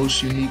the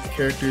most unique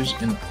characters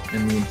in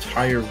the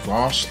entire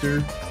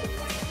roster.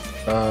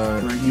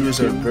 He was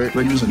let's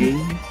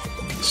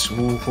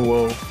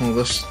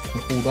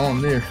hold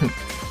on there.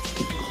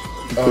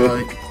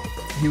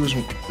 He was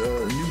a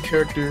new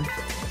character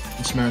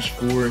in Smash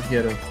 4. He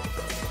had, of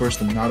course,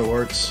 the Naruto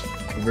arts,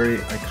 a very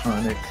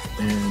iconic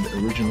and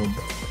original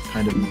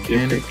kind of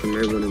mechanic. From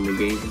everyone in the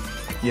game.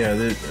 Yeah,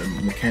 the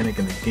mechanic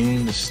in the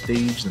game, the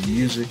stage, the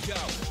music,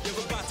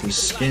 the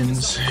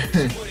skins.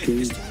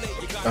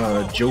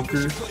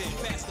 Joker.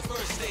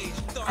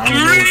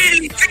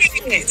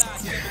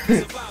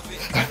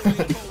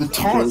 The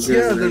taunts,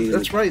 yeah,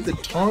 that's right. The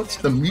taunts,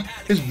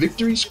 his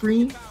victory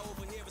screen.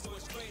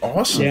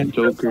 Awesome. Yeah,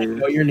 Joker.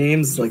 Know your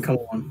names, like, come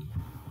on.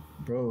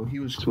 Bro, he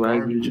was Swaggy.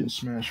 garbage in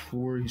Smash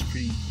 4. He's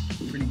pretty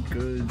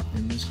good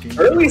in this game.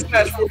 Early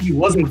Smash 4, he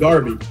wasn't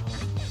garbage.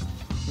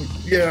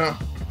 Yeah,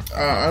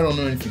 I don't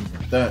know anything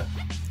about that.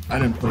 I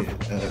didn't play it.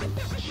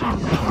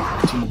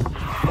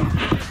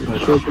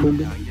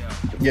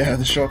 Yeah,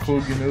 the Shulk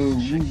Hogan. Oh,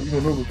 you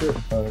don't know about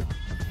that.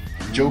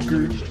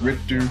 Joker,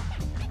 Richter.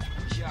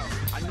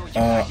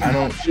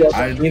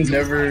 I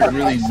never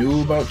really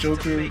knew about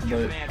Joker,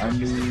 but I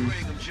knew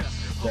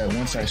that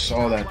once I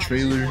saw that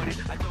trailer,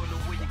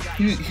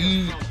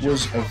 he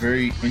was a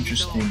very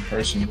interesting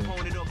person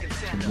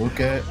to look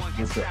at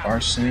with the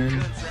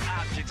Arsene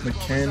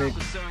mechanic.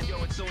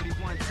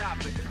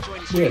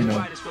 You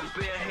know,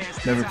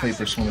 never played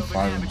Persona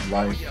 5 in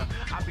my life.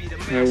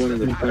 I one of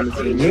the funnest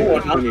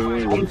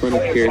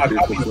characters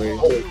to play.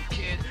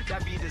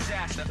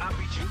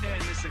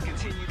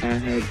 I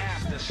had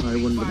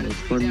probably one of the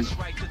most fun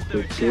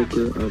with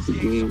Joker of the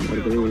game, out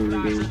of anyone in the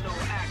game.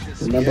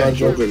 Remember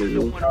Joker?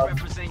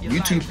 You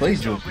two played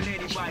Joker.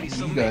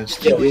 You guys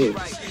did.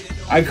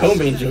 I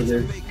co-main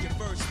Joker.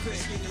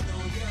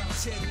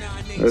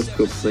 I was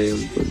still playing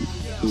him, but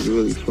it was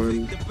really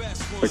fun.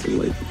 I can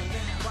like,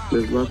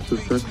 there's lots of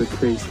stuff of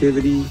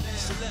creativity.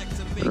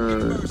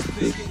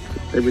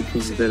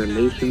 Everything's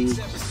animations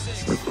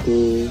are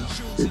cool.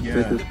 The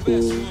tech is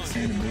cool.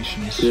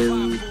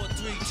 Skins,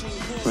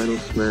 Final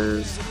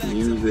Smash,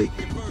 music,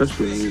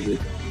 especially music.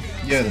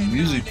 Yeah, the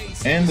music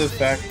and the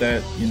fact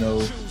that, you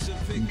know,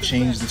 you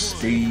change the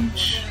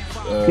stage.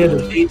 The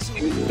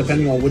stage,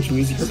 depending on which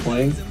music you're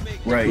playing.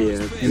 Right.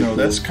 Yeah, you know,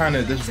 that's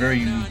very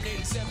unique.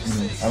 You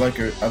know, I like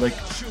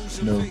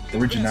you know,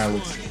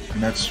 originality,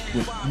 and that's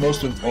what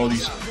most of all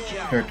these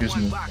characters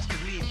in the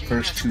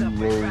first two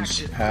rows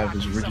have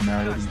is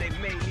originality.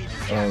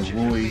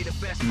 Roy,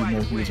 even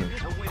though he was a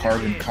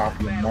carbon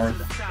copy of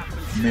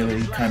Marth, Melee,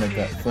 he kind of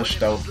got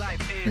fleshed out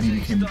when he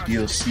became a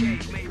DLC.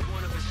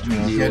 You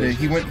know,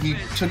 he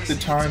took the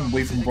time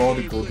away from Brawl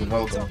to go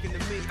develop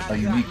a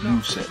unique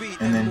moveset,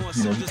 and then,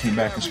 you know, he came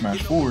back in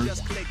Smash 4,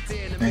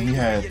 and he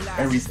had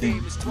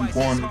everything he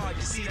wanted: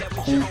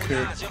 cool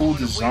character, cool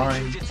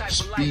design,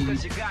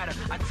 speed.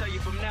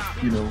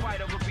 You know,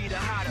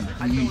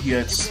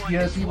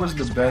 he was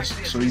the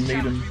best, so he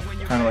made him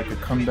kind of like a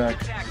comeback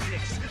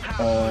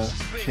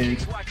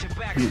kid.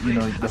 You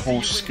know, the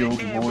whole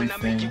skilled Roy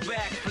thing.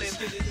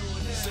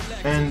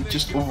 And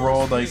just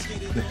overall, like,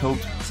 the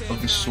hilt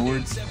of the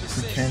sword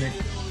mechanic,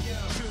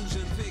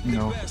 you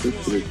know, It's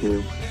pretty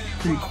cool.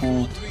 Pretty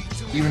cool.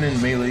 Even in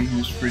Melee, he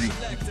was pretty.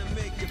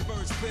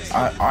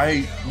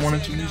 I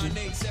wanted to use it,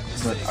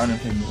 but I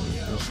didn't play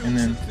Melee. And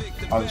then,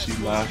 obviously,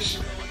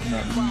 last but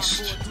not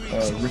least,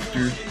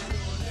 Richter.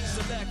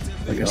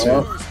 Like I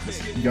said,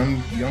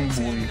 young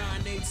boy.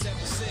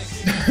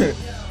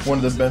 One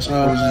of the best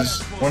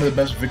poses, one of the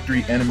best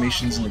victory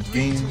animations in the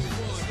game.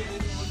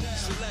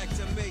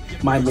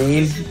 My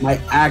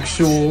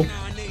actual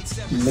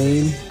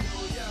main.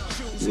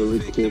 Really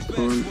cool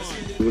taunts,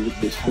 really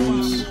cool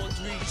swings.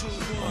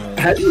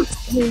 Have you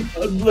seen,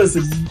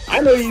 listen, I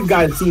know you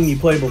guys seen me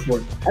play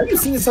before. Have you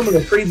seen some of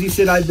the crazy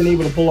shit I've been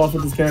able to pull off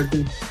with this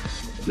character?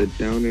 The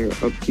down air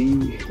up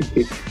B.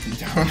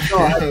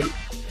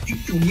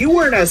 You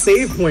were in that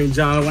save point,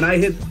 John, when I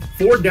hit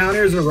 4 down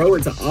airs in a row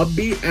into up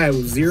B at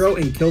 0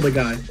 and killed a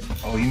guy.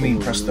 Oh, you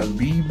mean press the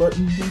B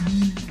button,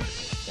 baby?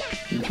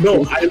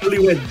 No, I literally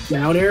went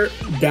down air,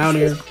 down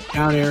air,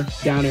 down air,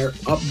 down air,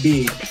 up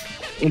B,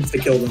 insta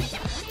killed him.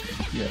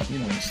 Yeah, you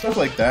know, stuff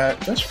like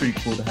that. That's pretty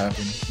cool to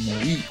happen. You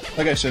know,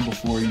 like I said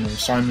before, you know,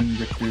 Simon,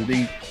 Richter,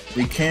 they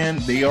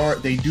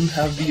do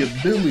have the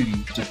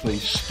ability to play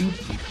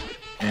stupid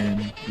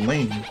and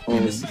lame.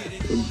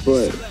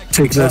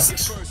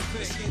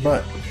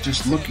 But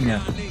just looking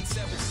at them,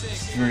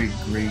 very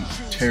great.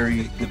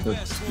 Terry with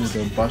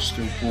the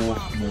Buster Wolf,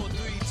 the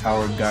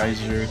Tower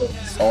Geyser,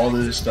 all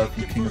of this stuff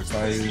in King of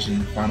Fighters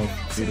and Final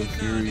Fatal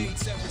Fury,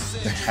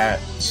 the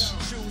hats,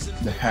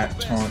 the hat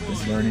taunt, the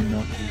burning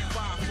knuckle,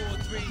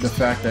 the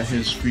fact that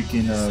his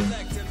freaking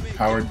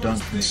power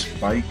dunk and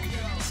spike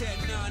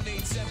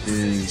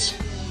is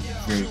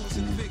very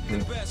cool.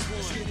 But I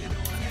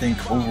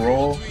think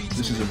overall,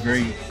 this is a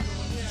very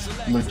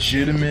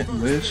legitimate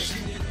list,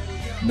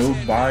 no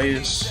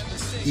bias,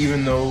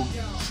 even though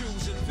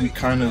we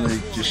kind of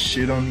like just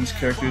shit on these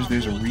characters.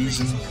 There's a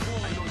reason.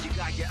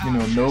 You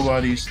know,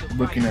 nobody's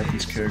looking at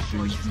these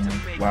characters and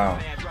like, wow,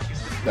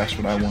 that's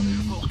what I want to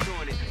use.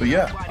 But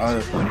yeah, I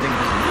think it's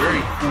a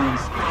very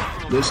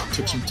cool list.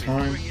 Took some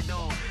time,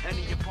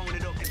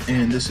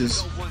 and this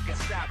is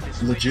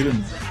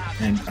legitimate,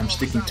 and I'm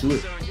sticking to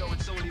it.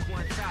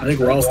 I think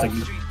we're all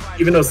sticking.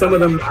 Even though some of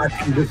them I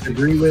can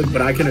disagree with,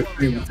 but I can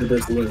agree with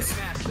this list.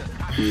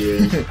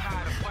 Yeah.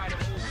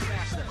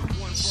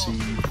 Let's see.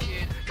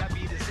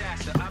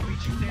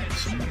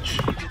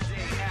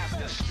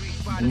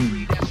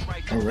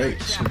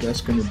 Alright, so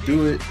that's gonna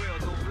do it.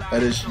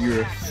 That is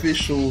your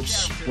official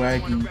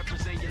swaggy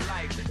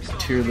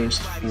tier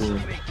list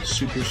for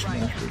Super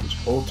Smash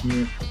Bros.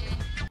 Ultimate.